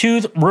wisdom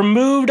tooth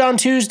removed on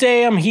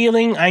Tuesday. I'm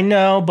healing, I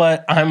know,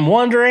 but I'm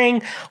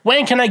wondering,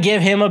 when can I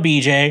give him a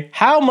BJ?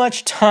 How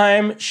much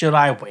time should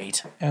I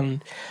wait?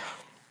 And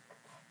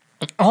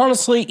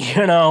honestly,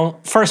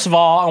 first of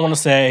all, I want to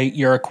say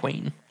you're a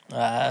queen.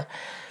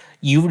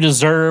 You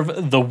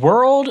deserve the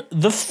world.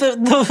 The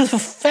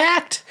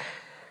fact,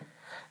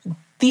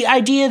 the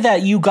idea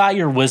that you got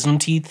your wisdom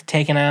teeth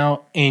taken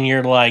out and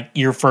you're like,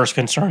 your first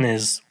concern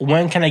is,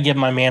 when can I give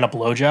my man a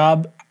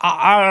blowjob?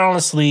 I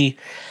honestly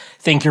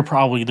think you're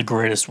probably the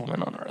greatest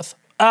woman on earth.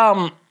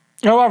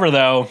 However,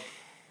 though,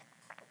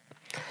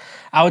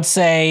 I would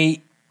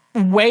say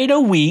wait a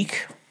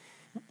week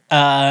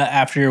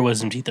after your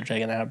wisdom teeth are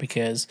taken out,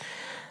 because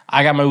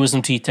I got my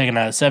wisdom teeth taken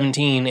out at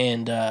 17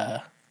 and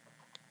I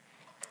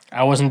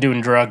wasn't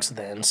doing drugs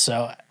then.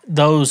 So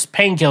those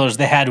painkillers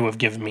they had to have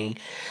given me.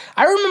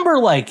 I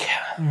remember,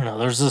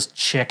 there's this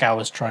chick I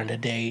was trying to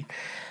date.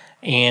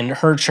 And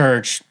her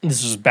church,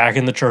 this was back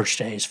in the church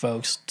days,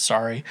 folks,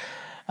 sorry.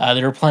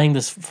 They were playing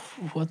this,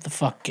 what the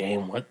fuck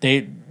game?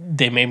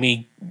 They made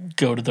me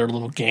go to their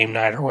little game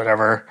night or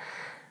whatever.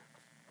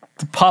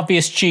 The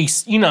puffiest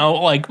cheeks,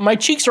 my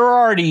cheeks are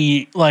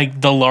already,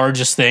 the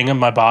largest thing in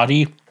my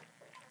body.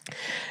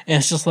 And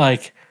it's just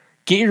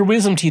get your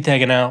wisdom teeth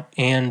taken out.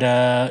 And,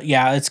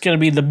 it's going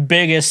to be the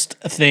biggest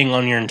thing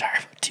on your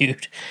entire,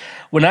 dude.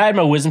 When I had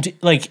my wisdom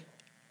teeth,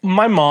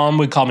 my mom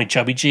would call me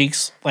chubby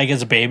cheeks,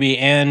 as a baby,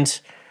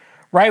 and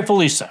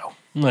rightfully so.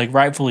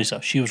 Rightfully so.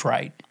 She was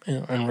right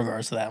in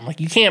regards to that. I'm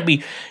you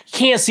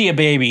can't see a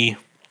baby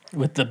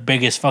with the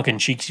biggest fucking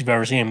cheeks you've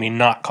ever seen me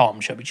not call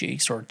them chubby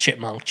cheeks or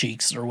chipmunk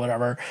cheeks or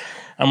whatever.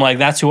 I'm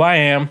that's who I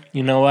am.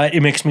 You know what?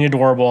 It makes me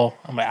adorable.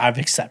 I've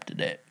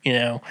accepted it,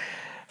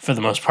 for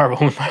the most part.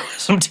 But when my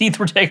wisdom teeth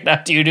were taken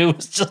out, dude, it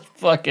was just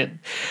fucking...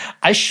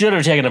 I should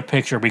have taken a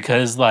picture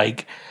because,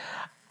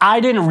 I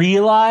didn't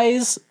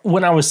realize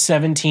when I was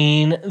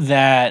 17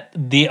 that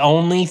the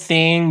only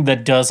thing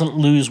that doesn't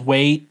lose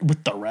weight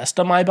with the rest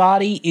of my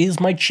body is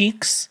my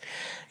cheeks.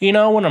 When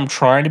I'm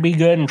trying to be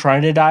good and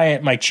trying to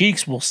diet, my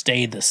cheeks will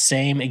stay the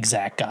same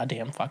exact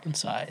goddamn fucking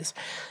size,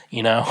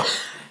 And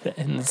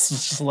it's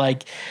just and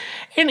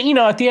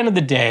at the end of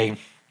the day,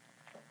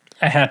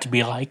 I had to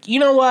be you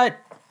know what?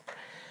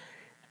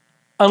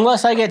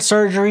 Unless I get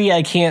surgery,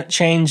 I can't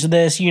change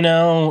this,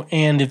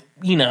 and if,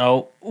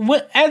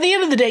 at the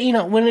end of the day,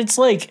 when it's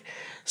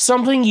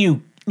something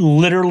you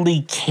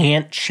literally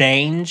can't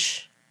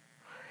change,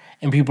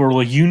 and people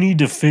are you need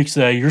to fix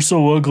that, you're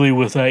so ugly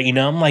with that,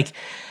 I'm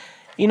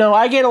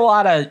I get a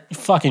lot of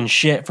fucking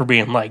shit for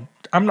being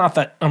I'm not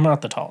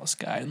the tallest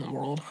guy in the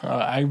world.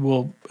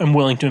 I'm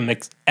willing to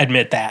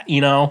admit that,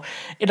 and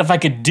if I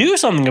could do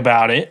something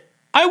about it,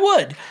 I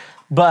would,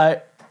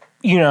 but,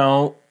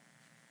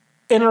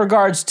 in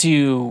regards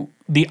to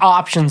the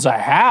options I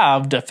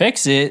have to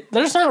fix it,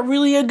 there's not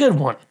really a good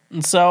one.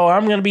 And so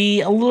I'm going to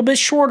be a little bit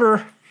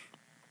shorter,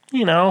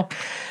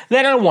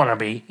 than I want to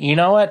be. You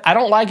know what? I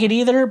don't like it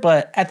either,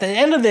 but at the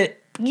end of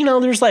it,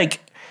 there's like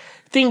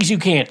things you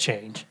can't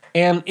change.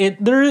 And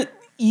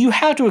you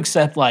have to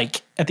accept,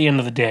 like, at the end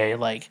of the day,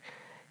 like,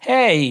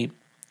 hey,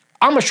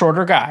 I'm a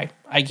shorter guy.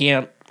 I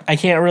can't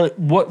really,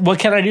 what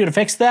can I do to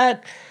fix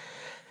that?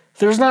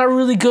 There's not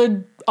really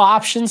good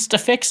options to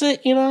fix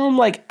it,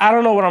 like, I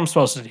don't know what I'm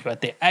supposed to do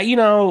at the,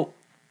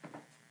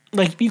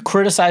 like, if you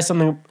criticize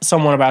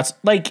someone about,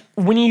 like,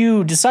 when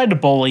you decide to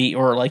bully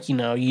or, like,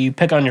 you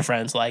pick on your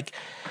friends, like,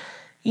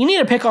 you need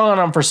to pick on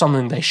them for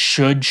something they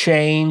should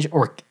change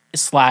or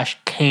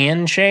 /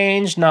 can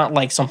change, not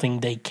like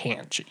something they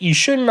can't. You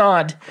should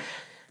not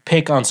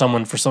pick on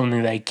someone for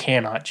something they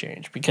cannot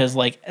change because,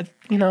 like,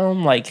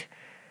 like,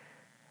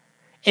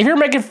 if you're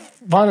making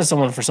fun of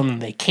someone for something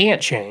they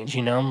can't change,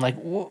 like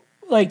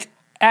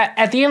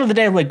at the end of the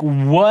day, like,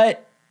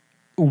 what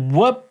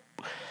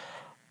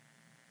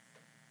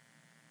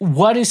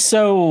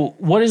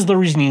is the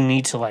reason you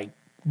need to, like,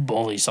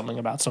 bully something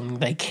about something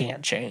they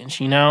can't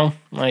change,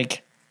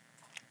 like,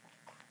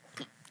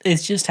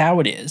 it's just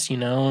how it is,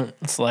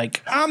 it's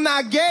like, I'm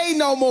not gay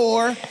no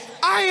more.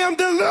 I am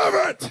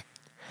delivered.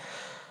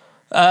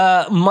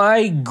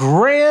 My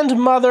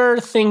grandmother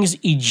thinks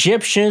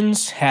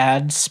Egyptians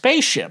had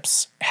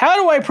spaceships. How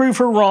do I prove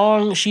her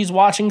wrong? She's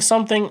watching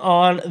something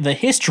on the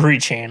History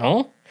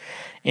Channel,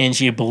 and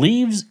she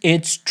believes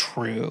it's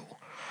true.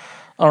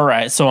 All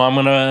right, so I'm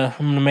gonna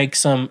make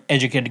some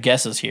educated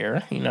guesses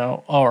here,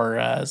 or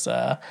as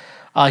I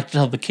like to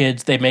tell the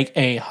kids, they make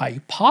a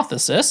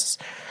hypothesis.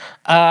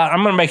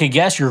 I'm gonna make a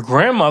guess. Your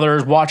grandmother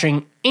is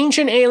watching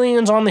Ancient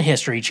Aliens on the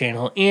History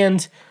Channel,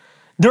 and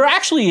there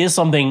actually is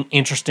something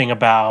interesting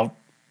about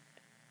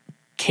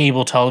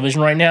cable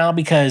television right now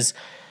because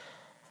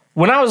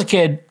when I was a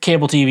kid,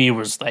 cable TV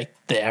was like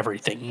the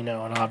everything,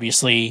 and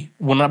obviously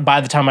by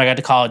the time I got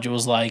to college, it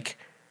was like,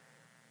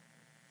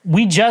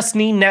 we just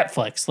need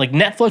Netflix. Like,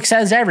 Netflix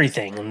has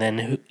everything. And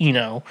then,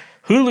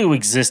 Hulu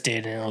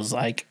existed, and it was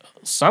like,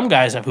 some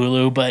guys have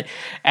Hulu, but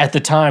at the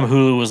time,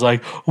 Hulu was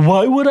like,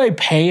 why would I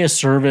pay a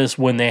service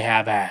when they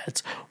have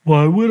ads?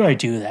 Why would I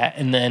do that?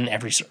 And then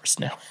every service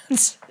now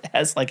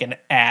has like an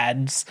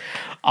ads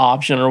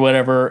option or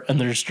whatever,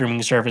 and their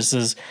streaming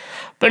services.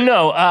 But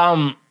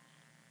no,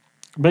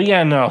 but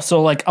yeah, no.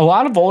 So, like, a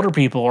lot of older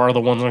people are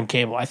the ones on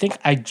cable. I think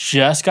I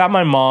just got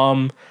my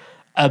mom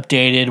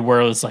updated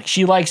where it was like,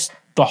 she likes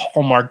the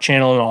Hallmark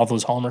Channel and all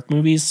those Hallmark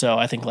movies. So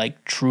I think,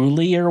 like,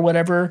 Truly or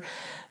whatever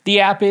the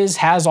app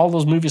has all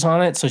those movies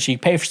on it. So she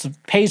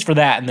pays for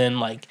that, and then,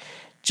 like,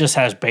 just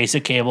has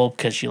basic cable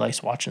because she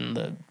likes watching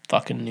the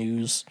fucking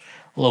news,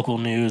 local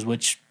news,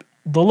 which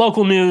the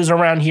local news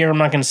around here, I'm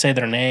not going to say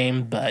their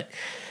name, but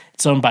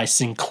it's owned by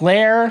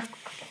Sinclair,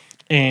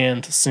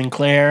 and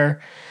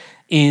Sinclair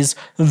is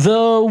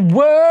the worst.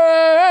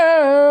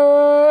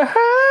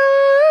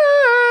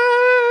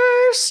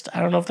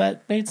 I don't know if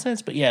that made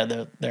sense, but yeah,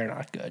 they're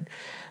not good.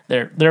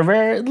 They're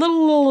very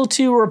little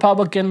too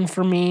Republican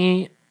for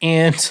me,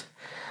 and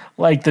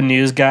like the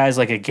news guy's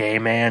like a gay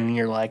man, and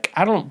you're like,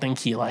 I don't think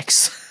he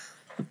likes.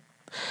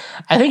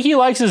 I think he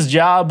likes his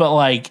job, but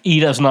like he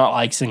does not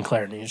like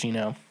Sinclair News,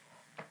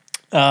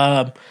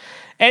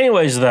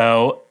 Anyways,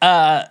 though,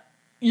 I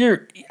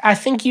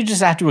think you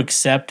just have to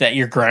accept that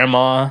your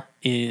grandma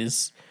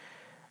is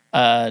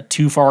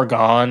too far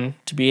gone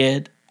to be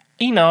it.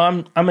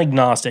 I'm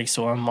agnostic,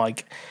 so I'm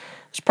like,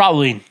 it's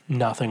probably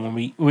nothing when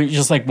we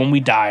just like when we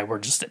die, we're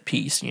just at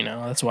peace.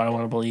 That's what I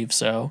want to believe.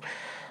 So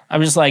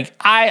I'm just like,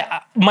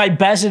 my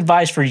best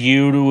advice for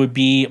you would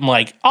be, I'm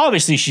like,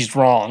 obviously she's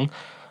wrong.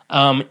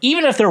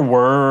 Even if there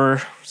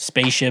were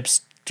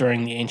spaceships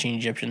during the ancient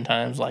Egyptian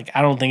times, like,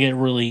 I don't think it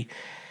really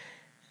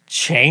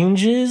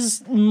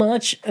changes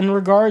much in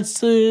regards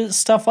to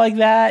stuff like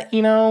that,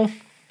 No,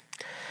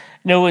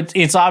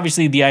 it's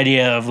obviously the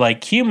idea of,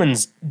 like,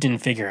 humans didn't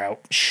figure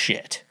out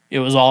shit. It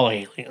was all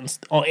aliens.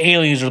 All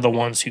aliens are the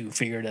ones who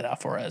figured it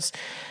out for us.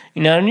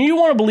 And you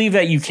want to believe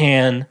that you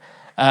can.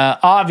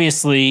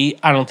 Obviously,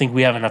 I don't think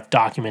we have enough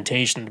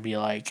documentation to be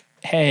like,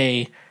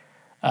 hey,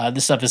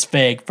 this stuff is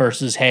fake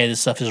versus, hey,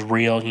 this stuff is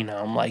real.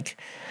 I'm like,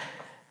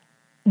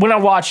 when I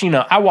watch,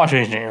 I watch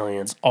Ancient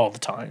Aliens all the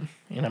time.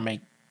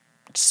 And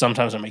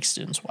sometimes I make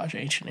students watch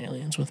Ancient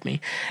Aliens with me.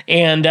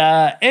 And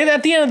at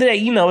the end of the day,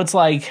 it's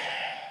like,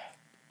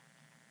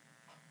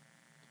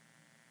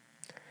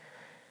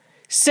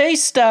 say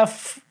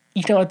stuff,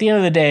 at the end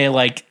of the day,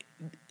 like,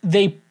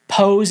 they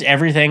pose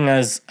everything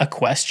as a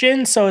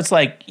question. So it's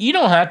like, you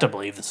don't have to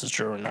believe this is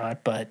true or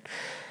not. But,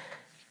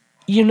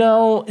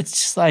 it's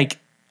just like,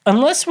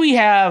 unless we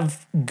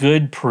have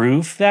good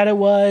proof that it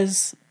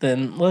was,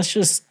 then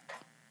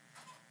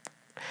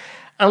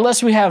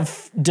unless we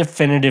have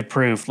definitive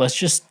proof, let's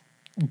just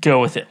go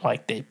with it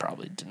like they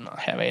probably did not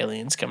have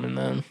aliens coming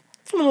in.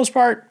 For the most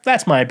part,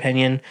 that's my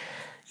opinion.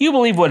 You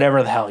believe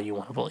whatever the hell you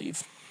want to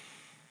believe.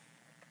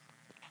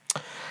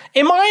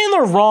 Am I in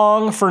the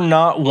wrong for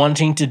not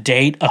wanting to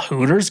date a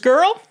Hooters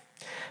girl?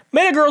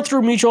 Met a girl through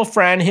a mutual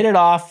friend, hit it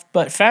off,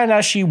 but found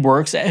out she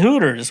works at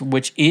Hooters,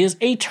 which is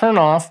a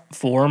turnoff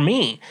for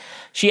me.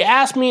 She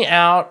asked me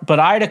out, but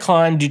I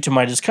declined due to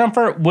my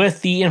discomfort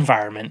with the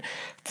environment.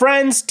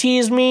 Friends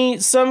teased me,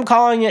 some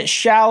calling it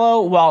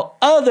shallow, while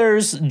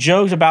others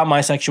joked about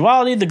my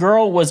sexuality. The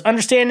girl was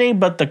understanding,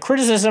 but the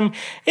criticism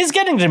is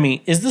getting to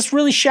me. Is this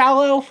really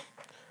shallow?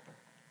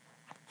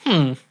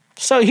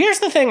 So here's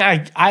the thing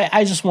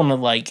I just want to,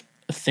 like,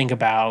 think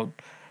about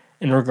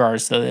in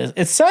regards to this.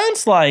 It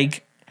sounds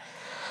like,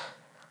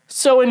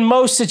 so in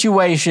most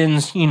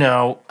situations, you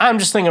know, I'm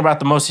just thinking about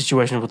the most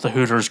situations with the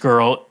Hooters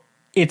girl.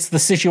 It's the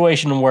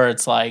situation where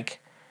it's like,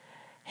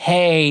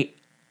 hey,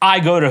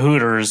 I go to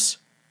Hooters,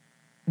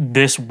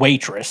 this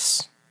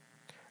waitress,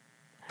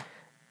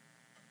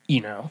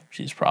 you know,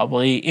 she's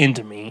probably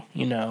into me,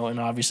 you know, and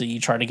obviously you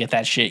try to get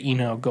that shit, you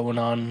know, going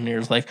on, and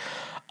there's like,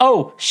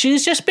 oh,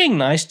 she's just being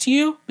nice to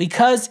you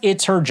because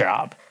it's her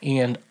job.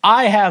 And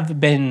I have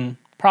been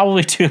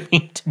probably too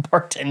mean to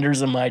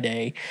bartenders in my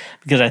day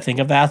because I think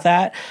about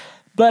that.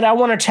 But I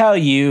want to tell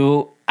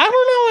you, I don't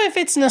know if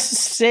it's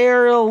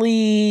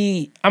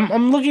necessarily,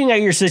 I'm looking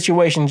at your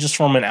situation just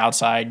from an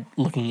outside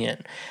looking in.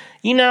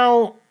 You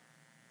know,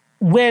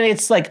 when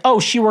it's like, oh,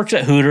 she works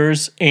at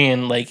Hooters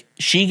and like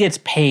she gets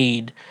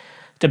paid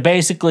to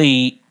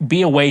basically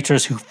be a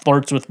waitress who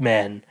flirts with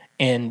men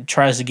and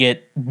tries to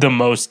get the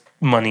most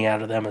money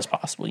out of them as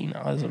possible, you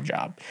know, as a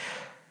job.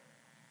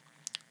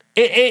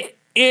 It's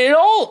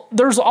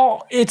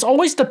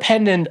always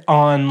dependent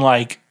on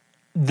like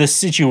the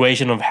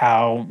situation of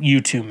how you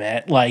two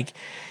met. Like,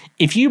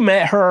 if you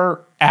met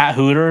her at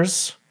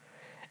Hooters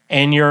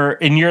and you're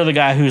the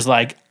guy who's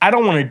like, I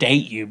don't want to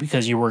date you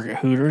because you work at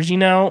Hooters, you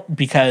know,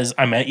 because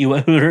I met you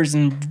at Hooters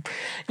and,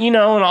 you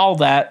know, and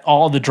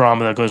all the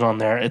drama that goes on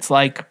there. It's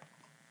like,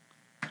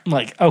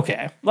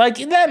 okay, like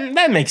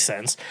that makes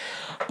sense.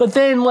 But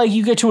then like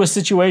you get to a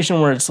situation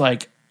where it's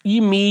like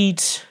you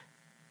meet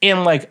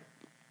in like,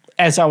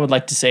 as I would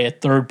like to say, a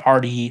third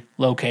party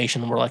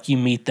location where like you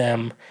meet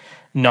them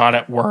not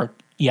at work,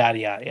 yada,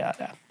 yada,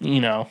 yada. You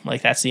know,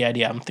 like that's the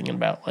idea I'm thinking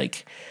about.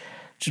 Like,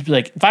 just be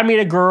like, if I meet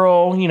a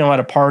girl, you know, at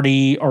a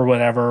party or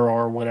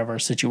whatever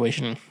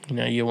situation, you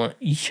know, you want,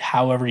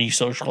 however you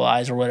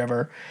socialize or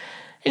whatever.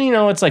 And, you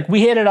know, it's like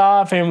we hit it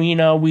off and, you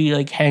know, we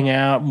like hang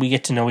out and we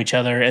get to know each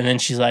other. And then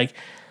she's like,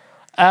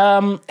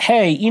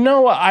 hey, you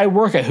know, I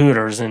work at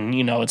Hooters and,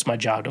 you know, it's my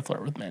job to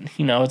flirt with men.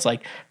 You know, it's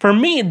like, for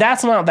me,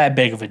 that's not that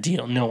big of a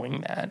deal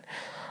knowing that.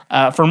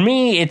 For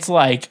me, it's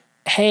like,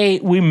 hey,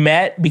 we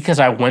met because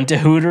I went to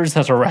Hooters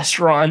as a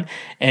restaurant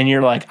and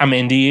you're like, I'm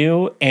into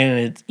you. And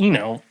it's, you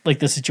know, like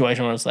the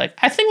situation where it's like,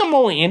 I think I'm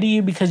only into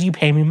you because you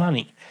pay me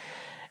money.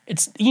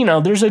 It's, you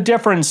know, there's a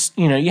difference,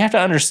 you know, you have to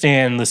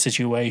understand the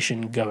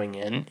situation going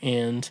in.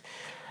 And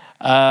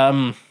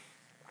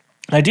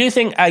I do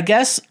think, I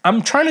guess,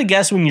 I'm trying to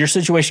guess when your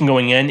situation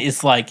going in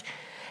is like,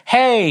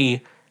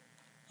 hey,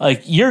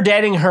 like you're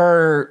dating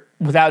her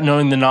without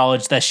knowing the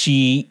knowledge that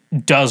she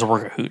does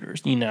work at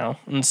Hooters, you know,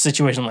 in a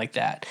situation like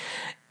that.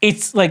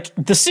 It's like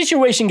the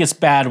situation gets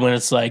bad when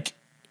it's like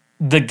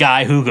the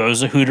guy who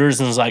goes to Hooters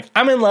and is like,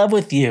 I'm in love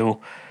with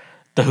you,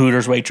 the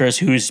Hooters waitress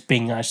who's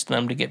being nice to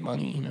them to get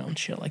money, you know, and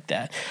shit like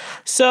that.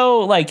 So,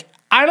 like,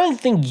 I don't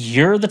think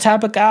you're the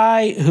type of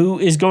guy who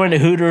is going to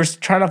Hooters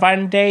trying to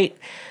find a date.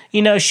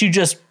 You know,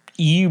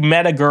 you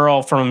met a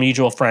girl from a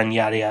mutual friend,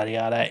 yada, yada,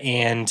 yada,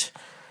 and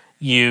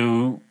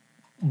you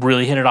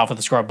really hit it off with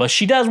this girl. But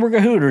she does work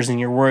at Hooters, and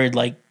you're worried,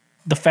 like,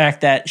 the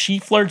fact that she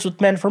flirts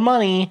with men for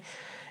money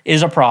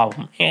is a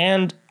problem.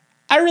 And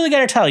I really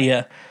got to tell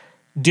you,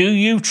 do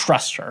you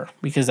trust her?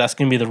 Because that's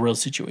going to be the real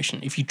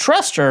situation. If you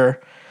trust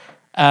her,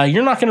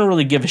 you're not going to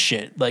really give a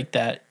shit like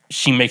that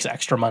she makes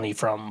extra money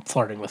from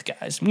flirting with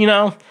guys, you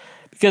know?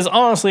 Because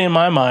honestly, in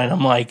my mind,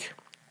 I'm like,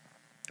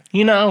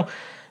 you know,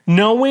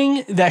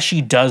 knowing that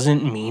she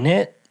doesn't mean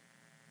it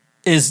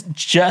is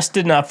just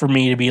enough for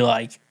me to be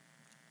like,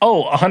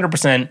 oh,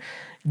 100%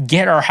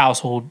 get our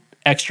household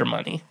extra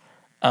money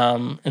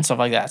and stuff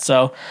like that.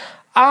 So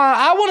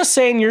I want to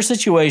say in your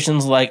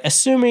situations, like,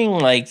 assuming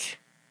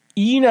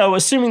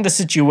the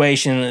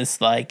situation is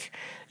like,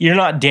 you're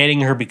not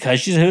dating her because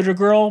she's a Hooter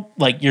girl,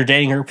 like you're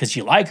dating her because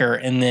you like her,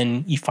 and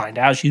then you find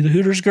out she's a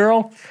Hooters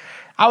girl,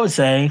 I would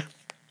say,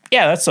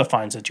 yeah, that's a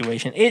fine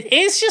situation.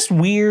 It's just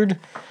weird.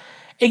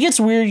 It gets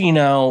weird, you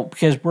know,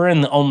 because we're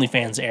in the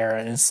OnlyFans era,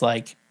 and it's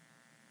like,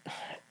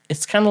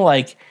 it's kind of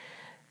like,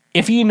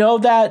 if you know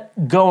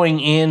that going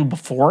in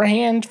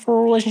beforehand for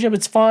a relationship,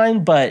 it's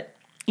fine, but,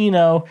 you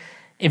know,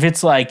 if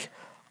it's like,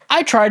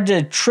 I tried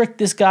to trick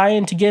this guy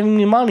into giving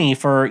me money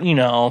for, you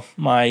know,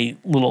 my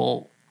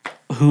little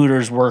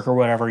Hooters work or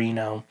whatever, you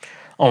know,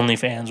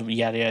 OnlyFans,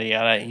 yada, yada,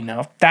 yada, you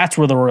know, that's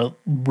where the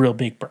real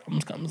big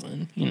problems comes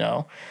in, you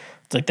know,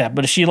 it's like that.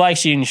 But if she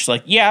likes you and she's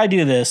like, yeah, I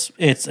do this,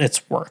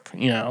 it's work,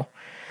 you know.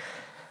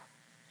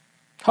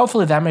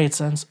 Hopefully that made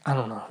sense. I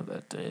don't know if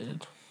that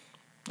did.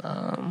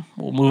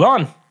 We'll move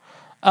on.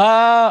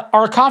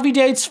 Are coffee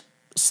dates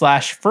 /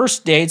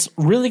 first dates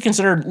really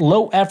considered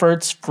low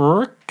efforts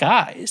for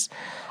guys?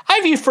 I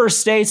view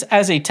first dates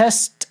as a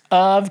test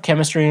of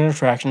chemistry and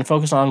attraction.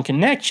 Focus on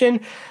connection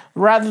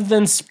rather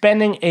than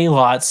spending a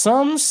lot.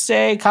 Some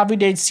say coffee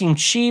dates seem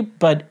cheap,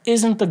 but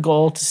isn't the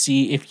goal to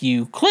see if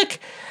you click?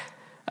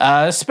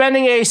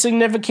 Spending a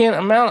significant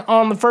amount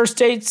on the first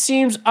date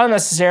seems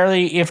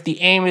unnecessarily if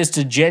the aim is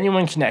to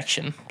genuine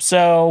connection.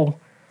 So,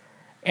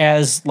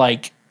 as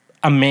like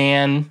a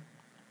man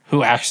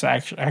who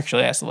actually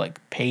has to like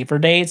pay for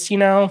dates,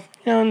 in a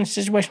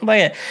situation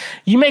like that,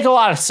 you make a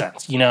lot of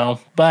sense,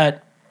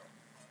 but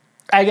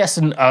I guess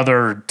in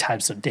other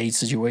types of date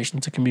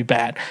situations, it can be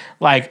bad.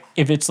 Like,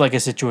 if it's like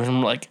a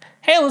situation like,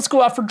 hey, let's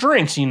go out for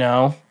drinks,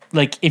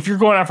 Like, if you're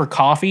going out for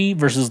coffee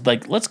versus,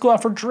 like, let's go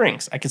out for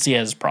drinks, I can see it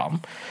as a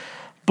problem.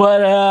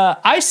 But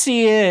I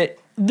see it,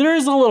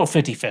 there's a little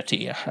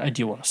 50-50, I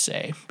do want to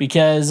say.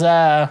 Because,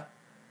 there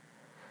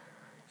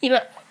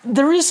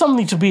is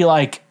something to be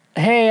like,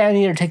 hey, I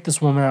need to take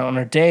this woman out on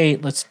a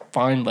date. Let's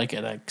find, like,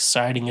 an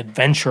exciting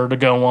adventure to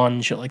go on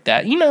and shit like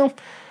that.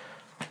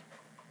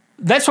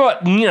 That's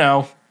what,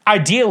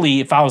 ideally,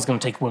 if I was going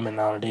to take women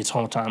out on dates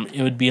all the time,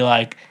 it would be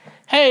like,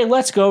 hey,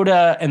 let's go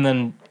to, and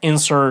then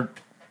insert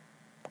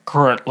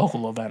current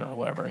local event or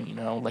whatever,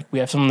 like we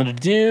have something to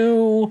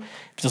do. If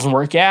it doesn't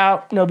work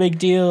out, no big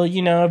deal,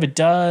 if it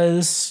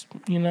does,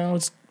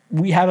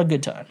 we have a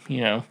good time,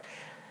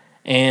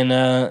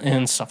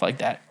 and stuff like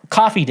that.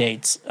 Coffee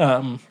dates.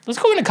 Let's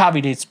go into coffee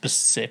dates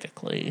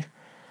specifically.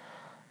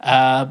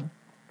 Yeah,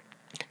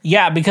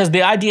 because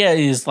the idea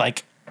is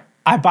like,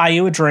 I buy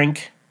you a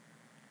drink,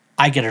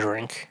 I get a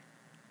drink.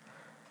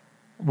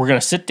 We're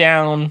gonna sit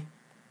down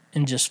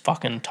and just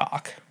fucking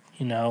talk,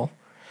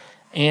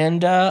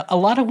 And a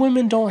lot of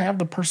women don't have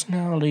the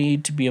personality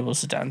to be able to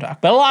sit down and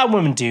talk. But a lot of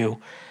women do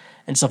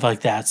and stuff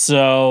like that.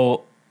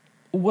 So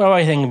what do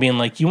I think of being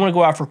like, you want to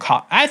go out for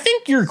coffee? I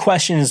think your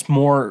question is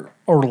more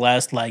or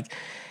less like,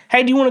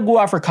 hey, do you want to go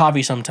out for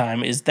coffee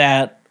sometime? Is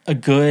that a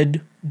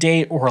good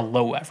date or a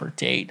low effort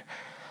date?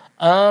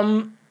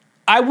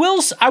 I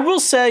will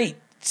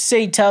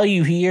tell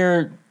you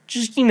here,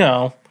 just,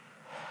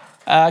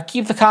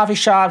 keep the coffee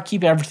shop,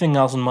 keep everything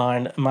else in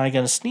mind. Am I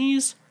going to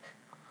sneeze?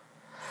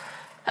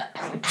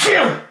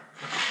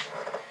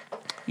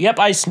 Yep,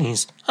 I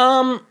sneezed.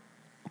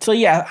 So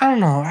yeah, I don't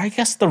know. I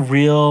guess the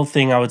real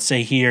thing I would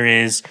say here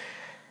is,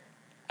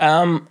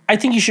 I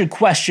think you should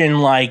question,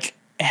 like,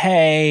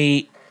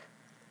 hey,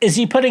 is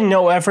he putting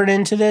no effort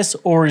into this,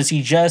 or is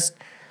he just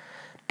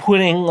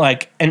putting,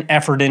 like, an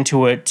effort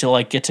into it to,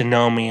 like, get to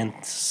know me and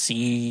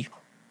see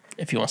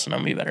if he wants to know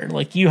me better?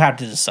 Like, you have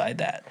to decide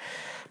that.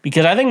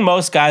 Because I think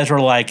most guys are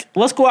like,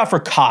 let's go out for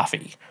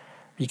coffee.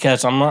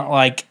 Because I'm not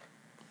like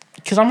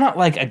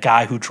a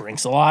guy who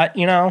drinks a lot,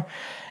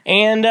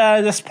 And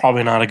that's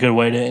probably not a good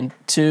way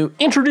to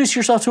introduce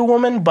yourself to a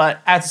woman. But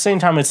at the same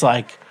time, it's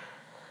like,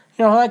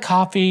 I like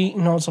coffee,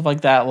 stuff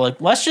like that.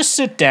 Like, let's just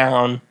sit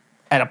down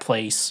at a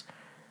place.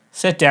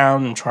 Sit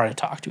down and try to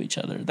talk to each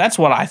other. That's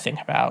what I think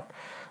about.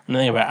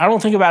 I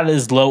don't think about it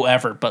as low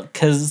effort, but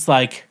because it's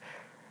like,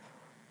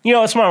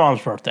 it's my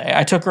mom's birthday.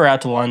 I took her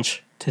out to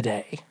lunch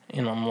today.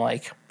 And I'm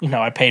like,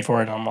 I paid for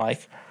it. And I'm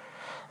like,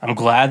 I'm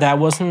glad that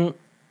wasn't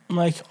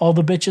like all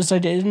the bitches I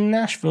dated in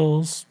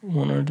Nashville's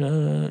wanted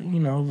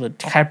the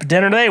type of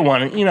dinner they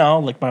wanted,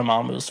 like my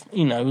mom was,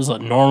 it was a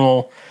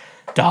normal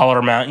dollar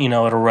amount,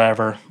 or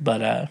whatever.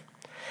 But,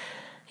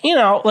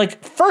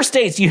 like first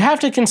dates, you have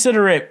to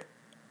consider it,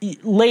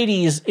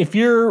 ladies, if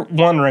you're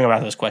wondering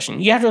about this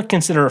question, you have to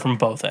consider it from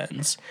both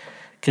ends.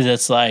 Because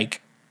it's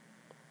like,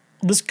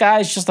 this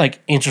guy's just like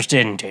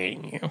interested in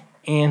dating you.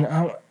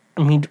 And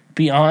to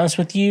be honest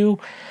with you,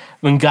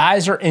 when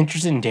guys are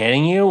interested in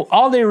dating you,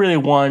 all they really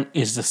want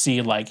is to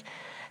see, like,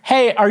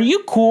 hey, are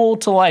you cool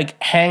to,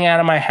 like, hang out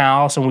at my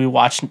house and we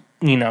watch,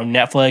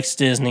 Netflix,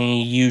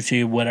 Disney,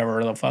 YouTube,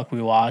 whatever the fuck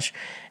we watch,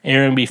 and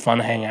you're going to be fun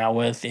to hang out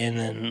with, and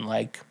then,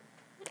 like,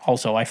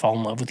 also I fall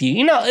in love with you.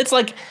 It's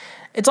like,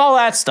 it's all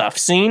that stuff.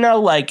 So,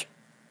 like,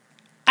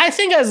 I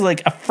think as,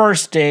 like, a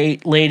first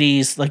date,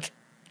 ladies, like,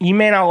 you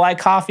may not like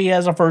coffee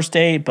as a first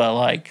date, but,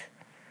 like,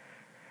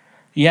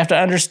 you have to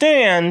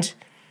understand,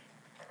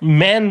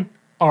 men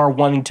are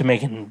wanting to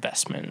make an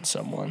investment in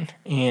someone.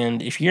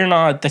 And if you're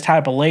not the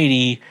type of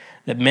lady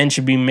that men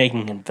should be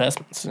making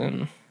investments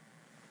in,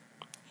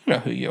 you know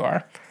who you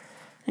are.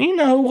 And you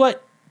know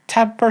what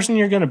type of person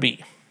you're going to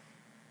be.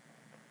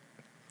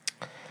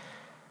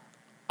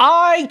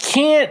 I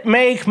can't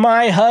make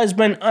my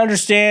husband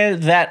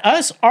understand that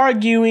us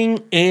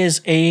arguing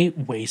is a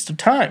waste of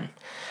time.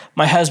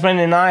 My husband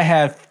and I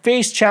have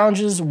faced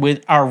challenges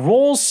with our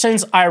roles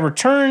since I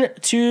returned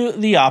to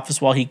the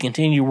office while he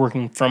continued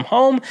working from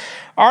home.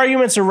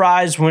 Arguments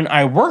arise when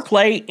I work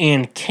late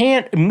and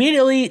can't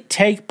immediately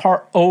take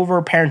part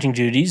over parenting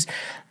duties.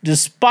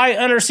 Despite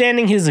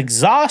understanding his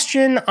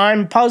exhaustion,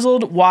 I'm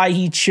puzzled why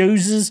he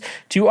chooses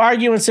to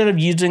argue instead of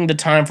using the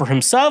time for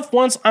himself.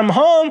 Once I'm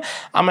home,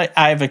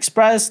 I've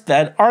expressed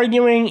that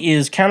arguing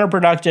is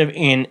counterproductive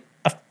and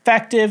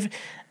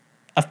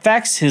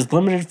affects his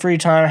limited free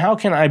time. How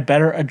can I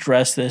better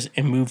address this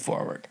and move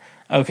forward?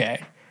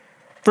 Okay.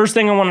 First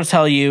thing I want to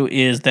tell you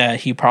is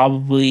that he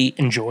probably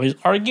enjoys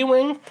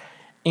arguing.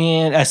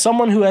 And as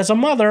someone who has a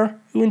mother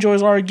who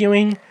enjoys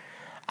arguing,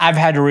 I've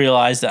had to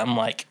realize that I'm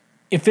like,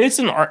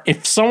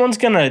 if someone's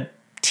gonna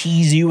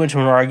tease you into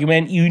an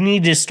argument, you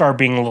need to start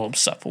being a little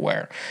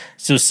self-aware.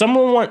 So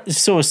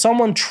if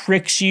someone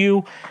tricks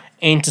you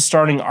into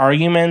starting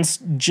arguments,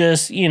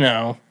 just, you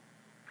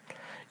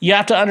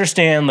have to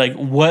understand like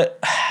what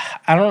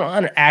I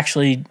don't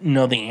actually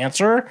know the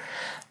answer,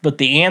 but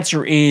the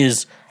answer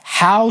is,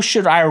 how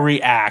should I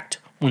react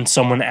when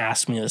someone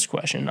asks me this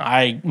question?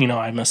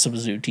 I'm a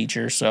substitute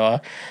teacher,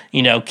 so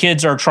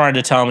kids are trying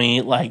to tell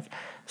me like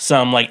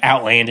some like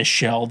outlandish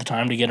shit all the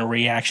time to get a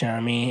reaction out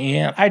of me,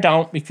 and I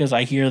don't, because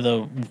I hear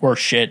the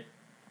worst shit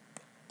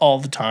all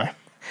the time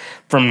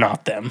from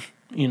not them.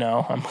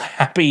 I'm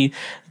happy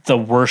the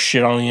worst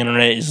shit on the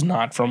internet is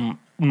not from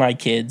my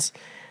kids,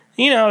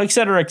 et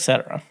cetera, et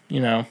cetera.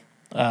 Et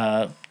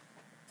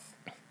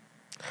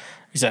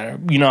cetera.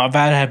 I've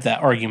had to have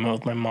that argument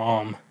with my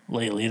mom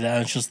lately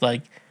that it's just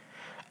like,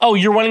 oh,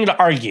 you're wanting to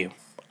argue.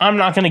 I'm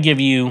not going to give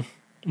you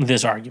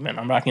this argument.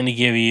 I'm not going to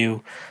give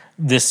you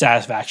this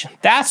satisfaction.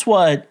 That's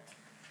what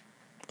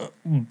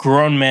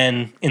grown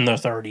men in their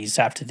 30s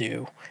have to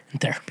do in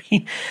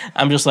therapy.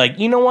 I'm just like,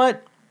 you know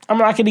what? I'm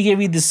not going to give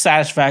you this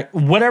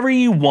satisfaction. Whatever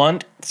you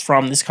want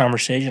from this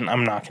conversation,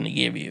 I'm not going to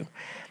give you.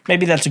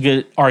 Maybe that's a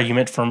good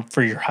argument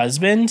for your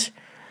husband.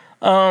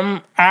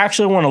 I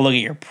actually want to look at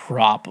your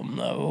problem,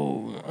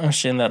 though. I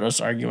understand that us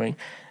arguing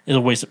is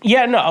a waste of...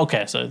 Yeah, no,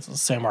 okay, so it's the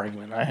same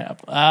argument I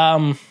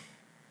have.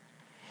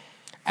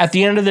 At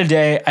the end of the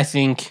day, I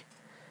think...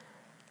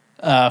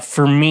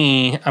 for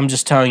me, I'm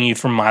just telling you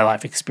from my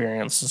life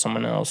experience to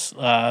someone else,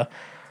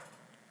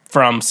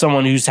 from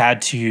someone who's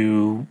had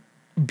to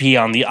be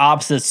on the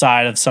opposite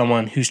side of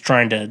someone who's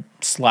trying to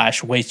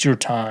 / waste your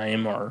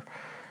time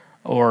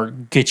or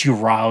get you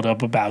riled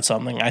up about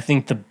something. I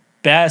think the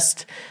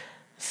best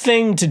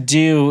thing to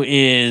do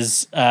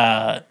is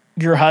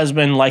your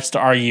husband likes to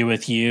argue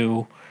with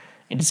you,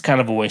 and it's kind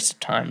of a waste of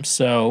time.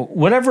 So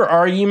whatever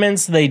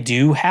arguments they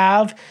do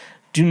have,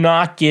 do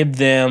not give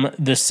them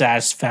the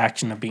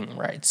satisfaction of being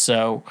right.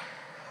 So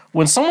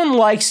when someone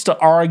likes to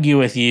argue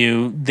with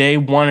you, they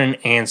want an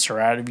answer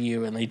out of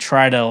you, and they're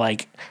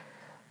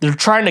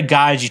trying to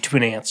guide you to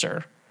an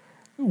answer.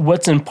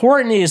 What's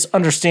important is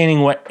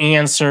understanding what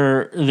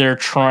answer they're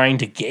trying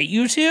to get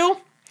you to.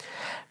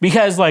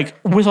 Because like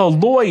with a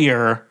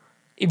lawyer,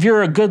 if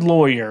you're a good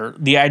lawyer,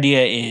 the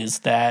idea is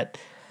that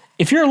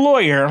if you're a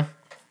lawyer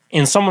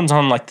and someone's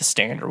on like the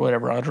stand or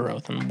whatever, under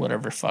oath and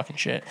whatever fucking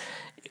shit,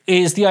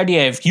 is the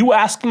idea if you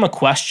ask them a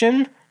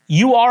question,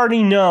 you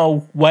already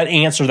know what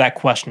answer that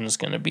question is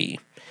going to be.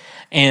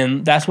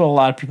 And that's what a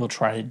lot of people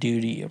try to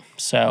do to you.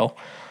 So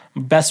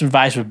best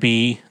advice would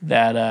be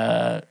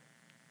that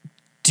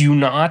do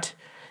not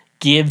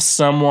give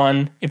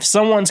someone, if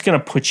someone's going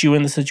to put you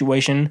in the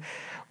situation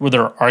where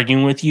they're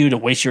arguing with you to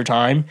waste your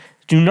time,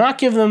 do not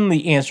give them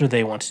the answer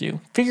they want to do.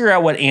 Figure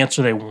out what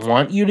answer they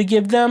want you to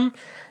give them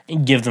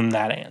and give them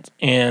that answer.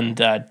 And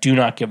do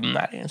not give them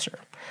that answer.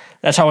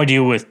 That's how I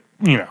deal with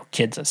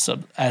kids as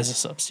a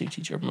substitute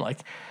teacher. I'm like,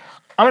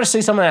 I'm going to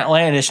say something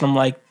outlandish, and I'm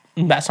like,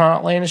 that's not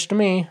outlandish to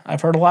me.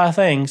 I've heard a lot of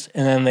things,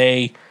 and then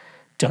they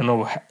don't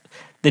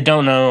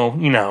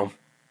know.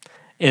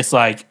 It's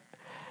like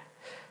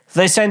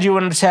they send you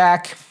an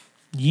attack,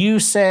 you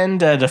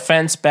send a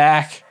defense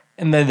back,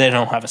 and then they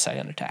don't have a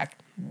second attack.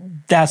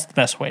 That's the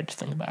best way to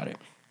think about it.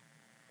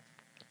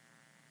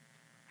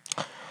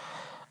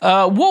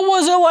 What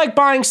was it like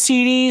buying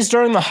CDs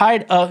during the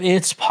height of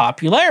its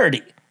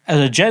popularity? As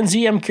a Gen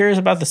Z, I'm curious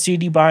about the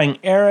CD buying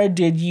era.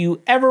 Did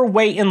you ever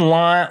wait in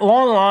long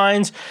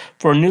lines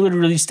for a newly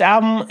released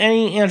album?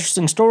 Any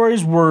interesting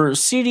stories? Were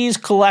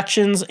CDs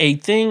collections a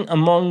thing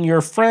among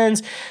your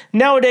friends?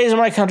 Nowadays in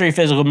my country,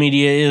 physical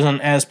media isn't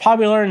as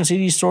popular and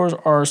CD stores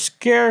are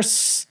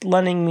scarce,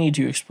 lending me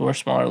to explore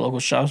smaller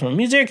local shops for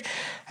music.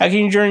 How can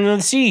you join the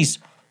CDs?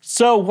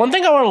 So one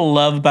thing I want to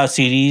love about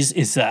CDs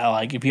is that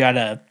like if you had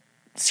a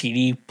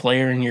CD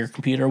player in your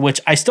computer,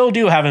 which I still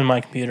do have in my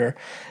computer,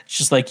 it's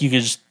just like you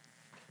could just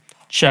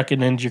chuck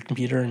it into your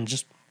computer and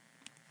just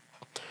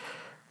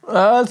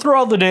throw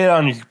all the data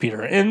on your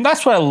computer. And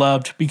that's what I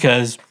loved,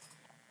 because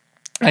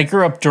I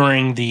grew up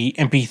during the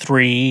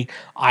MP3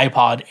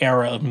 iPod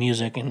era of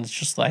music, and it's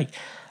just like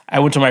I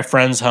went to my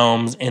friends'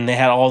 homes and they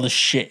had all this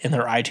shit in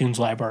their iTunes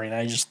library, and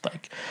I just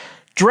like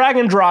drag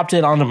and dropped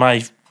it onto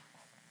my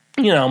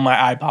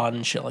my iPod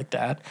and shit like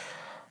that.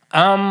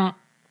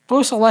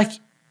 Also, like,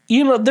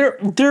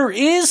 there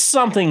is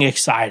something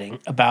exciting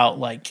about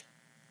like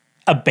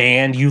a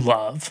band you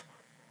love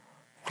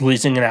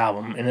releasing an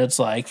album, and it's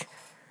like,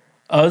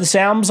 oh, this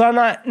album's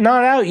not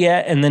out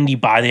yet, and then you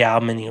buy the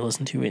album and you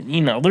listen to it.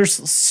 There's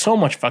so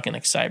much fucking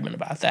excitement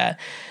about that.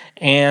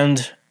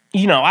 And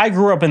I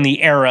grew up in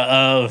the era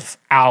of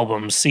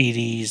albums,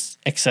 CDs,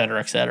 etc.,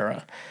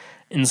 etc.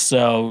 And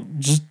so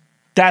just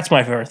that's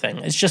my favorite thing.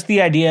 It's just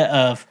the idea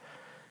of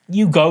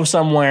you go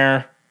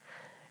somewhere,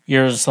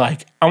 you're just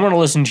like, I want to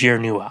listen to your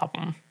new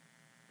album.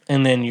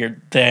 And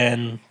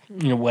then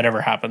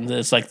whatever happens,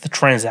 it's like the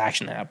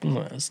transaction happens.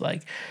 It's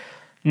like,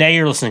 now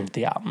you're listening to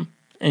the album.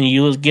 and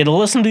you get to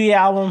listen to the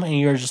album, and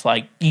you're just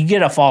like, you get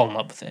to fall in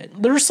love with it.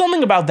 There's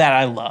something about that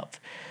I love.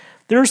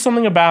 There's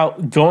something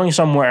about going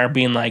somewhere and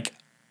being like,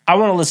 I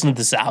want to listen to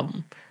this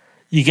album.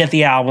 You get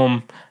the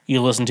album,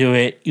 you listen to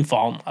it, you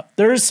fall in love.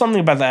 There is something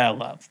about that I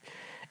love.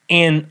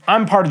 And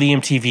I'm part of the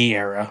MTV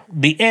era,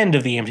 the end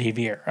of the MTV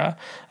era.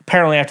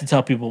 Apparently, I have to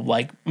tell people,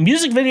 like,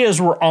 music videos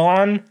were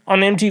on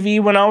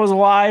MTV when I was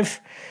alive,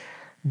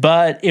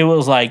 but it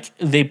was like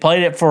they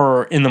played it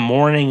for in the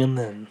morning and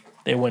then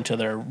they went to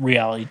their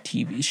reality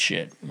TV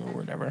shit or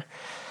whatever.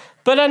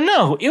 But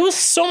no, it was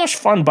so much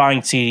fun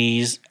buying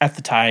CDs at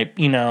the time.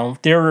 You know,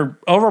 they were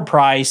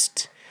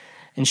overpriced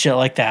and shit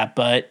like that.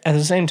 But at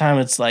the same time,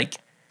 it's like,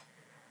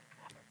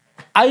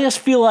 I just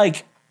feel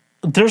like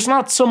there's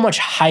not so much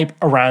hype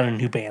around a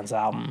new band's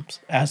albums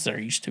as there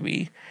used to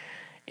be.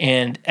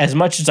 And as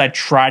much as I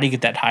try to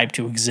get that hype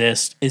to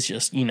exist, it's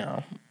just, you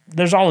know,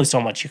 there's only so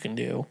much you can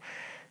do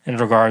in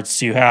regards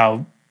to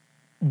how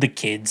the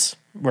kids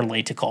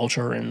relate to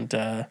culture. And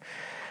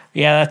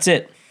yeah, that's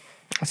it.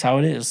 That's how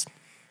it is.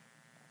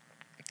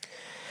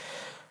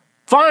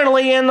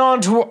 Finally, and on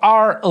to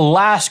our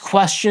last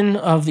question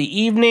of the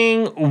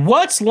evening.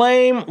 What's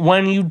lame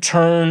when you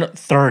turn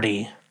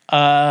 30?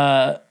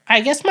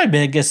 I guess my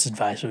biggest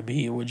advice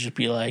would just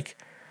be like,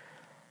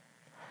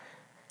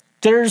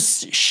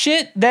 there's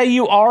shit that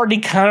you already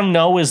kind of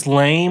know is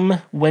lame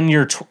when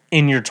you're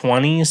in your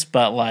 20s,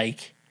 but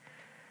like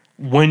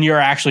when you're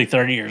actually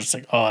 30, you're just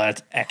like, oh,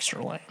 that's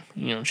extra lame,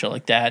 you know, shit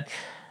like that.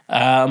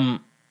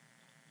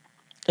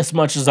 As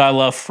much as I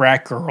love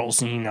frat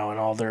girls, you know, and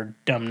all their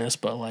dumbness,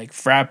 but like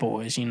frat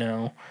boys, you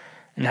know,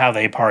 and how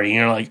they party,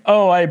 you know, like,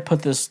 oh, I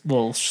put this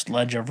little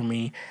sledge over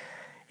me.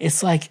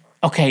 It's like,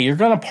 okay, you're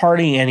gonna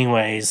party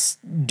anyways,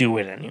 do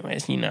it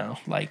anyways, you know,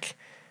 like,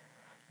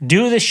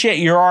 do the shit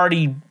you're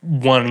already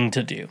wanting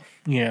to do,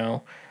 you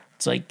know,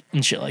 it's like,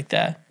 and shit like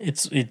that.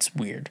 It's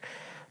weird.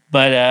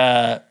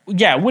 But,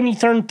 yeah, when you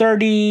turn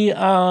 30,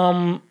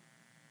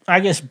 I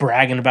guess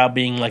bragging about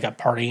being like a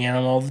party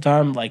animal all the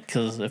time, like,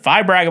 because if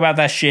I brag about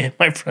that shit,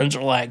 my friends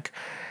are like,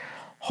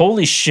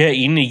 holy shit,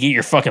 you need to get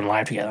your fucking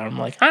life together. I'm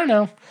like, I don't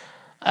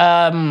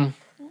know.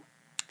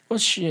 What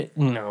shit,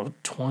 you know,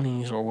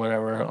 20s or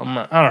whatever.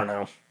 I don't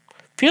know.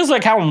 Feels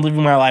like how I'm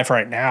living my life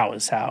right now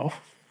is how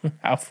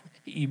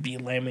you'd be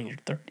lame in your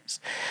 30s.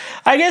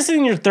 I guess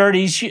in your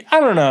 30s, I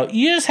don't know.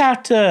 You just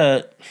have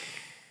to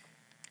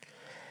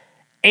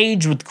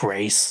age with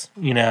grace,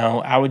 you know.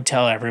 I would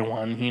tell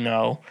everyone, you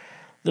know,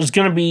 there's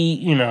going to be,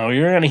 you know,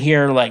 you're going to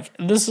hear, like,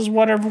 this is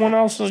what everyone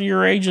else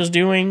your age is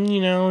doing,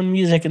 you know, in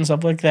music and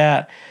stuff like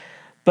that.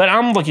 But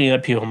I'm looking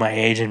at people my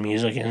age in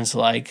music, and it's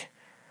like,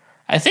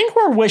 I think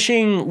we're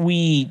wishing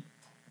we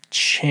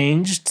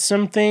changed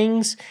some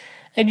things.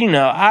 And, you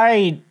know,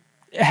 I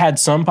had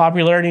some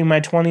popularity in my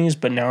 20s,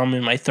 but now I'm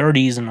in my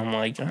 30s, and I'm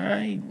like,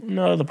 I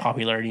know the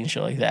popularity and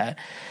shit like that.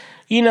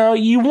 You know,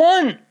 you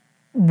want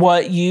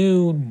what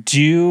you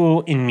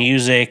do in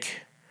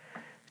music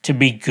to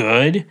be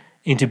good.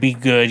 And to be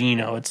good, you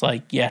know, it's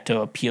like you have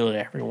to appeal to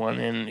everyone.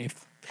 And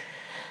if,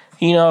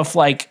 you know, if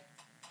like,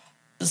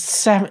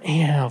 for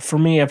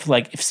me, if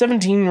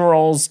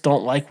 17-year-olds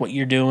don't like what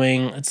you're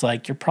doing, it's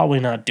like you're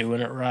probably not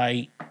doing it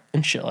right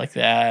and shit like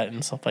that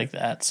and stuff like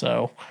that.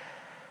 So,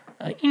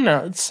 you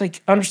know, it's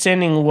like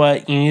understanding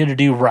what you need to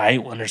do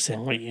right,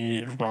 understanding what you need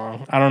to do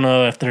wrong. I don't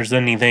know if there's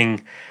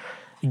anything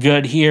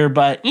good here,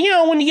 but, you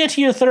know, when you get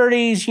to your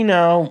 30s, you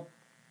know,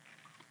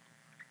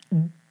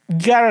 you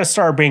gotta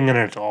start being an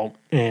adult,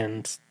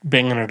 and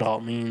being an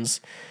adult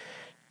means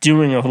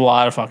doing a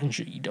lot of fucking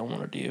shit you don't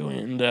want to do,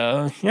 and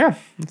yeah,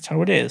 that's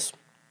how it is.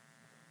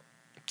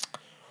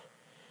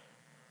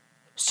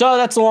 So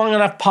that's a long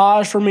enough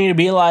pause for me to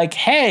be like,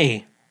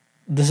 hey,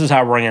 this is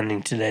how we're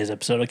ending today's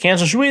episode of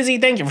Cancel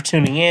Schweezy. Thank you for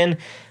tuning in.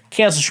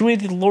 Cancel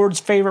Schweezy, the Lord's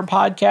favorite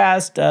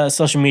podcast.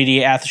 Social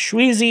media at the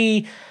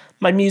Schweezy.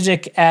 My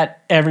music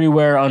at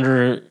everywhere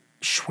under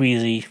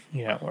Schweezy,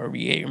 you know, wherever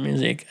you get your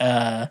music.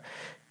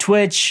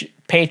 Twitch,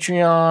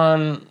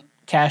 Patreon,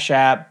 Cash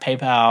App,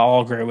 PayPal,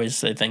 all great ways to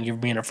say thank you for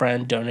being a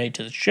friend, donate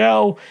to the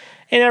show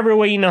in every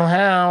way you know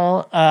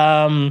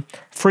how.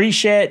 Free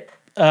shit,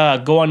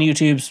 go on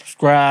YouTube,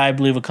 subscribe,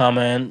 leave a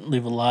comment,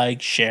 leave a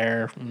like,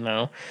 share, you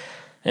know.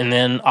 And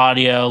then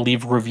audio,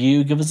 leave a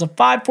review, give us a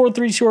 5, 4,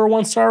 3, 2, or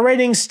 1-star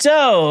rating.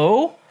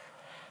 So,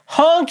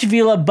 honk if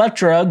you love butt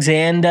drugs,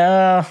 and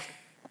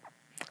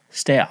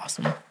stay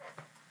awesome.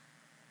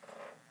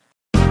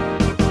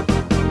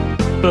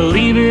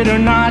 Believe it or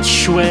not,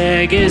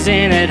 Schweg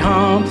isn't at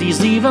home. Please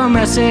leave a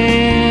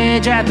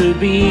message at the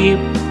beep.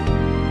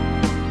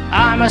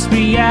 I must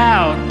be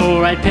out,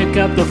 or I'd pick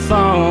up the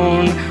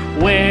phone.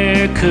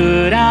 Where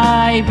could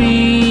I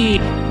be?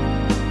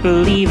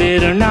 Believe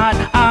it or not,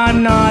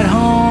 I'm not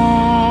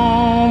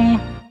home.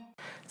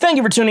 Thank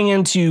you for tuning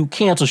in to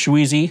Cancel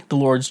Schweezy, the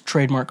Lord's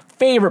trademark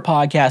favorite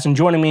podcast, and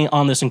joining me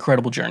on this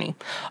incredible journey.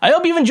 I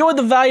hope you've enjoyed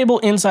the valuable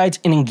insights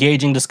and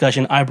engaging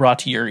discussion I brought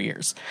to your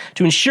ears.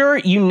 To ensure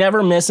you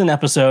never miss an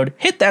episode,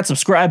 hit that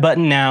subscribe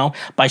button now.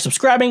 By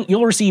subscribing,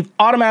 you'll receive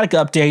automatic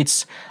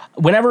updates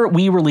whenever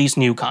we release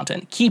new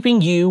content,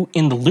 keeping you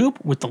in the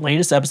loop with the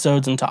latest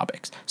episodes and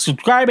topics.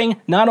 Subscribing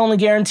not only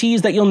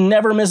guarantees that you'll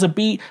never miss a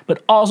beat,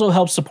 but also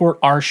helps support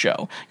our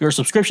show. Your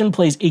subscription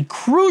plays a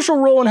crucial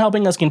role in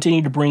helping us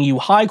continue to bring you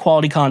high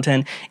quality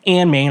content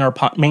and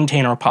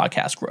maintain our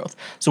podcast growth.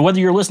 So whether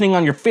you're listening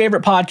on your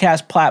favorite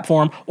podcast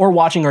platform or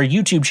watching our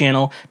YouTube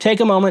channel, take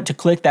a moment to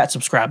click that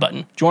subscribe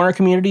button. Join our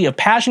community of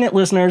passionate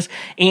listeners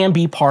and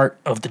be part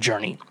of the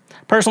journey.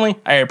 Personally,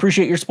 I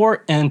appreciate your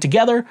support, and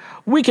together,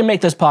 we can make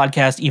this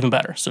podcast even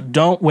better. So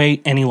don't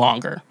wait any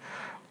longer.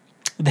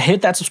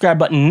 Hit that subscribe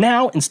button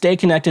now and stay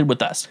connected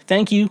with us.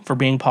 Thank you for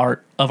being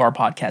part of our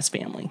podcast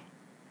family.